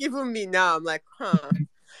 No, like even me now, I'm like, huh.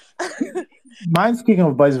 Mine's King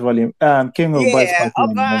of Boys Volume, King of Boys Yeah,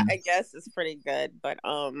 Volume. Oba, I guess is pretty good, but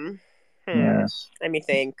Yeah. let me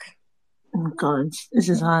think. Oh God, this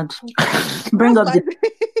is hard. Bring up That's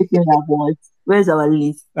the voice. Where's our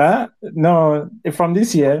list? No, from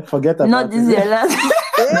this year, forget about Not this it. year. Last.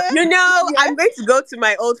 You know, Yeah. I'm going to go to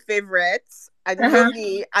my old favorites. And you know Uh-huh.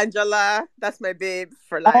 me, Angela, that's my babe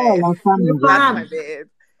for Oh, life. like family. That's my babe.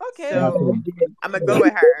 Okay. So Okay. I'm gonna go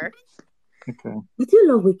with her. Okay. Did you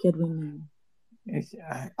love Wicked Women?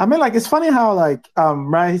 I mean, like it's funny how like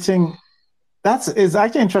writing It's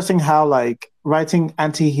actually interesting how like writing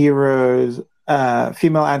anti-heroes,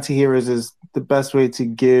 female anti-heroes is the best way to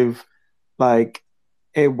give like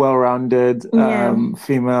a well-rounded Yeah.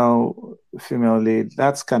 female lead.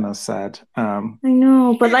 That's kind of sad. I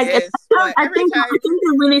know, but It like is, but I every time think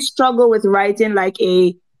they really struggle with writing like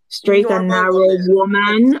a straight and normal narrow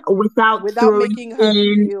woman, woman without Without throwing making her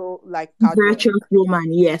in feel like cardboard. virtuous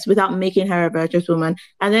woman, yes, without making her a virtuous woman.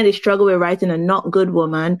 And then they struggle with writing a not good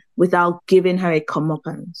woman without giving her a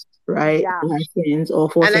comeuppance, right? Yeah. Or sins, or and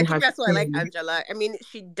I forcing her think to that's why I like sin. Angela. I mean,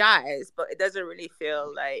 she dies, but it doesn't really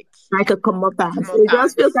feel like Like a a comeuppance. It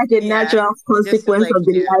just feels comeuppance. like a Yeah, natural it just feels consequence like of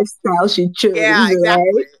the lifestyle she chose, yeah, exactly.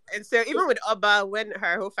 right? And so even with Oba, when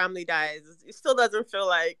her whole family dies, it still doesn't feel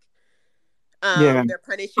like Yeah. they're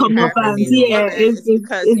punishing her for Comeuppance, being a yeah. woman. It's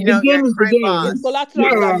because It's the you're a game is the crime game. It's boss. collateral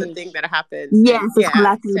And Yeah. that's the thing damage. that happens. Yes, And it's yeah,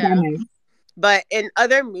 collateral so damage. but in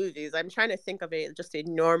other movies, I'm trying to think of it just a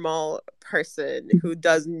normal person who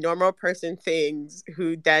does normal person things,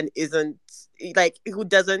 who then isn't like who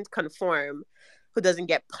doesn't conform, who doesn't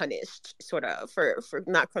get punished, sort of for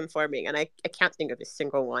not conforming. And I can't think of a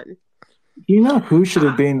single one. You know who should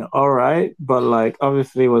have been all right, but like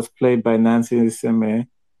obviously was played by Nancy Isime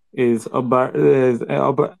her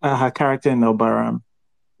character in Obaram,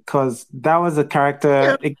 because that was a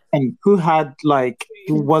character again who had like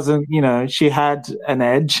who wasn't she had an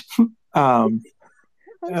edge. um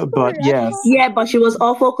I'm but sorry, I yes, can't. Yeah, but she was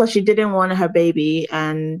awful because she didn't want her baby,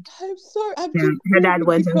 and I'm sorry. I'm yeah, just her dad screaming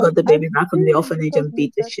went and because got the baby back from the orphanage and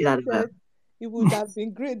beat the Mr. shit C out of her. said it would have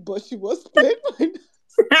been great, but she was played by.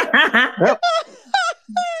 yep,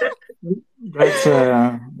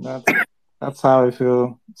 that's that's how I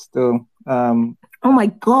feel still. Oh my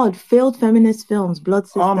god, failed feminist films, Blood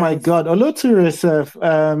Sisters. Oh my god, Olotu Yusuf,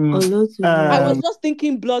 Olotu, I yeah. was just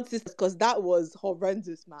thinking Blood Sisters because that was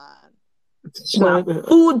horrendous, man. Wow,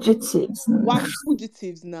 fugitives. What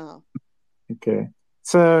fugitives now? Okay.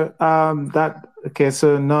 So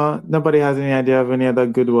so nobody has any idea of any other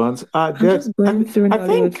good ones. I'm just going through I Nollywood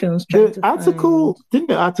think films trying to find. didn't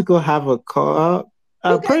the article have a call? You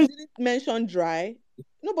guys Pretty, didn't mention Dry.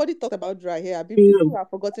 Nobody talked about Dry here. Ew. People have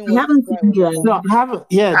forgotten I what haven't Dry seen was Dry. about. no, I haven't.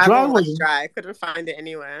 Yeah, I Dry haven't was. watched Dry. I couldn't find it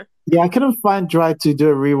anywhere. Yeah, I couldn't find Dry to do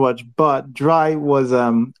a rewatch, but Dry was. I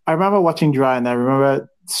remember watching Dry, and I remember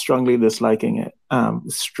strongly disliking it.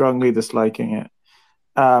 Strongly disliking it.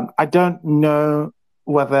 I don't know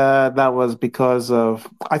whether that was because of.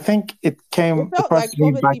 I think it It came felt across like to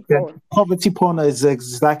me back poverty then. porn. Poverty porn is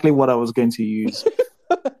exactly what I was going to use.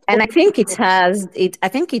 And I think I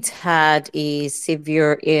think it had a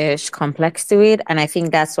severe-ish complex to it. And I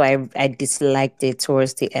think that's why I disliked it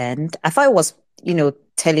towards the end. I thought it was,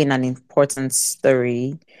 telling an important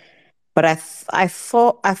story. But I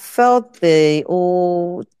felt there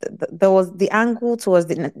was the angle towards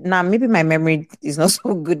the, now maybe my memory is not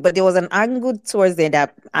so good, but there was an angle towards the end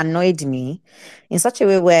that annoyed me in such a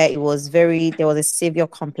way where there was a savior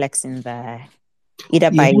complex in there,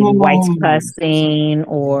 either by Yeah. a white person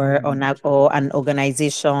or an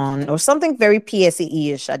organization or something very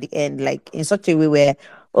PSE-ish at the end, like in such a way where,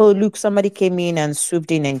 oh look, somebody came in and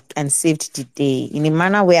swooped in and saved the day in a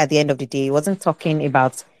manner where at the end of the day it wasn't talking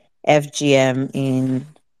about FGM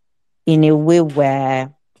in a way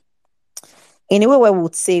where we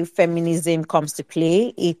would say feminism comes to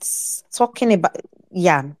play. It's talking about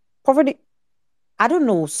poverty. I don't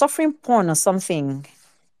know, suffering porn or something.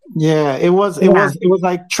 Yeah, it was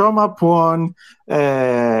like trauma porn.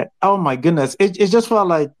 Oh my goodness. It just felt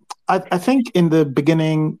like I think in the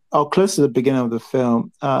beginning or close to the beginning of the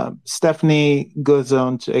film, Stephanie goes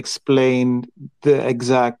on to explain the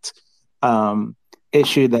exact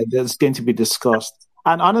issue that is going to be discussed.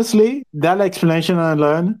 And honestly, that explanation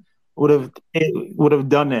alone would have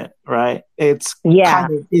done it, right? It's Yeah.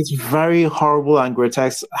 it's very horrible and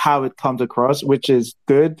grotesque how it comes across, which is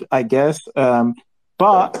good, I guess.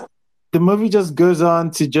 But the movie just goes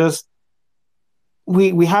on to just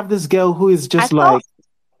we have this girl who is just like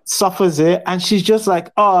suffers it, and she's just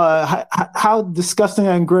like, oh, how disgusting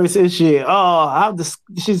and gross is she? Oh,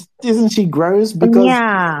 she's isn't she gross? Because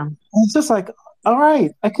it's just like, all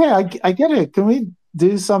right, okay, I get it. Can we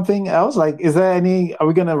do something else? Like, are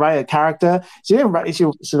we gonna write a character? She didn't write. She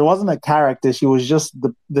wasn't a character. She was just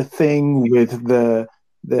the thing with the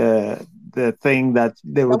thing that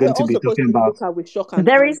they were That we're going to all be supposed talking to about. look at with shock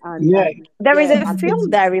There is there is a and film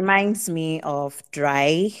that reminds me of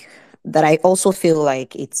Dry that I also feel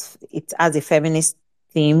like it has a feminist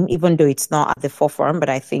theme, even though it's not at the forefront, but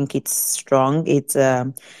I think it's strong. It's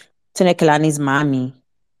Tune Kalani's Mami.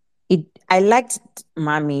 I liked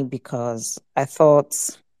Mami because I thought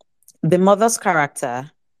the mother's character,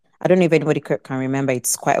 I don't know if anybody can remember.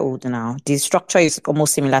 It's quite old now. The structure is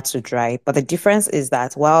almost similar to Dry, but the difference is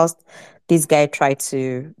that whilst this guy tried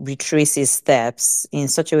to retrace his steps in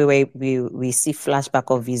such a way we see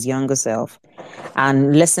flashback of his younger self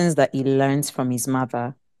and lessons that he learned from his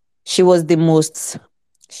mother. She was the most,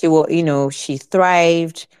 she was, she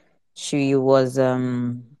thrived. She was,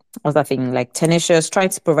 what's that thing, like tenacious, trying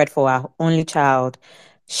to provide for her only child.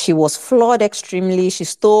 She was flawed extremely. She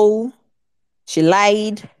stole, she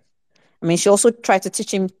lied. I mean, she also tried to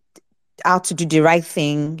teach him how to do the right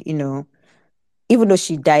thing, even though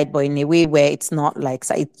she died, but in a way where it's not like,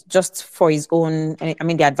 so it's just for his own, I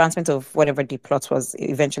mean, the advancement of whatever the plot was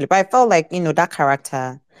eventually. But I felt like, that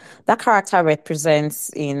character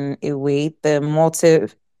represents in a way the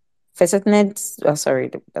multifacetedness,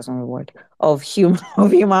 sorry, that's not a word, of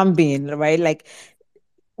of human being, right? Like,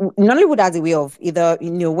 Nollywood has a way of either,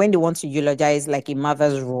 when they want to eulogize like a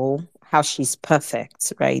mother's role, how she's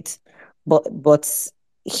perfect, right? But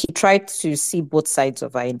he tried to see both sides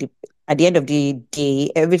of her. At the end of the day,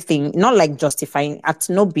 everything, not like justifying, at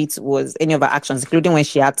no bit was any of her actions, including when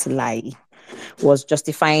she had to lie, was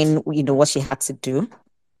justifying, what she had to do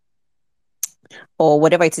or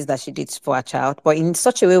whatever it is that she did for her child. But in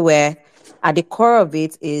such a way where at the core of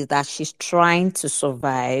it is that she's trying to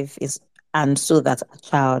survive and so that a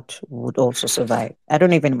child would also survive. I don't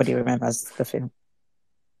know if anybody remembers the film.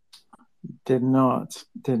 Did not.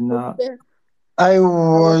 I I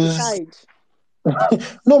was a was child.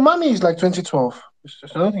 no, Mommy is like 2012. I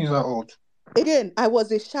don't think he's that old. Again, I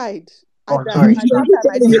was a child. Oh, At sorry. that time,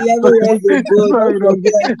 I didn't. 11 years ago. Sorry, Don't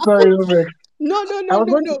forget. sorry. No, I was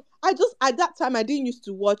going. no. I just at that time I didn't used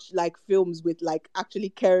to watch like films with like actually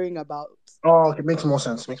caring about. Oh, okay, makes more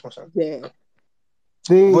sense. Yeah.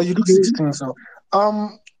 Well, you look 16, so I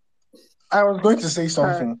was going to say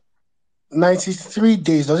something. 93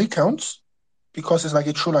 days, does it count? Because it's like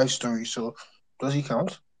a true life story, so does it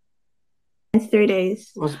count? 3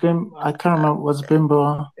 days. I can't remember. Was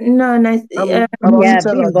Bimbo? No, nice. Yeah, Bimbo,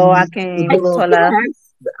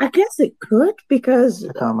 I guess it could because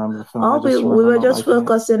I can't remember the film. all we were just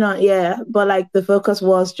focusing on, but like the focus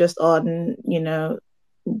was just on,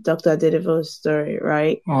 Dr. Adidevo's story,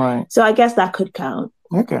 right? All right. So I guess that could count.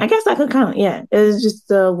 Okay. I guess that could count, yeah. It was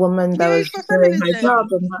just a woman that was doing her job.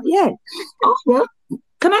 Also,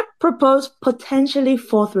 can I propose potentially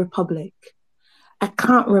Fourth Republic? I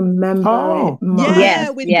can't remember it much.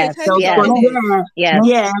 Yes.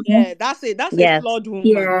 That's it. That's a flawed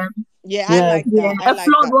woman. Yeah, I like that. A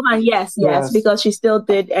flawed woman, yes, because she still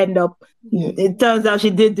did end up. It turns out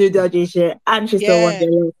she did do dodgy shit, and she still won the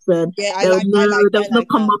election. There was no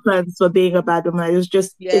comeuppance for being a bad woman. It was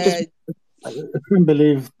just, I couldn't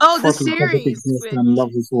believe. The series with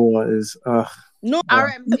Love is War is no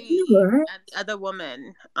RMG and the other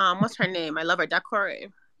woman. What's her name? I love her.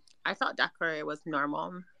 Dakore. I thought Dakore was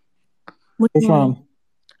normal. Which one?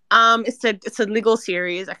 It's a legal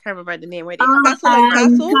series. I can't remember the name. Where they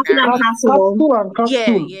Castle.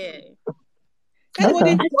 Yeah. I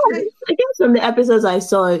guess from the episodes I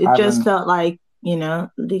saw, it just felt like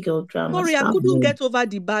legal drama. Sorry, I couldn't get over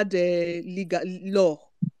the bad legal law.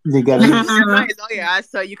 I'm not a lawyer,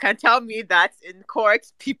 so you can tell me that in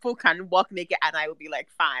court people can walk naked, and I will be like,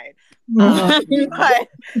 fine. But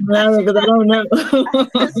because I don't know.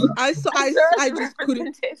 I just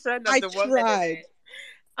couldn't. I tried.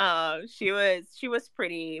 She was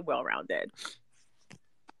pretty well rounded.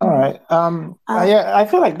 All right. I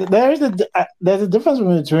feel like there's a difference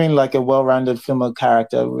between like a well-rounded female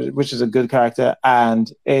character, which is a good character,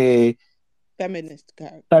 and a feminist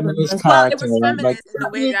character. Well, it was feminist in the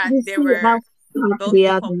way that they were both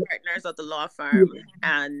equal partners of the law firm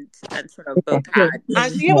and sort of both had.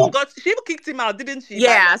 And she even kicked him out, didn't she?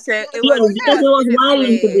 Yeah, so it was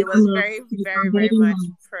very, very, very much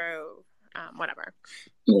pro whatever.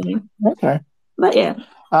 Yeah. Okay. But yeah.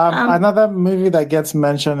 Another movie that gets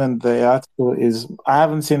mentioned in the article is, I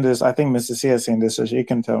haven't seen this, I think Mr. C has seen this, so she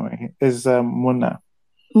can tell me, is Muna.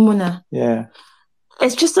 Yeah.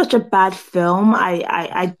 It's just such a bad film.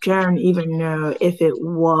 I don't even know if it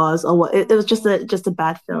was or what. It was just a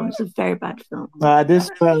bad film. It's a very bad film. This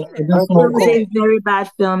was a very bad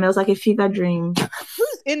film. It was like a fever dream.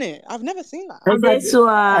 Who's in it? I've never seen that. I'm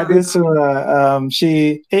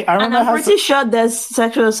pretty sure there's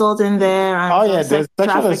sexual assault in there. And there's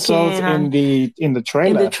sexual assault in the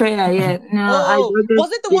trailer. In the trailer, yeah. No,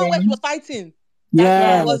 was it the one where she was fighting?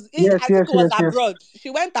 Yeah, I think it was abroad. She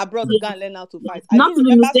went abroad to go and learn how to fight. Not to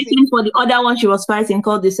be mistaken for the other one she was fighting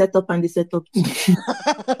called The Setup and The Setup.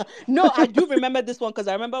 No, I do remember this one because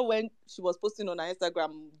I remember when she was posting on her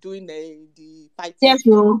Instagram doing the fight. Yes,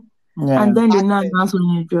 bro. Yeah. And then they back now then. announce when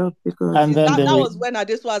you drop because And then That the was when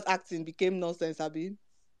Adeswa's acting became nonsense, Abi.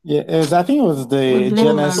 yeah, I think it was the with So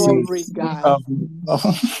Lin Marie. sorry, genesis guy. of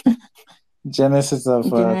genesis of a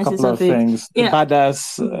Genesis couple of of it. things. The Yeah,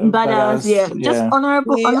 badass. Yeah, just yeah.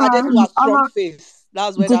 Adeswa's strong face.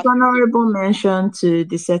 That's where that film came dishonorable from. mention to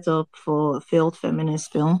the setup for a failed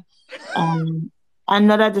feminist film.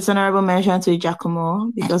 Another dishonorable mention to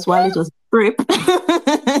Giacomo because while it was prep,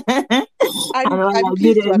 I'm I did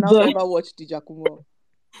pleased to announce I enjoy. never watched the Giacomo.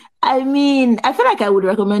 I mean, I feel like I would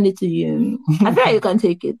recommend it to you. I feel like you can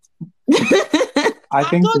take it. I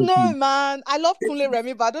think don't so know, too. man. I love Kunle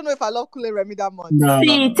Remy, but I don't know if I love Kunle Remy that much. No.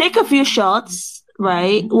 See, take a few shots,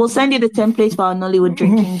 right? We'll send you the template for our Nollywood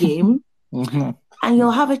drinking game, Mhm. and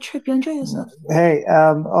you'll have a trip. You enjoy yourself. Hey,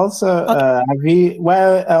 also,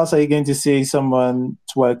 where else are you going to see someone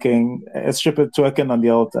twerking, a stripper twerking on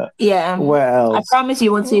the altar? Yeah. Where I else? promise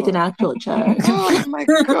you won't see it in actual church. Oh my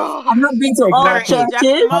god. I've not been to all Exactly. Sorry,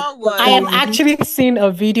 churches. Giacomo I am was. actually seeing a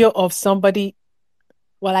video of somebody.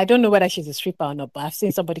 Well, I don't know whether she's a stripper or not, but I've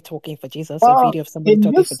seen somebody talking for Jesus. A Well, video of somebody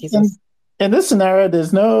talking for Jesus. in this scenario,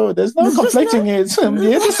 there's no conflicting it. Yeah,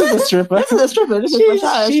 this is a stripper. This is a stripper. This is for sure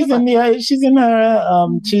a She's stripper. she's in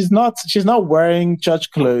her she's not wearing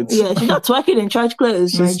church clothes. Yeah, she's not twerking in church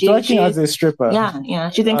clothes. She's twerking as a stripper. Yeah,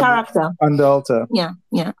 she's in character. On the altar. Yeah.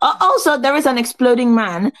 Also, there is an exploding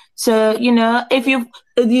man. So if you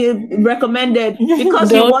recommended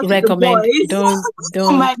because you Don't watched recommend. The Boys.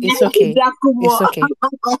 Don't. It's okay. It's okay.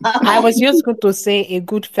 I was just going to say a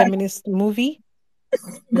good feminist movie,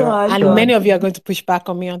 God, and many of you are going to push back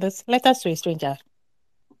on me on this. Letters to a Stranger.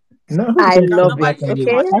 No, I love it. Nobody's going to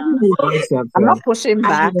Okay, watch that. I'm not pushing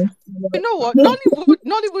back. You know what?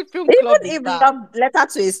 Nollywood Film Club Even is if that. love letter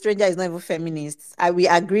to a stranger is not even feminist, I will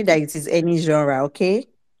agree that it is any genre. Okay.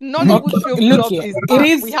 Nollywood Okay, Film look Club here. is It back.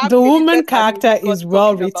 is We have the woman Elizabeth and character Scott is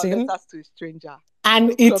well talking about written, Letters to a Stranger. and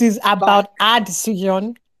Film it Club is is about back. our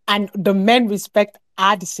decision, and the men respect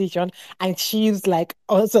our decision, and she's like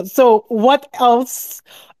also. So what else?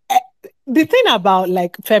 Eh, The thing about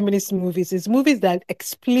like feminist movies is movies that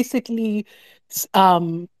explicitly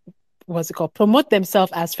what's it called, promote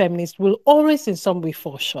themselves as feminists will always in some way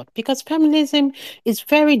fall short because feminism is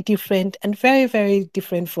very different and very, very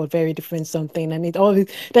different for very different something. And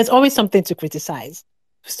there's always something to criticize.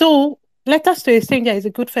 So Letters to a Stranger is a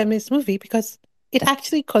good feminist movie because it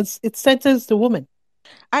actually it centers the woman.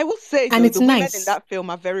 I will say And though, it's the women in nice. that film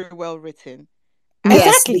are very well written. Yes,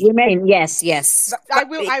 the Exactly. women. Yes.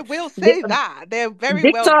 I will say that they're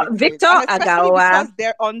very well written, Victor and especially Agawa. because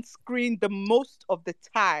they're on screen the most of the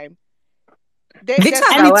time. Victor And it's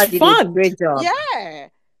Agawa did a fun. great job. Yeah,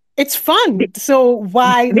 It's fun. So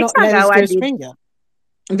why not Victor Letters to Agawa a did Stranger?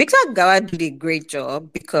 Victor Gawa did a great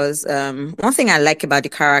job because one thing I like about the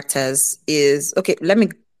characters is okay, let me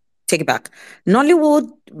take it back. Nollywood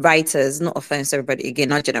writers, no offense to everybody, again,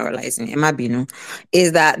 not generalizing, Emma Binu,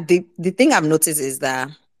 is that the thing I've noticed is that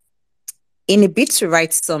in a bid to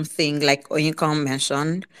write something like Oyinkan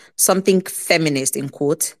mentioned, something feminist in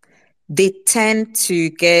quote, they tend to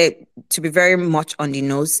get to be very much on the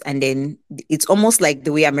nose, and then it's almost like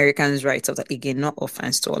the way Americans write. So that, again, not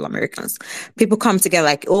offense to all Americans, people come together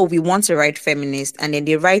like, oh, we want to write feminist, and then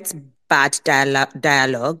they write bad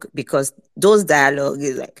dialogue because those dialogue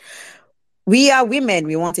is like, we are women,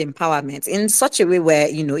 we want empowerment in such a way where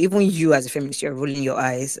even you as a feminist, you're rolling your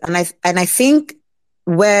eyes, and I think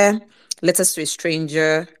where Letters to a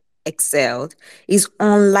Stranger excelled is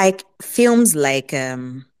unlike films like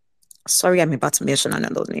sorry, I'm about to mention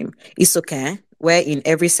another name. It's okay. Where in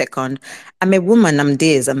every second, I'm a woman, I'm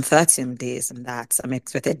this, I'm 30, I'm this, I'm that, I'm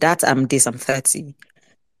expected that, I'm this, I'm 30.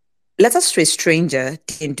 Letters to a Stranger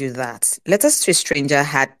didn't do that. Letters to a Stranger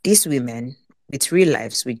had these women with real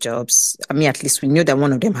lives, with jobs. I mean, at least we knew that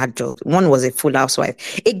one of them had jobs. One was a full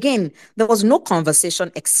housewife. Again, there was no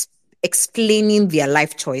conversation explaining their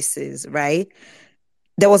life choices, right?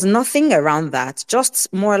 There was nothing around that,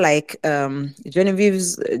 just more like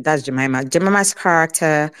Genevieve's, that's Jemima's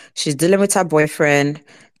character. She's dealing with her boyfriend.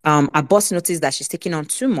 Her boss noticed that she's taking on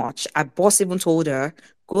too much. Her boss even told her,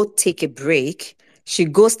 go take a break. She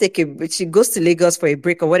goes to Lagos for a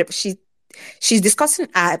break or whatever. She's discussing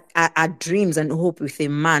her dreams and hope with a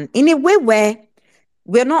man in a way where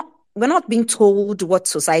we're not being told what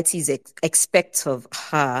society expects of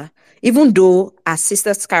her, even though our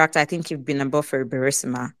sister's character, I think you've been above for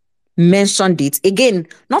Beresima, mentioned it again,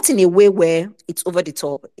 not in a way where it's over the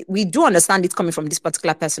top. We do understand it coming from this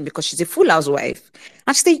particular person because she's a full housewife,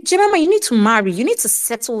 and she said, Jemima, you need to marry, you need to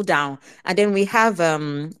settle down. And then we have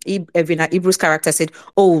Evina Ibru's character said,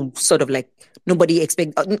 oh, sort of like nobody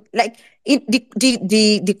expect like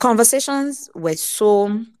the conversations were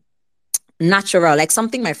so natural, like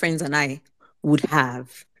something my friends and I would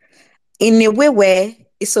have, in a way where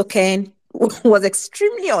Isoken was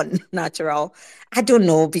extremely unnatural. I don't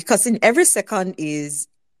know, because in every second is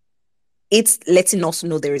it's letting us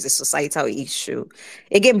know there is a societal issue.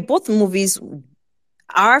 Again, both movies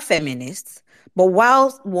are feminists, but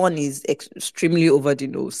while one is extremely over the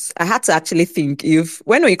nose, I had to actually think, if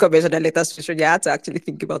when we mentioned that letters to Australia, I had to actually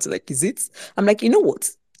think about it, like, is it? I'm like, you know what?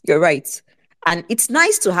 You're right. And it's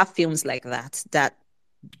nice to have films like that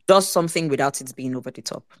does something without it being over the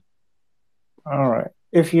top. All right.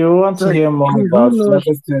 If you want to Like, hear more please, about who knows?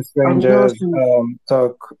 Letters to I'm gonna Strangers see.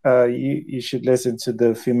 talk, you should listen to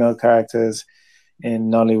the female characters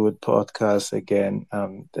in Nollywood podcast again.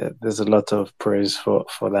 There's a lot of praise for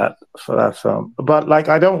that film. But like,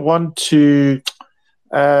 I don't want to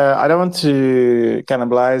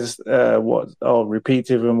cannibalize what or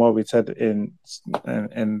repeat even what we said in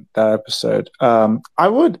that episode. I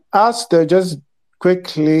would ask though, just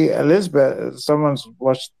quickly, Elizabeth. Someone's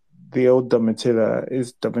watched the old Domitilla.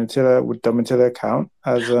 Would Domitilla count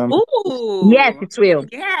as Yes, Ooh, it will.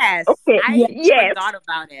 yes. Okay. I Yes, forgot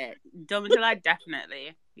about it. Domitilla,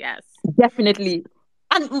 definitely. Yes. definitely.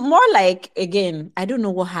 And more like, again, I don't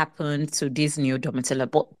know what happened to this new Domitilla,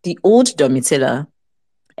 but the old Domitilla,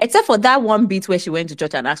 except for that one bit where she went to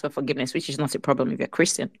church and asked for forgiveness, which is not a problem if you're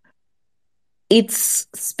Christian. It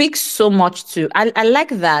speaks so much to. I like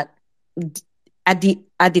that. At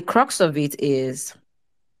the crux of it is,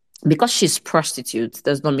 because she's prostitute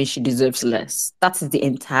does not mean she deserves less. That is the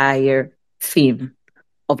entire theme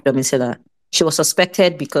of Domitilla. She was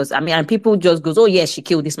suspected because, and people just goes, oh yes, she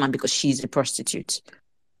killed this man because she's a prostitute.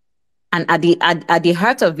 And at the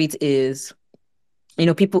heart of it is,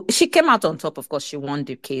 people. She came out on top. Of course, she won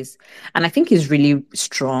the case, and I think he's really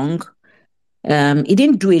strong. He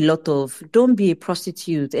didn't do a lot of "don't be a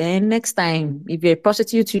prostitute," and next time if you're a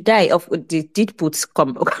prostitute you die. They did put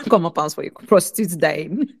comeuppance for a prostitute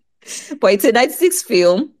dying, but it's a 96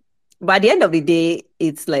 film. But at the end of the day,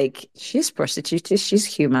 it's like, she's prostituted, she's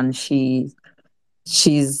human, she's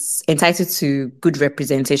entitled to good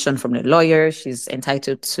representation from the lawyer, she's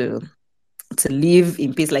entitled to live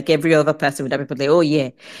in peace like every other person, without people like, oh yeah,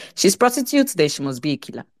 she's prostitute, then she must be a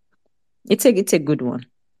killer. It's a good one.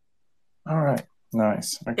 all right,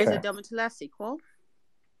 nice. Is Okay. it Domitilla sequel?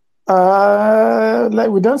 Like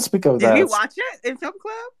we don't speak of Did we that. watch it in film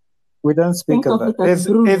club? We don't speak of that.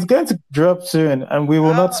 It's going to drop soon, and we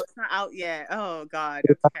will not. It's not out yet. Oh God.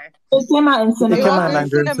 It Okay. It came out in it It came cinema, out was in in right?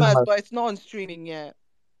 Nigerian cinemas, cinemas. but it's not on streaming yet.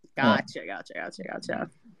 Gotcha.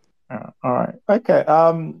 All right. Okay.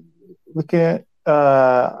 We can.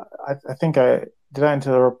 I think I did. I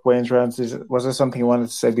interrupt Wayne's rant? Was there something you wanted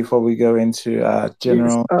to say before we go into Yes.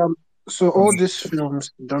 general? So all these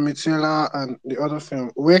films, Domitilla and the other film,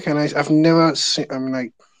 where can I? I've never seen. I'm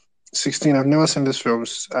like 16. I've never seen these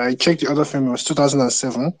films. I checked the other film. It was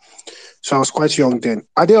 2007. So I was quite young then.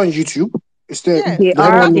 Are they on YouTube? Is there? Yes, They Does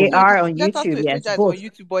are anyone letters know? they to are on letters to YouTube, a yes, stranger is on both.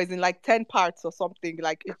 YouTube, but it's in like 10 parts or something.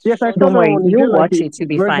 Like it's Yes, I short. saw Don't that worry, one. Is there you'll like watch a it, you'll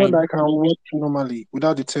be version that fine. I can watch normally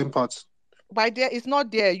without the 10 parts? By there, it's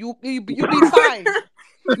not there. You'll be fine. You'll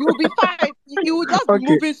be fine. You will just be Okay.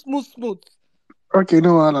 moving smooth. Okay.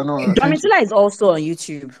 No, Alan, no, thank you. Domitilla is also on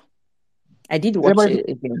YouTube. I did Yeah, watch but it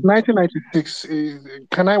it's again. 1996.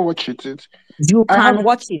 Can I watch it? You I have can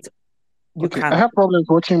watch it. You okay. I can. have problems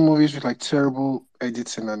watching movies with like terrible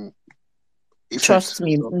editing and effects. Trust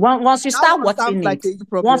me. So, Once you That start one sounds watching like it, a you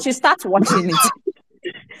problem. once you start watching it,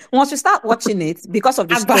 once you start watching it, because of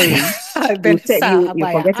the story, I bet, sir, you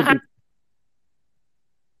Abaya. forget it.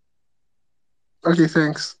 okay,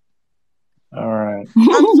 thanks. All right.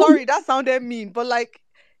 I'm sorry, that sounded mean, but like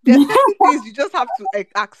there's certain things you just have to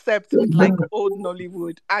accept with like old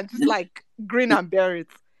Nollywood and just like grin and bear it.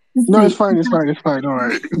 No, it's fine. It's fine. It's fine. All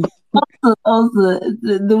right. Also,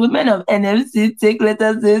 the women of NFC take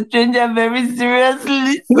Letters to a Stranger very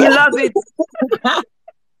seriously. You love it.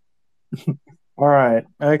 All right.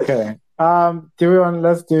 Okay.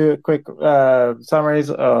 Let's do a quick summaries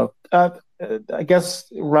of. I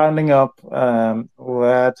guess rounding up.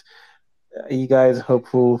 What are you guys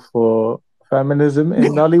hopeful for feminism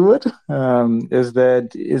in Nollywood? Is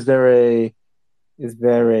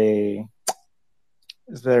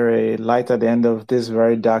there a light at the end of this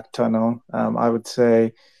very dark tunnel? I would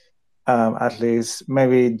say, at least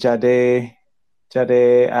maybe Jade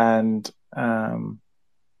and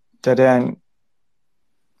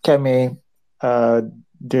Kemi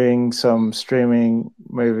doing some streaming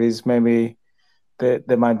movies. Maybe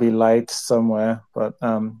there might be light somewhere. But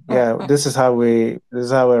this is how we're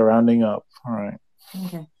rounding up. All right.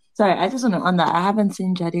 Okay. Sorry, I just want to on that. I haven't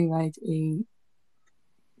seen Jade write a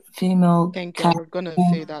female Thank you. I character. was gonna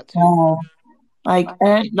say that too.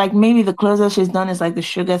 Like maybe the closest she's done is like the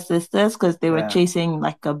Sugar Sisters because they were Yeah. chasing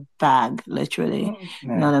like a bag, literally,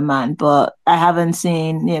 Yeah. not a man. But I haven't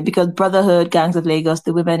seen, because Brotherhood, Gangs of Lagos,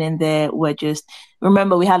 the women in there were just.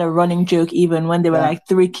 Remember, we had a running joke even when there were Yeah. like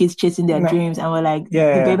three kids chasing their No. dreams, and we're like,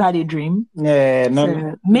 Yeah. the babe had a dream. Yeah. No.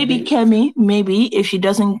 So maybe Kemi, maybe if she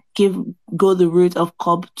doesn't go the route of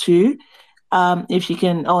Cobb 2, if she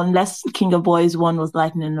can, or unless King of Boys 1 was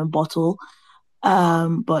lightning in a bottle.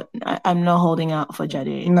 But I'm not holding out for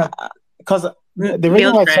Jade. No, because the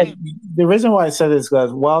Mildred. reason why I said this,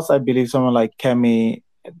 because whilst I believe someone like Kemi,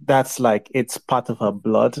 that's like it's part of her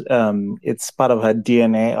blood, it's part of her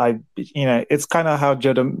DNA. It's kind of how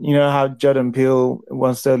Jordan Peele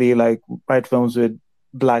wants to really like write films with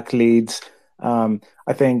black leads. I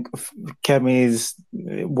think Kemi's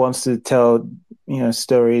wants to tell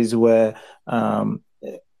stories where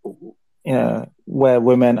where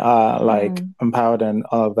women are like empowered and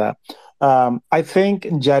all of that. I think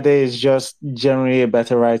Jade is just generally a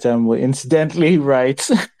better writer and will incidentally write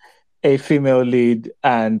a female lead,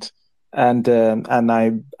 and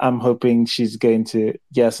I'm hoping she's going to.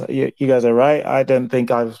 Yes, you guys are right. I don't think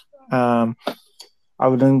I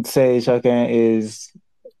wouldn't say Shaka is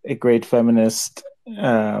a great feminist.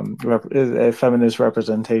 A feminist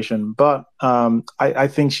representation, but I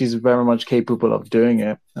think she's very much capable of doing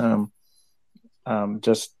it.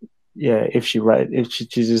 If she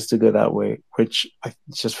chooses to go that way, which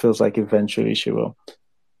just feels like eventually she will.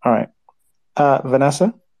 All right,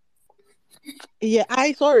 Vanessa. Yeah,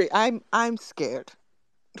 I'm scared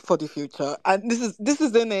for the future, and this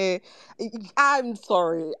isn't a. I'm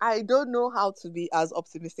sorry, I don't know how to be as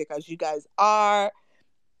optimistic as you guys are.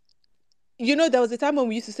 There was a time when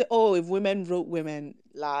we used to say, "Oh, if women wrote women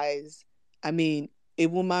lies." I mean, a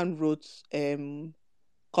woman wrote "Come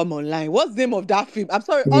Online." What's the name of that film? I'm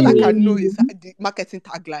sorry, all I can know is the marketing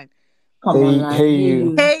tagline. Come on, Hey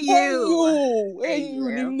you. Hey Hey you. you, Hey hey you,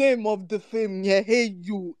 the you. name of the film. Yeah, hey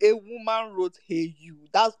you. A woman wrote Hey You.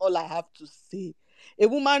 That's all I have to say. A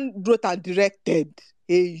woman wrote and directed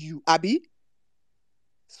Hey You, Abby.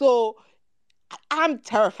 So I'm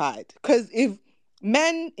terrified because if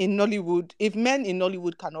men in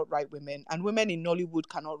Nollywood cannot write women, and women in Nollywood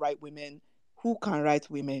cannot write women, who can write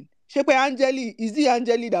women? Shepe Angeli, is it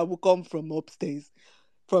Angeli that will come from upstairs,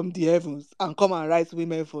 from the heavens, and come and write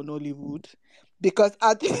women for Nollywood? Because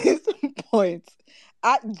at this point,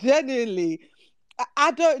 I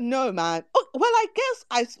don't know, man. Oh, well, I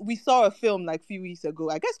guess we saw a film like a few weeks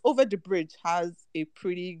ago. I guess Over the Bridge has a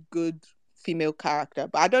pretty good female character,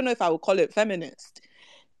 but I don't know if I would call it feminist,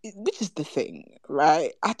 which is the thing,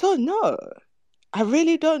 right? I don't know. I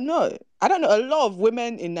really don't know. I don't know. A lot of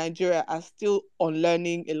women in Nigeria are still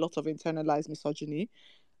unlearning a lot of internalized misogyny,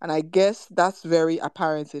 and I guess that's very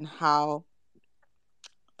apparent in how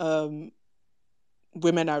um,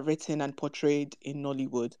 women are written and portrayed in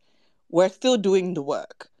Nollywood. We're still doing the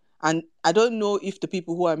work. And I don't know if the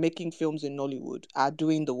people who are making films in Nollywood are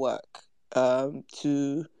doing the work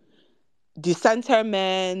to decenter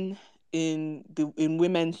men in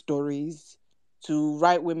women's stories, to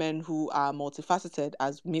write women who are multifaceted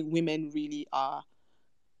as women really are,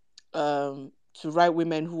 to write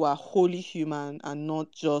women who are wholly human and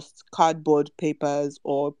not just cardboard papers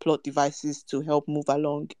or plot devices to help move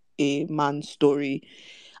along a man's story.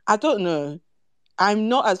 I don't know. I'm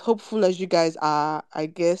not as hopeful as you guys are. I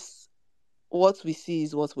guess what we see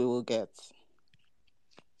is what we will get.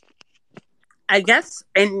 I guess,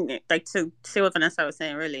 and like to say what Vanessa was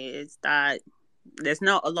saying, really, is that there's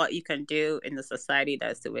not a lot you can do in the society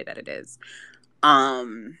that's the way that it is.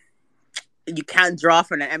 You can't draw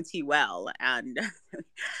from an empty well, and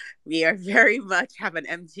we are very much have an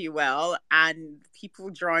empty well, and people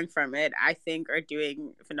drawing from it, I think, are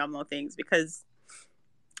doing phenomenal things because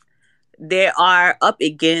they are up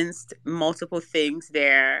against multiple things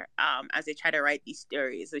there as they try to write these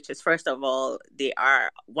stories, which is, first of all, they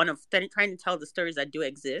are trying to tell the stories that do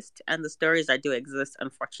exist, and the stories that do exist,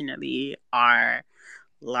 unfortunately, are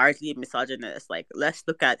largely misogynist. Like, let's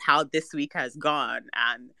look at how this week has gone,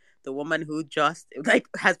 and the woman who just like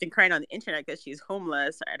has been crying on the internet because she's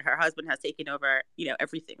homeless and her husband has taken over,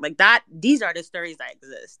 everything like that. These are the stories that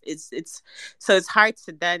exist. It's so it's hard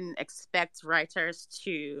to then expect writers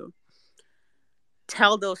to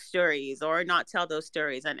tell those stories or not tell those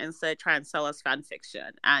stories and instead try and sell us fan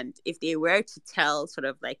fiction. And if they were to tell sort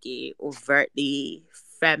of like a overtly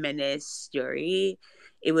feminist story,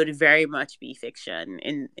 it would very much be fiction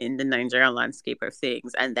in the Nigerian landscape of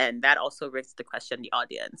things. And then that also raises the question, the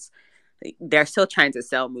audience. They're still trying to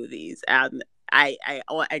sell movies. And I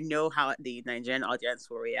know how the Nigerian audience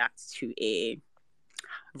will react to a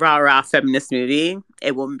rah feminist movie,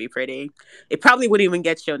 it wouldn't be pretty. It probably wouldn't even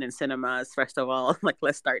get shown in cinemas. First of all, like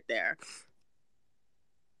let's start there.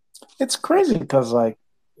 It's crazy because like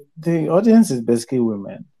the audience is basically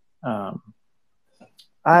women.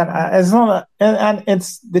 And it's not, and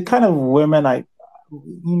it's the kind of women I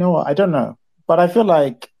don't know, but I feel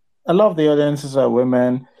like a lot of the audiences are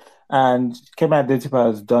women, and Kema Adetipa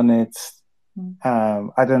has done it.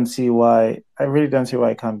 I don't see why. I really don't see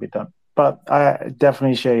why it can't be done. But I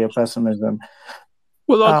definitely share your pessimism.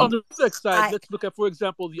 Well, on the flip side, let's look at, for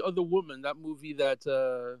example, The Other Woman, that movie that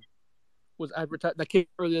was advertised, that came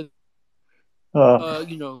earlier.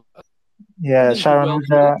 Yeah, Sharon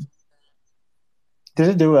Moja. Did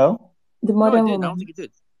it do well? The Modern Woman. Woman. I don't think it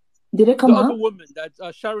did. Did it come out? The Other Woman, that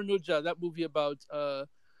Sharon Moja, that movie about a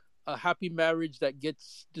happy marriage that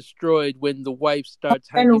gets destroyed when the wife starts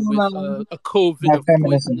hanging with a coven of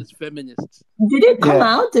poisonous feminists. Did it come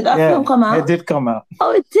out? Did that film come out? It did come out.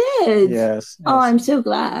 Oh, it did? Yes. Oh, I'm so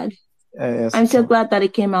glad. Yes, I'm so glad that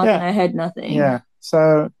it came out and I heard nothing. Yeah.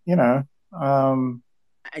 So, I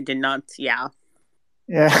did not, yeah.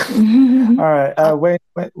 Yeah. All right.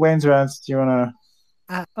 Wayne's rants, do you want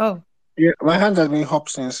to... Yeah, my hand has been up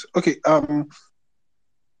since. Okay,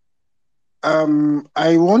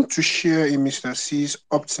 I want to share in Mr. C's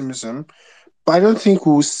optimism, but I don't think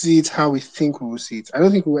we will see it how we think we will see it. I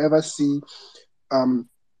don't think we'll ever see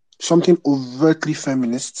something overtly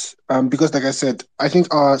feminist, because like I said, I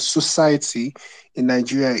think our society in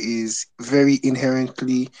Nigeria is very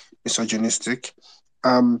inherently misogynistic.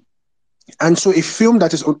 And so a film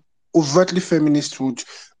that is overtly feminist will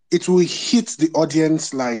hit the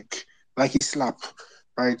audience like a slap,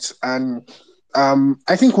 right? And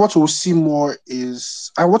I think what we'll see more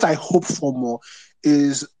is, and what I hope for more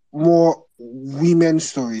is more women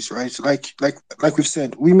stories, right? Like we've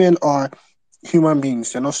said, women are human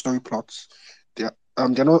beings. They're not story plots. They're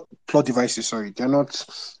not plot devices. Sorry, they're not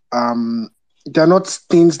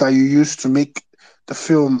things that you use to make the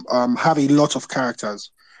film have a lot of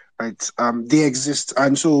characters. Right, they exist,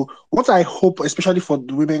 and so what I hope, especially for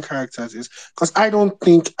the women characters, is because I don't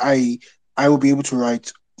think I will be able to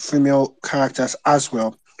write female characters as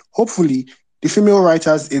well. Hopefully, the female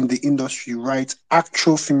writers in the industry write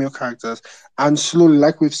actual female characters, and slowly,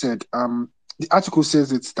 like we've said, the article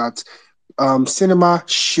says it's that cinema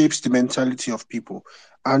shapes the mentality of people,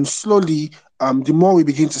 and slowly, the more we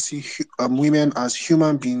begin to see women as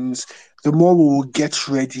human beings, the more we will get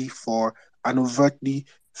ready for an overtly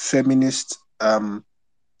feminist film,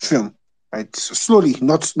 right? So slowly,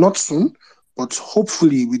 not soon, but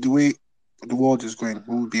hopefully, with the way the world is going,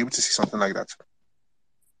 we will be able to see something like that.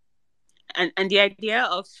 And the idea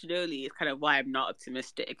of slowly is kind of why I'm not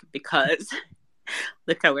optimistic, because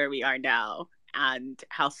look at where we are now and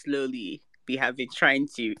how slowly we have been trying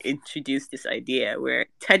to introduce this idea, where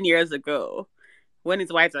 10 years ago, when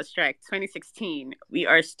his wives on strike, 2016, we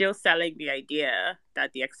are still selling the idea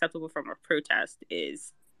that the acceptable form of protest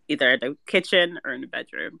is either the kitchen or in the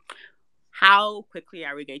bedroom. How quickly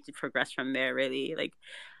are we going to progress from there, really? Like,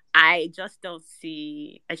 I just don't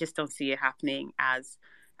see it happening as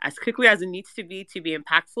quickly as it needs to be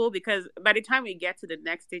impactful, because by the time we get to the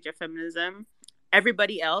next stage of feminism,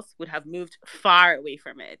 everybody else would have moved far away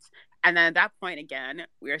from it. And then at that point, again,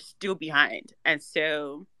 we are still behind. And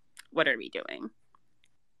so what are we doing?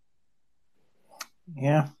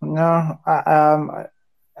 Yeah, no,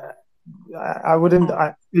 I wouldn't.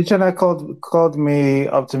 Ichana called me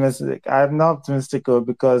optimistic. I'm not optimistic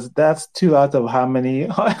because that's two out of how many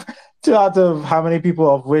people,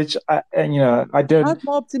 of which I don't. That's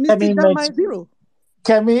more optimistic than my zero.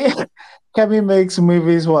 Kemi makes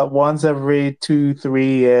movies once every 2-3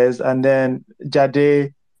 years, and then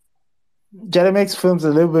Jade makes films a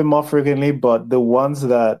little bit more frequently, but the ones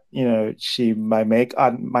that she might make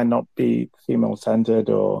might not be female centered,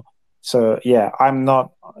 or so. Yeah, I'm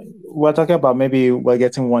not. We're talking about maybe we're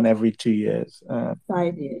getting one every 2 years.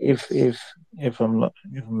 5 years. If I'm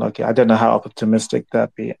lucky, I don't know how optimistic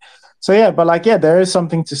that be. So yeah, but there is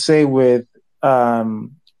something to say with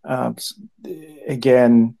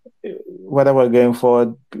again, whether we're going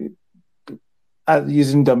forward,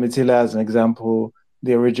 using Domitila as an example,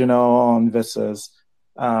 the original versus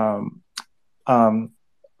the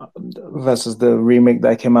remake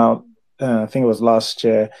that came out. I think it was last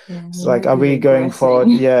year. Yeah, it's like, are we going forward?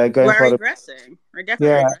 Yeah, we're regressing. We're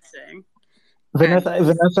definitely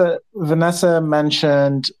regressing. Vanessa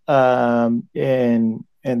mentioned in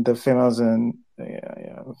the females and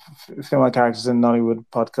female characters in Nollywood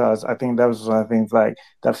podcast. I think that was one of the things, like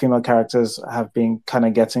that female characters have been kind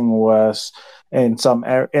of getting worse in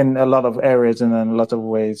a lot of areas and in a lot of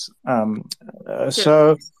ways.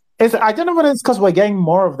 So I don't know whether it's because we're getting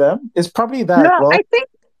more of them. It's probably that. No, Well,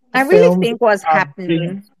 I really films think what's are being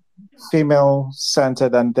happening. female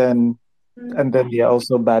centered, and then they're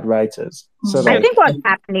also bad writers. So I like, think what's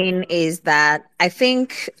happening is that I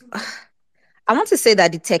want to say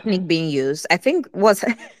that the technique being used, I think what's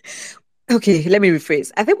okay, let me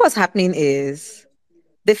rephrase. I think what's happening is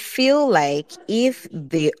they feel like if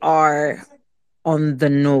they are on the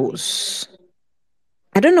nose,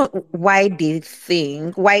 I don't know why they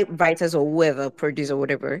think, why writers or whoever, producer or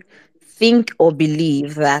whatever, think or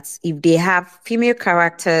believe that if they have female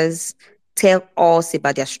characters tell us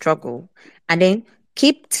about their struggle and then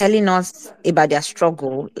keep telling us about their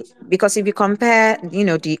struggle, because if you compare,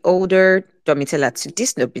 the older Domitilla to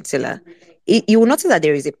this Domitilla, you will notice that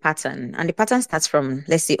there is a pattern, and the pattern starts from,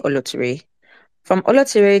 let's say, Olotire. From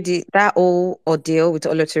Olotire, that whole ordeal with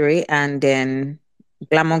Olotire, and then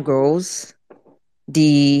Glamour Girls,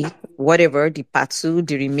 the whatever, the part two,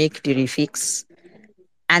 the remake, the refix.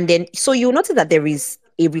 And then, so you'll notice that there is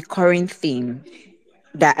a recurring theme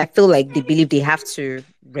that I feel like they believe they have to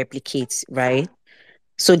replicate, right?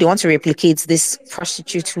 So they want to replicate this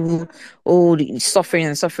prostitute who, suffering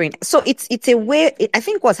and suffering. So it's a way, I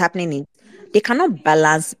think what's happening is they cannot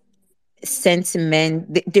balance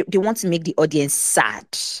sentiment. They want to make the audience sad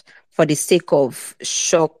for the sake of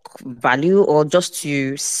shock value or just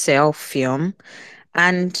to sell film.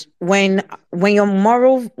 And when your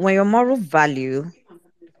moral value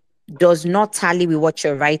does not tally with what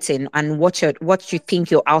you're writing and what you think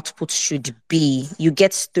your output should be, you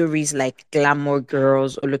get stories like Glamour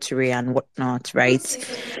Girls, Olotiri, and whatnot, right?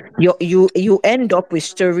 You end up with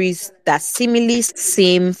stories that seemingly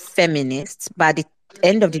seem feminist, but at the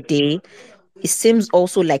end of the day, it seems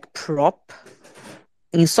also like prop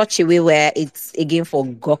in such a way where it's again for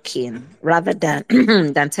gawking rather than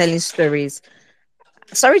than telling stories.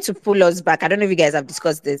 Sorry to pull us back. I don't know if you guys have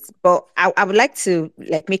discussed this, but I would like to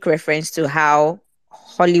make reference to how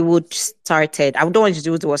Hollywood started. I don't want you to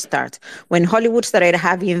do the word start. When Hollywood started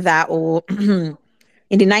having that, or in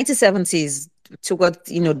the 1970s, to what,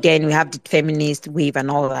 then we have the feminist wave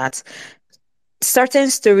and all that. Certain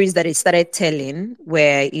stories that it started telling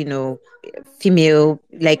were, female,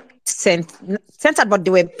 like centered, but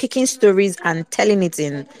they were picking stories and telling it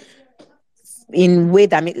in way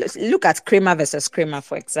that look at Kramer versus Kramer,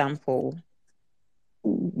 for example.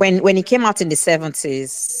 When it came out in the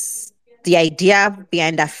 70s, the idea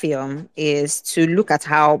behind that film is to look at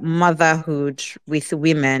how motherhood with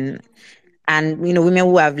women, and women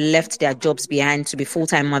who have left their jobs behind to be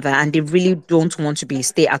full-time mother, and they really don't want to be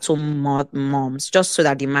stay-at-home moms, just so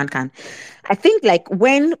that the man can. I think like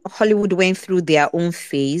when Hollywood went through their own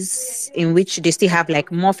phase in which they still have like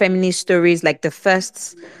more feminist stories, like the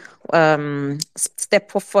first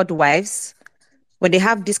Stepford Wives, when they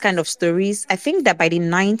have this kind of stories, I think that by the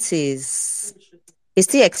 90s, they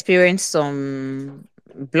still experienced some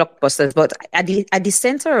blockbusters. But at the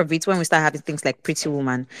center of it, when we start having things like Pretty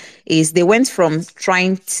Woman, is they went from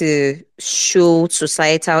trying to show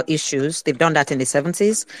societal issues. They've done that in the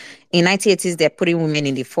 70s. In 1980s, they're putting women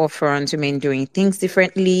in the forefront, women doing things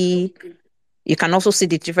differently. You can also see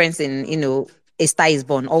the difference in, A Star Is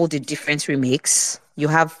Born, all the different remakes. You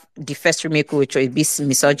have the first remake, which will be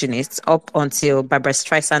misogynist, up until Barbara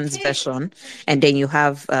Streisand's version, and then you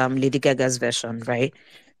have Lady Gaga's version, right?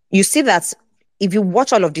 You see that if you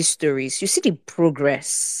watch all of these stories, you see the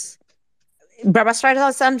progress. Barbara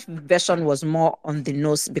Streisand's version was more on the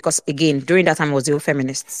nose because, again, during that time was the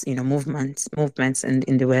feminists, movements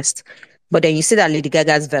in the West. But then you see that Lady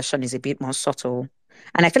Gaga's version is a bit more subtle,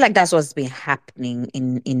 and I feel like that's what's been happening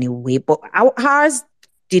in a way. But ours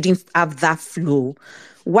didn't have that flow.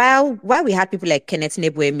 While we had people like Kenneth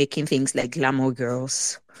Nebwe making things like Glamour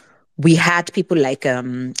Girls, we had people like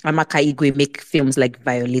Amaka Igwe make films like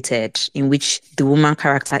Violated, in which the woman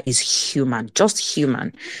character is human, just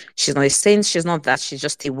human. She's not a saint, she's not that, she's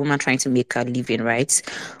just a woman trying to make a living, right?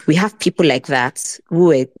 We have people like that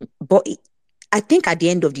but I think at the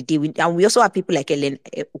end of the day, and we also have people like Ellen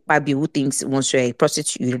Ukpabi who thinks once you're a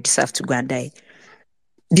prostitute, you deserve to go and die.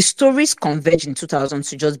 The stories converge in 2000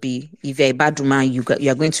 to just be, if you're a bad woman, you're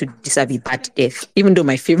going to deserve a bad death. Even though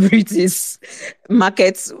my favorite is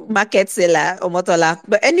market seller Omotola.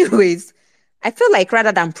 But anyways, I feel like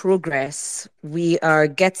rather than progress, we are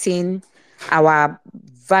getting our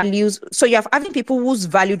values. So you have having people whose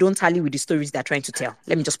value don't tally with the stories they're trying to tell.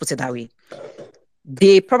 Let me just put it that way.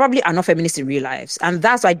 They probably are not feminists in real lives, and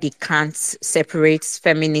that's why they can't separate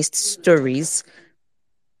feminist stories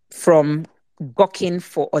from gawking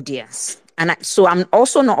for audience. And so I'm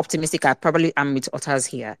also not optimistic. I'm with Otters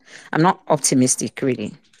here. I'm not optimistic,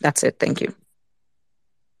 really. That's it. Thank you.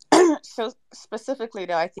 So specifically,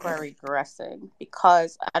 though, I think we're regressing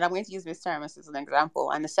because, and I'm going to use Mr. and Mrs. as an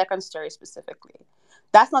example, and the second story specifically.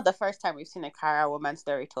 That's not the first time we've seen a career woman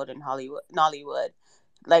story told in Nollywood.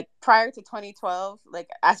 Like prior to 2012, like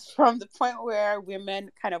as from the point where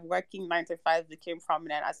women kind of working 9 to 5 became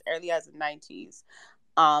prominent as early as the 90s,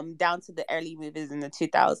 down to the early movies in the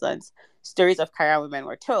 2000s, stories of career women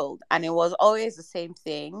were told. And it was always the same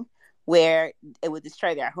thing where it would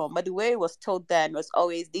destroy their home. But the way it was told then was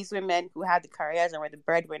always these women who had the careers and were the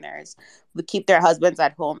breadwinners would keep their husbands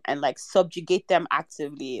at home and like subjugate them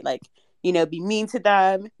actively, like, you know, be mean to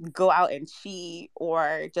them, go out and cheat,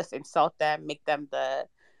 or just insult them, make them the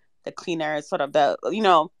cleaner, sort of the, you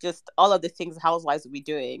know, just all of the things housewives would be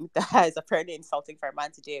doing that is apparently insulting for a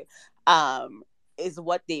man to do, is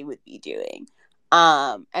what they would be doing.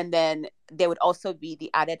 And then there would also be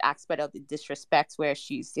the added aspect of the disrespect where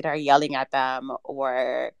she's either yelling at them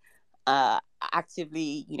or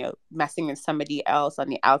actively, you know, messing with somebody else on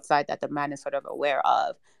the outside that the man is sort of aware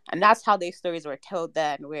of. And that's how these stories were told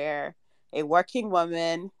then, where a working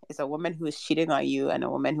woman is a woman who is cheating on you and a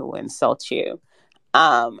woman who will insult you.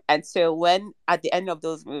 And so when at the end of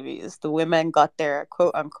those movies, the women got their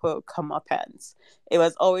quote unquote comeuppance, it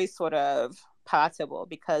was always sort of palatable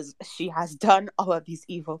because she has done all of these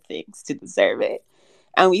evil things to deserve it.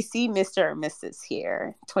 And we see Mr. and Mrs.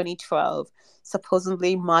 here, 2012,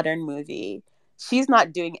 supposedly modern movie. She's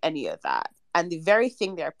not doing any of that. And the very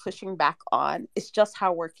thing they're pushing back on is just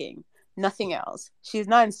hardworking, nothing else. She's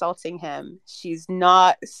not insulting him. She's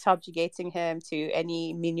not subjugating him to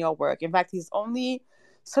any menial work. In fact, his only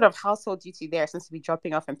sort of household duty there seems to be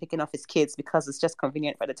dropping off and picking up his kids because it's just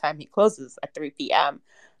convenient for the time he closes at 3 p.m.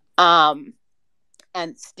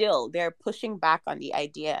 And still, they're pushing back on the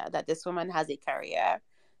idea that this woman has a career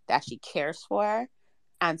that she cares for.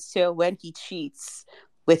 And so when he cheats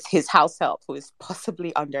with his house help, who is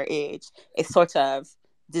possibly underage, it's sort of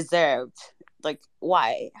deserved. Like,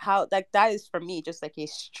 why? How? Like, that is for me just like a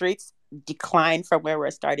straight decline from where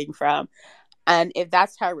we're starting from. And if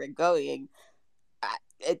that's how we're going, I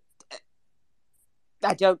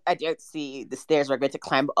don't see the stairs we're going to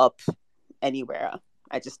climb up anywhere.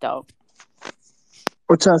 I just don't.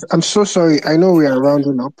 Otas, I'm so sorry. I know we are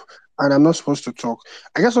rounding up and I'm not supposed to talk.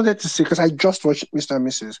 I just wanted to say, because I just watched Mr. and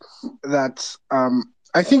Mrs., that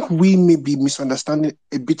I think we may be misunderstanding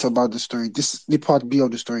a bit about the story, the part B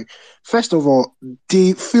of the story. First of all,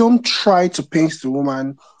 the film tried to paint the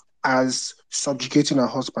woman as subjugating her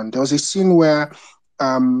husband. There was a scene where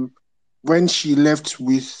when she left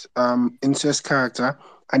with Incest's character,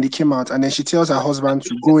 and he came out, and then she tells her husband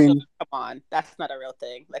to go in. Come on, that's not a real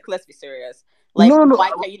thing. Like, let's be serious. Like, no,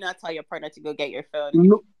 why can you not tell your partner to go get your phone?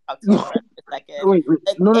 No, Talk to your friend for a second. wait,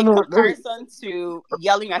 Like, no, in no, no. comparison to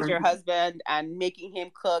yelling at your husband and making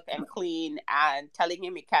him cook and clean and telling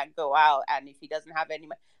him he can't go out, and if he doesn't have any,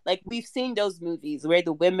 like, we've seen those movies where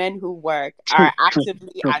the women who work are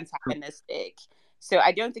actively antagonistic. So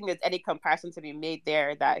I don't think there's any comparison to be made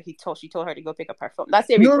there that she told her to go pick up her phone. That's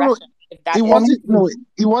a regression. It wasn't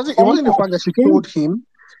the fact that she told him.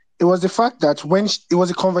 It was the fact that it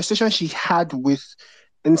was a conversation she had with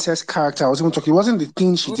Incest's character. I was even talking. It wasn't the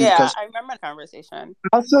thing she did. Yeah, I remember the conversation.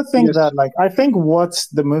 I also think that, like, I think what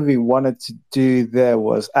the movie wanted to do there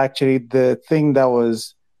was actually the thing that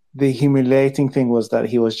was the humiliating thing was that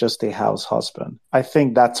he was just a house husband. I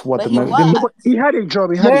think that's what But the movie. He had a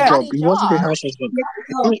job. He had a job. He wasn't a house husband.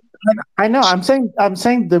 I know. I'm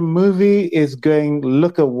saying the movie is going.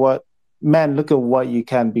 Look at what you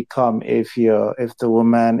can become if the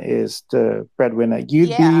woman is the breadwinner. You'd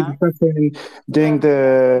be the person doing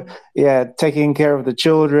taking care of the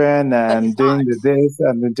children and doing the this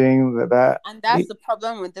and the doing that. And that's the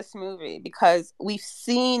problem with this movie, because we've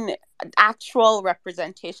seen actual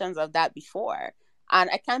representations of that before. And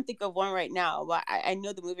I can't think of one right now, but I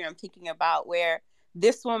know the movie I'm thinking about where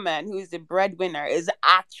this woman who is the breadwinner is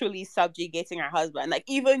actually subjugating her husband. Like,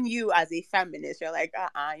 even you as a feminist, you're like,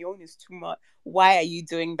 your own is too much. Why are you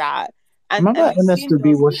doing that? And remember Ernest to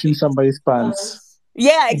be washing somebody's pants.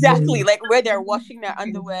 Yeah, exactly. Like, where they're washing their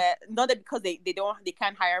underwear, not that because they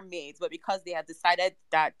can't hire maids, but because they have decided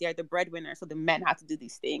that they're the breadwinner, so the men have to do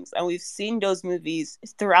these things. And we've seen those movies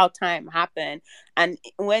throughout time happen. And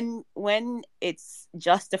when it's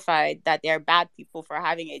justified that they're bad people for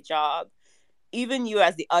having a job, even you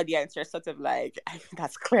as the audience, you're sort of like,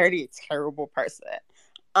 that's clearly a terrible person.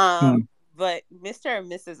 But Mr. and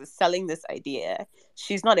Mrs. is selling this idea.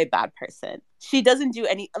 She's not a bad person. She doesn't do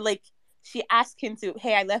any, like, she asked him to,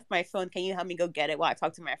 hey, I left my phone. Can you help me go get it while I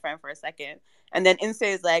talk to my friend for a second? And then Inse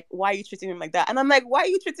is like, why are you treating him like that? And I'm like, why are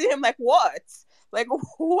you treating him like what? Like,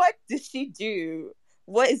 what did she do?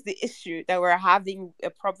 what is the issue that we're having a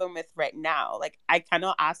problem with right now? Like, I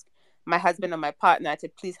cannot ask my husband or my partner to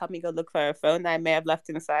please help me go look for a phone that I may have left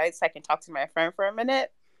inside so I can talk to my friend for a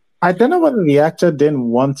minute. I don't know whether the actor didn't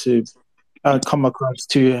want to come across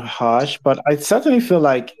too harsh, but I certainly feel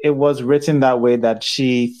like it was written that way, that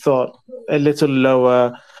she thought a little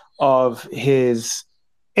lower of his.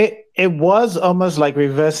 It was almost like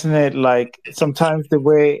reversing it, like sometimes the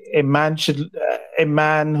way a man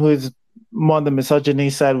who is more on the misogyny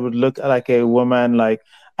side would look like a woman, like,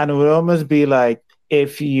 and it would almost be like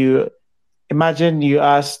if you imagine you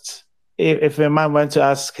asked if a man went to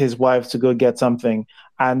ask his wife to go get something,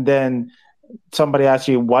 and then somebody asks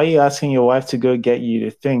you, why are you asking your wife to go get you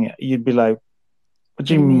the thing? You'd be like, what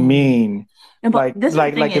do you mean? No, but this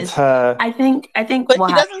like it's her. I think But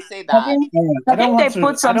what he happened. doesn't say that. I think they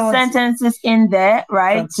put some sentences in there,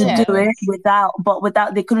 right, to Yeah. do it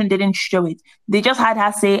without they didn't show it. They just had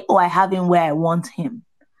her say, "Oh, I have him where I want him."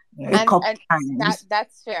 A couple times.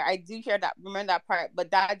 That's fair. I do hear that. Remember that part,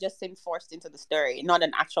 but that just seemed forced into the story, not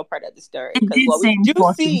an actual part of the story. It Because did what we seem do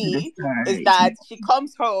forced into see the story. is that she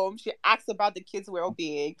comes home, she asks about the kids'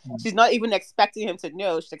 well-being. She's not even expecting him to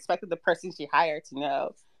know. She's expecting the person she hired to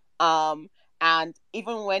know. And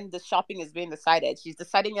even when the shopping is being decided, she's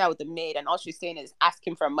deciding that with the maid, and all she's saying is ask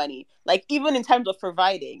him for money. Like, even in terms of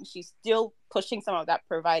providing, she's still pushing some of that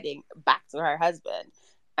providing back to her husband.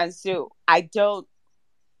 And so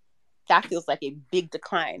that feels like a big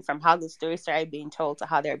decline from how the story started being told to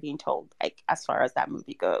how they're being told, like, as far as that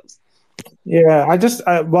movie goes. Yeah, I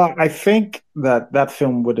think that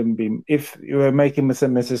film wouldn't be, if you were making Mr.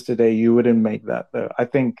 and Mrs. today, you wouldn't make that though. I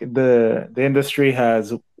think the industry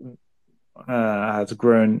has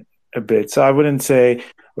grown a bit, so I wouldn't say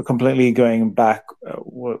we're completely going back.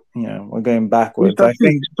 We're going backwards. I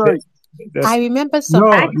think. I remember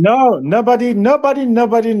nobody,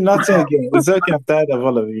 nothing again. It's okay. I'm tired of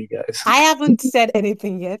all of you guys. I haven't said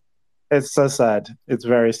anything yet. It's so sad. It's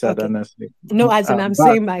very sad, Okay. honestly. No, as in I'm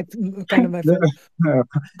saying my kind of my friend.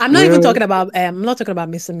 I'm not even talking about. I'm not talking about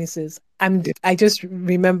Mr. and Mrs. I just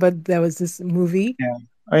remembered there was this movie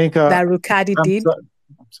that Rukadi did.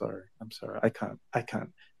 I'm sorry. I can't. I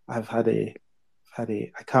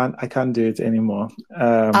can't do it anymore.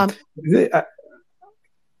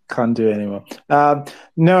 Can't do it anymore.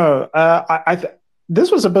 This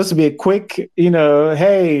was supposed to be a quick,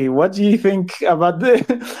 hey, what do you think about this?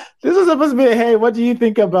 This was supposed to be a, hey, what do you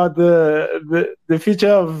think about the future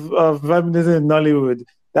of feminism in Nollywood?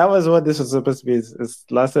 That was what this was supposed to be. It's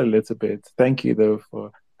lasted a little bit. Thank you,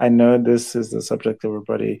 though, I know this is the subject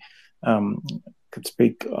everybody could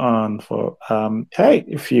speak on for. Hey,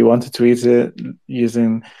 if you want to tweet it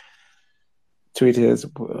using Twitter, is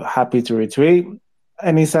happy to retweet.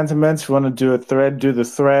 Any sentiments? If you want to do a thread, do the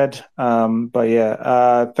thread. But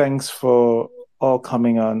yeah, thanks for all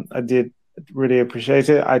coming on. I did really appreciate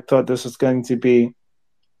it. I thought this was going to be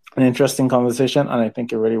an interesting conversation, and I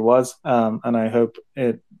think it really was. And I hope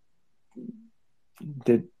it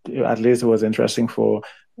did. At least it was interesting for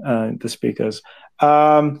the speakers.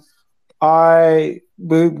 We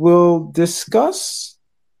will discuss.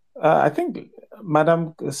 I think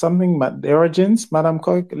the origins, Madam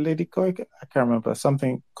Koi, Lady Koi, I can't remember,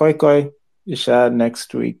 something, Koi Isha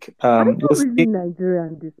next week. I was in Nigeria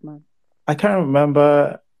this month. I can't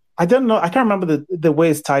remember. I don't know. I can't remember the way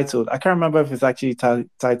it's titled. I can't remember if it's actually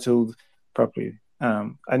titled properly. I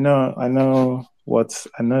know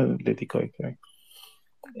Lady Koi.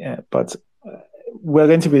 Yeah, but we're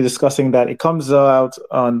going to be discussing that. It comes out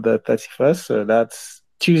on the 31st, so that's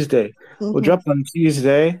Tuesday. Mm-hmm. We'll drop on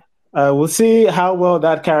Tuesday. We'll see how well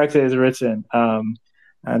that character is written,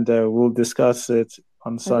 and we'll discuss it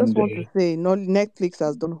on Sunday. I just want to say, Netflix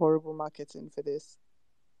has done horrible marketing for this.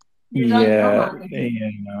 Yeah.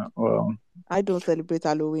 Well, I don't celebrate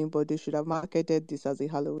Halloween, but they should have marketed this as a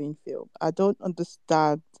Halloween film. I don't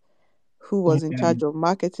understand who was in charge of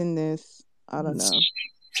marketing this. I don't know.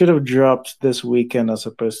 Should have dropped this weekend as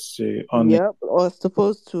opposed to on. Yep, or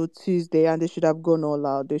supposed to Tuesday, and they should have gone all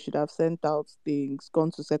out. They should have sent out things,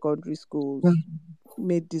 gone to secondary schools,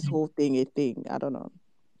 made this whole thing a thing. I don't know.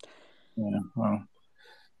 Yeah, well,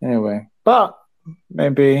 anyway, but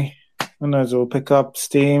maybe who knows? We'll pick up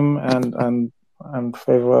steam and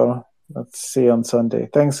favor. Let's see on Sunday.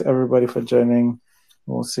 Thanks everybody for joining.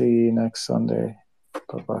 We'll see you next Sunday.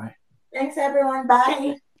 Bye-bye. Thanks everyone.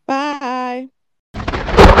 Bye. Bye.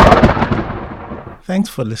 Thanks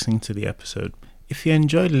for listening to the episode. If you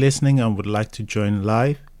enjoyed listening and would like to join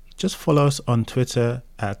live, just follow us on Twitter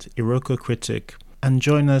at Iroko Critic and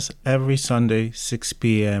join us every Sunday 6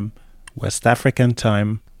 p.m. West African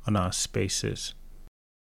time on our spaces.